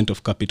 20%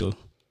 of capital.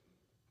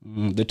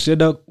 The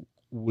trader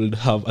would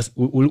have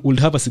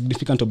a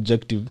significant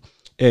objective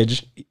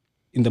edge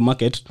in the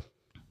market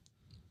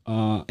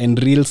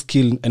and real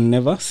skill and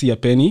never see a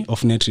penny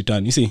of net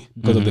return. You see,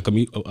 because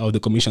of the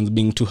commissions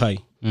being too high.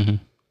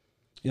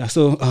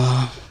 So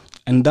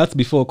and that's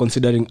before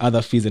considering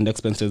other fees and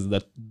expenses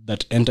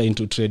that enter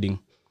into trading.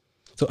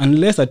 So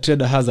unless a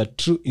trader has a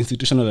true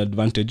institutional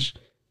advantage,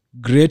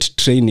 great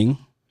training,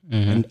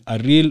 and a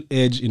real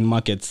edge in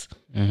markets,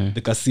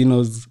 the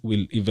casinos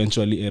will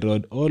eventually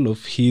erode all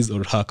of his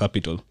or her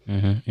capital.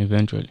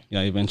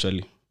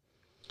 Eventually.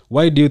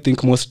 Why do you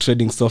think most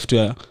trading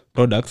software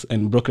products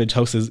and brokerage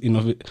houses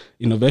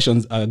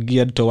innovations are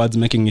geared towards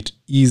making it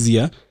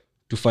easier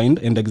to find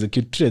and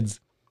execute trades?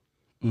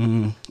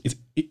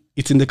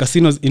 It's in the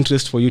casino's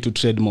interest for you to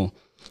trade more.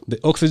 The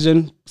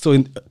oxygen, so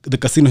the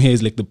casino here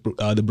is like the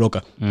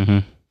broker.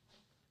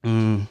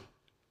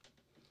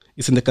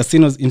 It's in the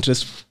casino's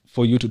interest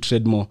for you to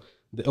trade more.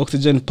 The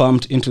oxygen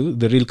pumped into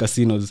the real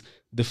casinos,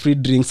 the free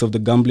drinks of the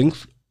gambling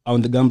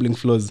on the gambling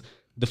floors,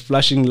 the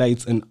flashing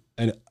lights and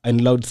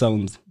loud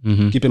sounds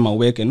keep him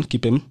awake and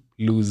keep him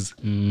loose.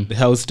 The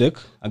house tech,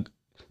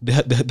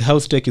 the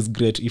house tech is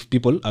great if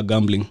people are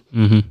gambling.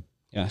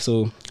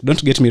 So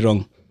don't get me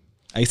wrong.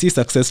 I see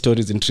success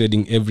stories in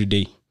trading every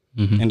day.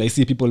 And I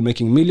see people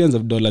making millions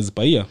of dollars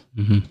per year,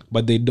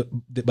 but they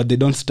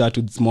don't start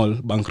with small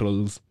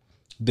bankrolls.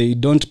 They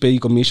don't pay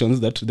commissions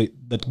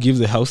that gives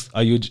the house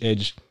a huge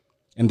edge,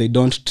 and they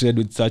don't trade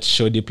with such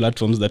shoddy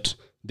platforms that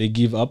they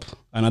give up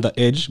another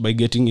edge by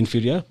getting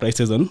inferior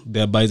prices on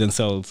their buys and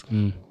sells.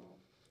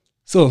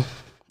 So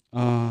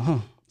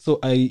I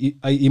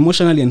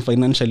emotionally and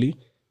financially,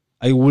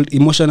 I would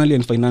emotionally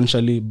and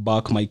financially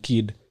back my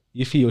kid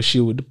if he or she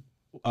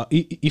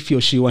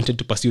wanted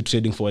to pursue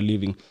trading for a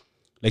living.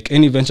 Like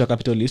any venture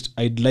capitalist,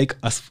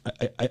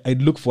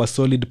 I'd look for a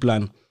solid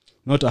plan,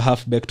 not a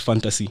half-baked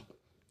fantasy.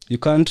 You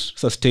can't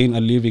sustain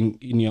a living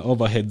in your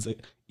overheads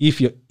if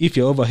your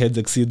overheads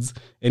exceeds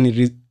any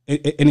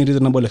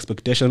reasonable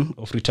expectation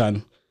of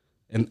return,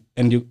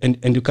 and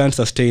you can't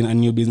sustain a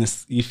new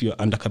business if you're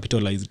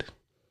undercapitalized.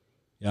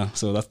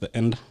 So that's the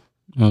end.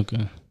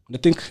 Okay. I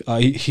think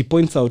he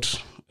points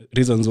out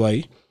reasons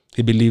why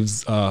he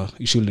believes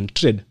you shouldn't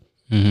trade.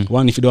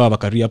 One, if you don't have a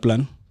career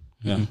plan,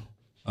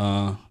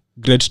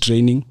 great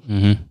training,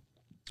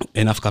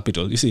 enough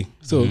capital. You see,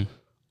 so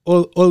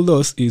all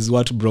those is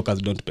what brokers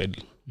don't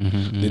peddle.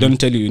 They don't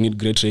tell you need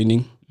great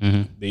training.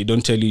 They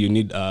don't tell you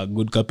need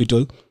good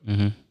capital,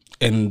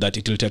 and that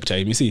it will take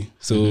time. You see,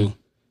 so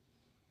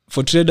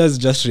for traders,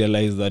 just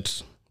realize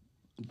that.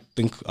 I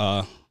think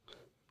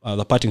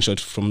the parting shot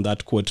from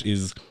that quote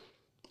is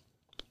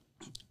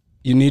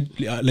you need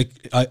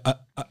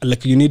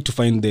you need to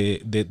find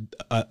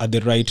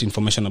the right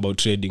information about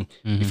trading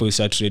before you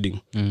start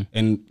trading.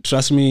 And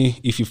trust me,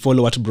 if you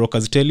follow what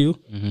brokers tell you,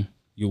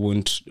 you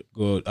won't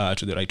go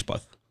to the right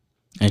path.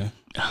 I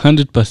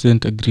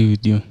 100% agree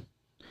with you.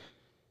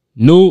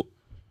 Know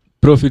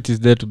profit is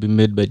there to be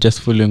made by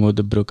just following what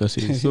the broker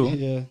says. So,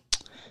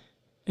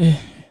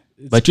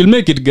 but you'll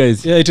make it,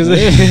 guys. Yeah, it was.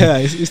 Yeah,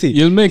 you see,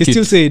 You'll make he it.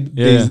 still said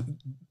Yeah.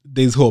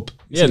 there's hope.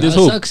 Yeah, See, there's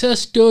hope. Success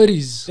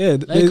stories. Yeah,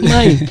 Like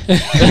mine.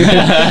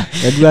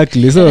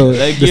 exactly. So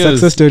Like the yours.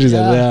 success stories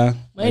Yeah. are there.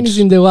 Mine is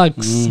in the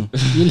works.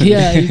 You'll hear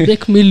I'll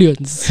make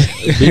millions.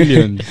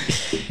 Billions.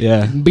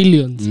 Yeah,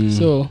 Billions.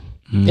 So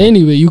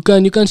anyway, you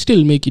can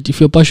still make it if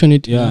you're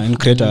passionate. yeah, enough. and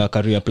create a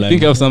career I plan.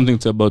 think I have something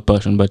to say about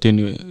passion, but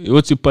anyway,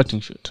 what's your parting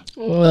shot?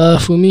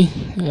 For me,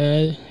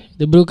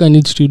 the broker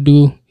needs to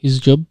do his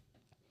job.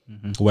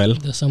 Well,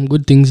 There's some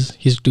good things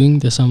he's doing.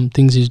 There's some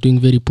things he's doing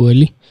very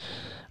poorly.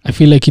 I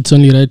feel like it's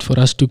only right for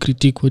us to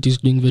critique what he's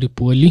doing very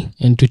poorly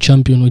and to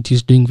champion what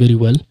he's doing very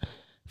well.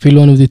 I feel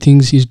one of the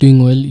things he's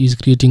doing well is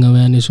creating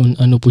awareness on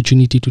an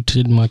opportunity to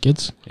trade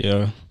markets.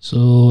 yeah,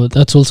 So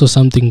that's also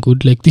something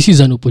good. Like, this is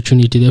an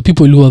opportunity. There are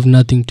people who have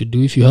nothing to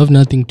do. If you have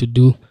nothing to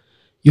do,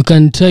 you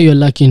can try your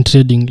luck in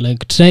trading.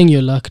 Like, trying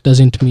your luck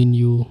doesn't mean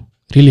you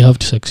really have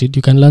to succeed.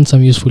 You can learn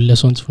some useful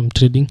lessons from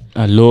trading.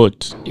 A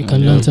lot. You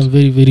can learn some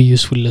very, very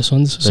useful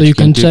lessons. So That you you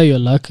can can try take your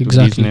luck. to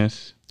Exactly.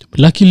 business.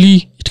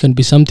 Luckily, it can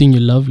be something you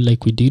love,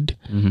 like we did.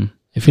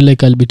 I feel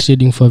like I'll be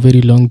trading for a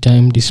very long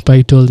time,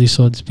 despite all these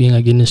odds being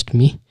against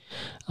me.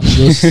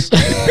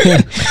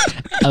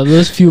 I'm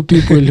those few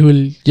people who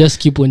will just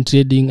keep on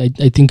trading.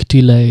 I think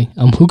till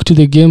I'm hooked to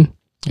the game.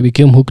 I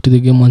became hooked to the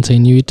game once I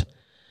knew it.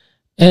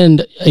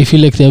 And I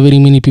feel like there are very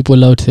many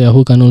people out there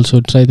who can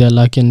also try their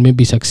luck and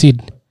maybe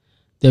succeed.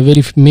 There are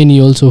very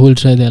many also who will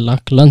try their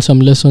luck, learn some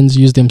lessons,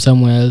 use them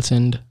somewhere else,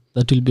 and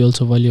that will be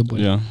also valuable.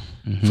 yeah.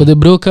 For the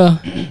broker,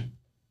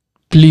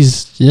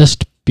 please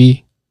just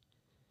be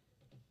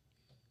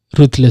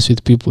ruthless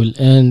with people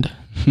and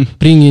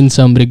bring in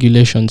some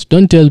regulations.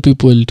 Don't tell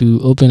people to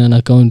open an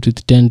account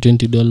with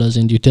 $10-20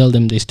 and you tell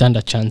them they stand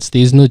a chance.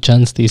 There is no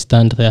chance they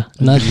stand there.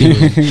 Nothing.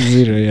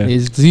 Zero, yeah. There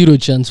is zero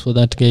chance for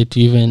that guy to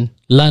even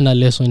learn a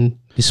lesson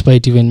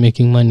despite even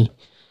making money.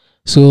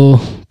 So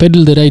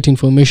peddle the right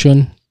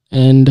information,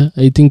 and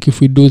I think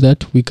if we do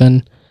that, we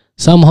can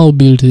somehow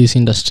build this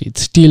industry.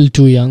 It's still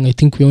too young. I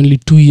think we're only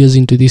 2 years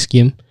into this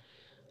game.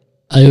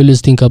 I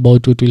always think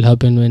about what will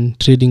happen when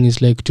trading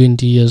is like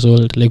 20 years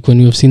old. Like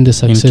when we've seen the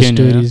success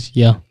Kenya, stories.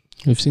 Yeah.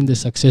 We've seen the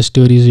success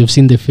stories. We've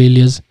seen the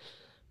failures.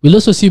 We'll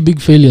also see big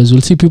failures.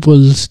 We'll see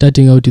people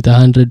starting out with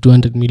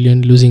 100-200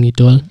 million, losing it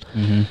all.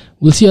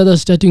 We'll see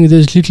others starting with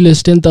as little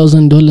as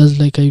 $10,000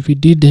 like we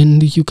did,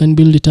 and you can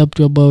build it up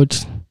to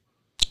about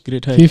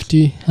Great heights.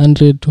 50,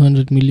 100,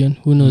 200 million.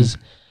 Who knows?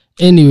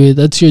 Anyway,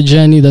 that's your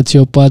journey. That's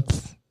your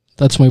path.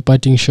 That's my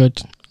parting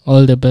shot.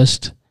 All the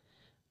best.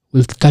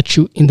 We'll catch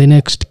you in the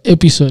next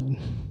episode.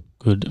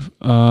 Good.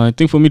 I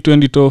think for me to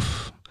end it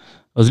off,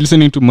 I was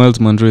listening to Miles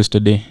Monroe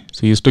yesterday.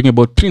 So he was talking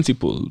about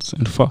principles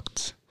and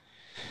facts.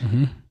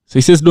 So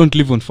he says, don't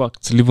live on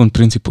facts, live on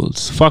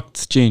principles.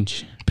 Facts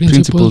change.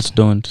 Principles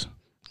don't.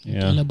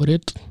 Yeah.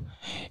 Elaborate.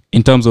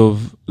 In terms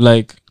of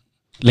like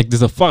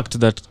there's a fact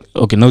that,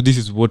 okay, now this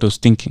is what I was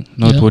thinking,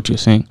 not Yeah. what you're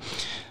saying.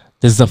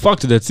 There's a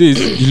fact that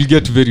says you'll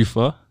get very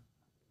far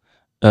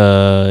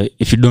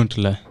if you don't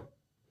lie.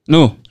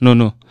 No.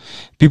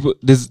 People,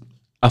 there's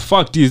a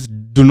fact is,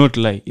 do not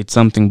lie. It's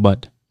something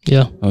bad.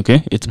 Yeah.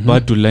 Okay? It's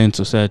bad to lie in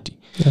society.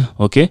 Yeah.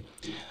 Okay?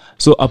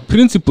 So a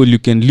principle you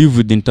can live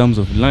with in terms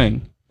of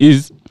lying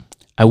is,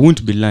 I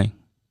won't be lying.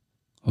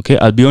 Okay?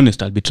 I'll be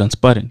honest. I'll be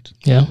transparent.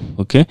 Yeah.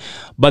 Okay?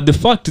 But the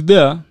fact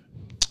there,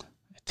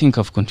 I think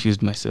I've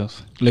confused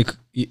myself. Like,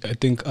 I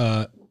think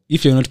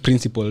if you're not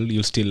principled,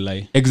 you'll still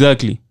lie.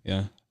 Exactly.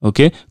 Yeah.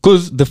 Okay?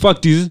 Because the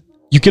fact is,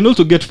 you can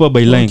also get far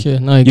by lying. Okay,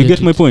 now I You get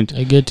it. my point?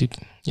 I get it.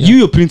 Yeah.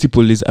 Your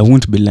principle is, I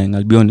won't be lying.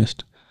 I'll be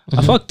honest.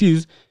 A fact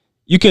is,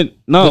 you can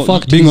now The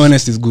fact Being is-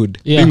 honest is good.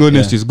 Yeah. being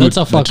honest Yeah. is good. That's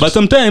a fact. But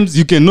sometimes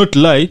you cannot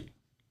lie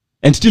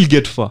and still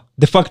get far.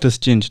 The fact has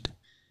changed.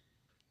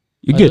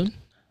 You get Pardon?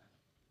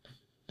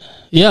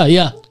 Yeah.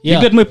 you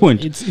get my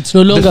point. It's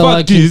no The longer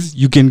fact working. is,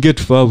 you can get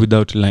far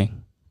without lying.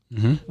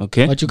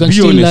 Okay, But you can Be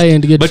still honest. lie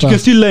and get But far. you can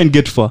still lie and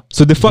get far.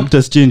 So the fact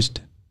has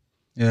changed.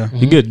 Yeah.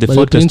 You get the But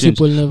the fact has changed.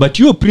 principle never- But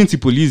your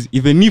principle is,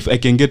 even if I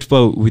can get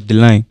far with the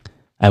lying,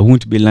 I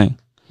won't be lying.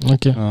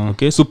 Okay.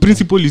 Okay, so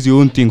principle is your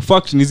own thing.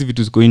 Fact is if it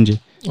was going.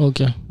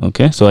 Okay.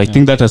 Okay, so I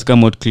think that has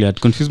come out clear. I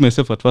confused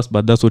myself at first,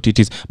 but that's what it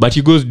is. But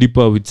he goes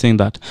deeper with saying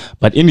that.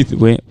 But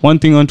anyway, one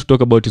thing I want to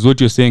talk about is what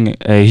you're saying.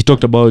 He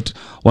talked about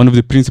one of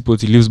the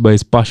principles he lives by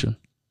is passion.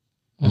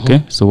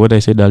 Okay, so what I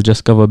said, I'll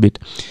just cover a bit.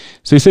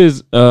 So he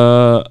says,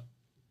 a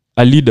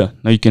leader,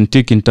 now you can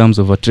take in terms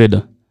of a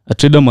trader. A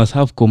trader must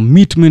have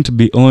commitment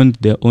beyond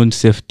their own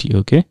safety.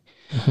 Okay,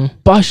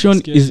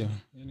 passion is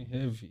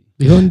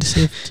Beyond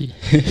safety.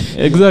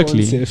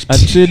 exactly. safety. A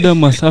trader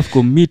must have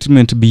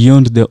commitment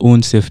beyond their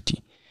own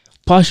safety.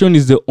 Passion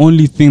is the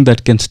only thing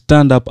that can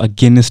stand up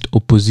against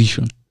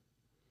opposition.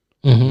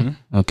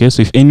 Okay,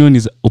 so if anyone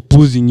is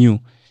opposing you,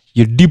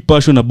 your deep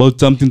passion about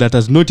something that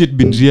has not yet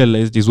been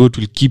realized is what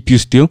will keep you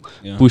still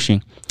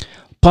pushing.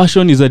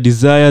 Passion is a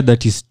desire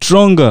that is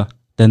stronger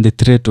than the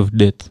threat of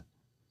death.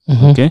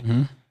 Okay?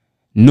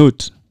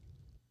 Note,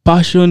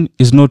 passion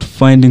is not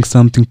finding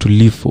something to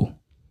live for.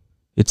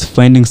 It's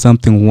finding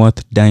something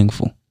worth dying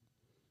for.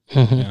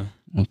 Yeah.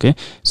 Okay,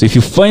 so if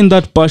you find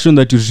that passion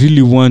that you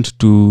really want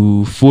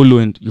to follow,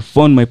 and you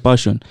found my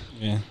passion,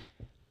 Yeah.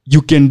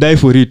 you can die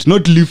for it,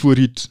 not live for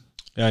it.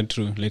 Yeah,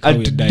 true. Like At how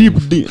we're deep,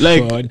 dying deep,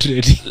 like for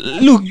trading.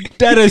 look,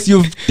 Taras,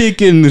 you've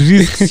taken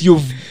risks,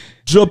 you've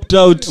dropped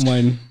out,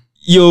 Man.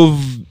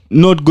 you've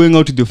not going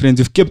out with your friends,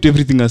 you've kept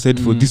everything aside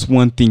for this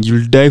one thing.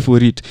 You'll die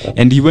for it.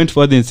 And he went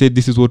further and said,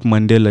 this is what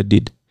Mandela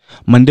did.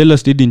 Mandela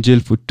stayed in jail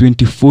for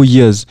 24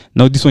 years.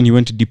 Now this one he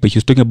went deeper. He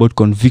was talking about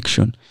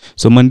conviction.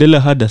 So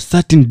Mandela had a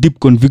certain deep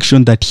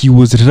conviction that he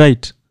was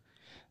right.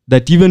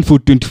 That even for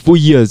 24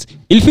 years,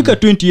 ilifika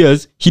 20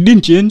 years, he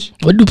didn't change.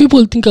 What do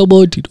people think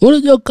about it?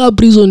 Unajua kaa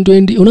prison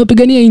 20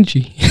 unapigania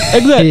nchi.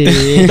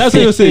 Exactly. That's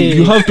what you're saying.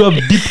 You have to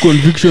have deep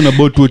conviction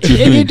about what you're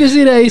doing. Kitu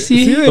si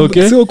rahisi.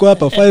 Okay. So uko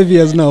hapa 5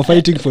 years now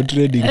fighting for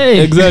trading.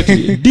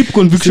 Exactly. Deep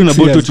conviction 6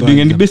 about years what you're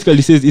doing. And he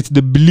basically says it's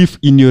the belief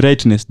in your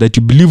rightness, that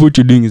you believe what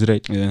you're doing is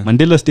right. Yeah.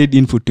 Mandela stayed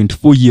in for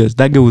 24 years.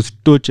 That guy was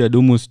tortured,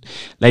 almost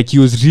like he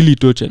was really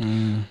tortured.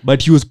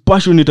 But he was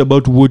passionate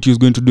about what he was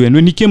going to do. And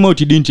when he came out,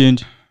 he didn't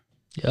change.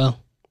 Yeah.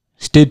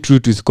 Stayed true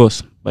to his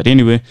cause. But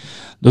anyway,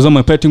 those are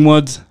my parting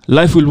words.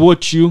 Life will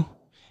watch you.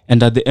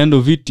 And at the end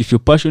of it, if you're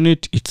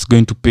passionate, it's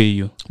going to pay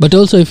you. But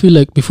also I feel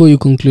like before you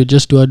conclude,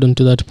 just to add on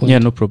to that point. Yeah,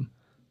 no problem.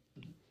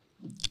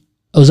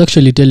 I was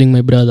actually telling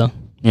my brother,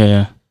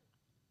 Yeah.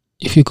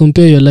 if you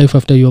compare your life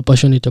after you're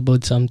passionate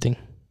about something,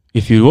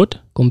 If you what?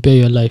 compare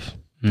your life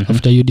Mhm.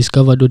 after you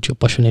discovered what you're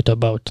passionate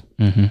about,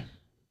 Mm-hmm.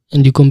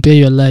 and you compare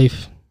your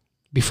life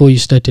before you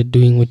started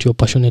doing what you're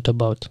passionate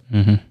about,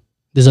 Mm-hmm.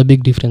 there's a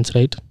big difference,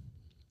 right?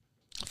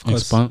 Of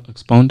course.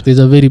 Expound. There's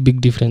a very big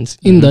difference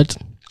in that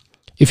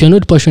if you're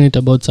not passionate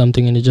about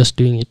something and you're just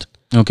doing it,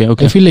 Okay.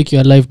 I feel like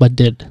you're alive but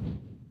dead.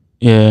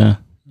 Yeah.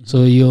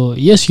 So you're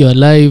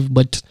alive,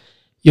 but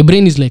your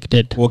brain is like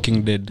dead.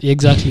 Walking Dead.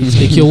 Exactly. It's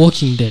like you're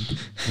walking dead.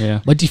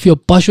 Yeah. But if you're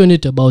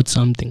passionate about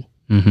something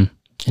Mm-hmm.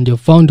 and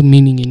you've found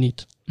meaning in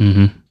it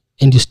Mm-hmm.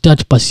 and you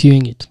start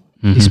pursuing it,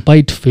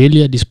 despite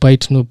failure,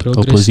 despite no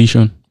progress,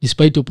 Opposition.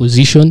 despite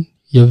opposition,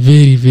 you're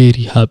very,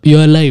 very happy.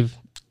 You're alive.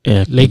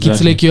 Yeah. Like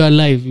it's like you're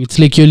alive. It's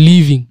like you're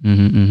living.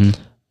 Mm-hmm.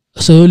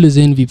 So I always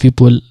envy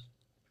people,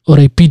 or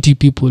I pity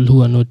people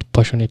who are not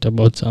passionate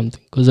about something,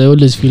 because I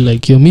always feel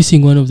like you're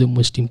missing one of the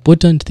most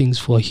important things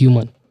for a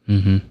human,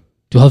 Mm-hmm.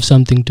 to have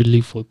something to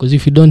live for. Because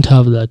if you don't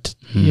have that,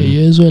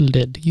 you're as well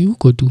dead. You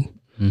go to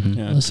Mm-hmm.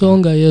 Yeah.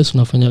 nasonga, yes,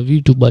 unafanya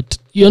vitu, but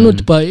you're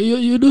not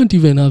you don't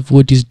even have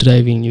what is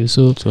driving you.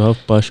 So So have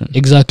passion.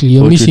 exactly,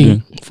 you're What you're missing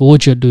doing. for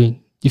what you're doing.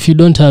 If you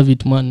don't have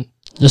it, man,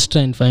 just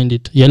try and find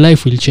it. Your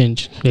life will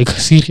change. Like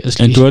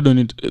seriously. And to add on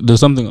it, there's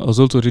something I was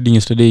also reading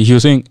yesterday. He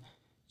was saying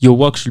your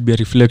work should be a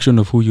reflection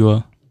of who you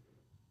are.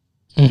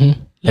 Mhm.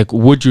 Like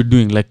what you're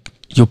doing. Like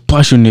you're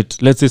passionate.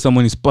 Let's say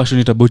someone is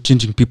passionate about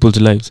changing people's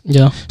lives.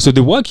 Yeah. So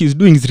the work he's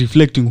doing is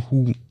reflecting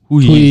who Who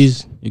he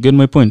is? You get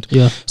my point?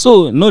 Yeah.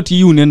 So not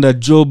you in a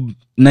job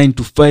 9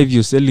 to 5,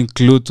 you're selling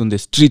clothes on the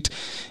street.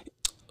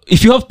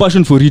 If you have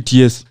passion for it,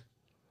 yes.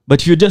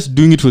 But if you're just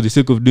doing it for the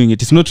sake of doing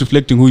it, it's not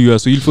reflecting who you are.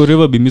 So you'll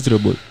forever be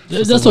miserable.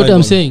 That's what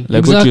I'm saying.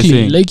 Like what you're exactly.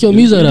 saying. Like you're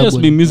You'll miserable.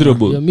 just be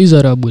miserable. You're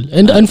miserable.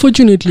 And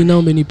unfortunately now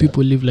many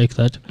people live like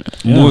that.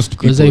 Most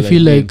people. Because I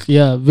feel like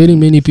very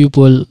many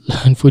people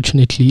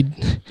unfortunately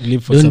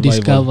Live for don't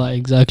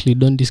survival.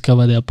 don't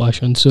discover their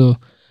passion. So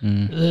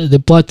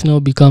the path now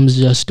becomes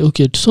just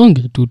okay,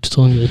 tusonge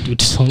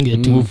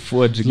tu. move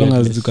forward. As long as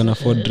regardless. you can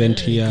afford rent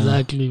here.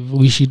 Exactly.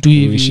 Wishi tu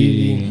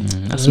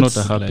hivi. That's not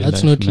a happy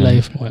That's life, not man.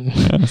 life, man.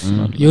 That's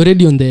not You're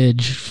already on the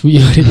edge.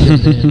 You're already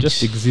on the edge.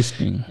 just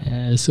existing.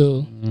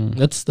 So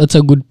that's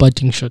a good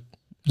parting shot.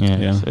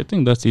 Yeah. So I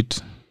think that's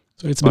it.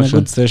 So it's been a Passion.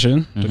 good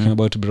session Mhm. talking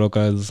about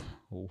brokers,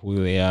 who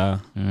they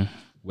are, Mm.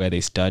 where they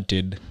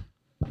started.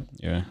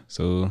 Yeah.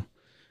 So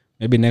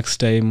maybe next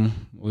time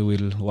we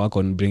will work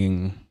on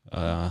bringing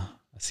a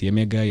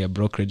CMA guy, a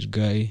brokerage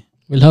guy.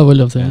 We'll have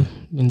all of them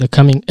in the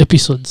coming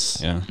episodes.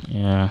 Yeah.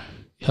 Yeah.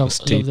 We have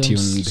Stay all of them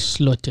tuned.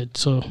 slotted.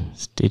 So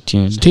Stay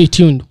tuned. stay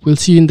tuned. We'll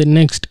see you in the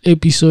next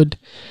episode.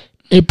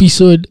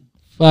 Episode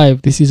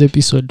 5. This is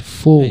episode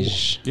 4.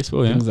 Eish, This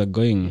way, yeah. things are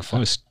going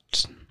fast.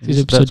 This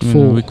is episode That's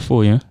 4. week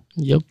 4, yeah.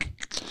 Yep.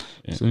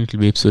 Yeah. So it'll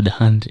be episode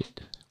 100.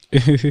 So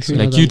Like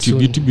another YouTube, soon.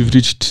 YouTube, we've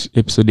reached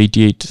episode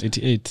 88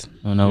 88.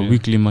 on our Yeah.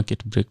 weekly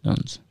market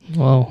breakdowns.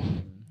 Wow.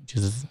 Which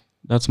is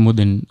that's more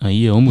than a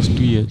year, almost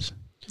 2 years.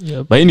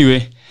 Yep. But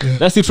anyway,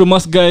 that's it from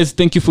us, guys.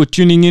 Thank you for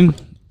tuning in.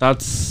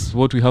 That's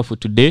what we have for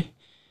today.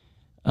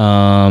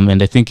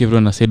 And I think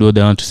everyone has said what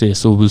they want to say.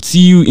 So we'll see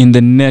you in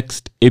the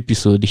next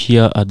episode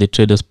here at the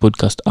Traders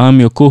Podcast. I'm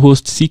your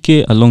co-host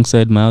CK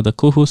alongside my other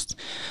co-host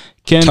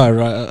Ken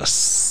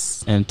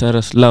Taras. and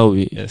Taras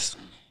Lawi. Yes.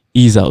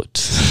 Ease out.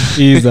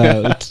 Ease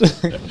out.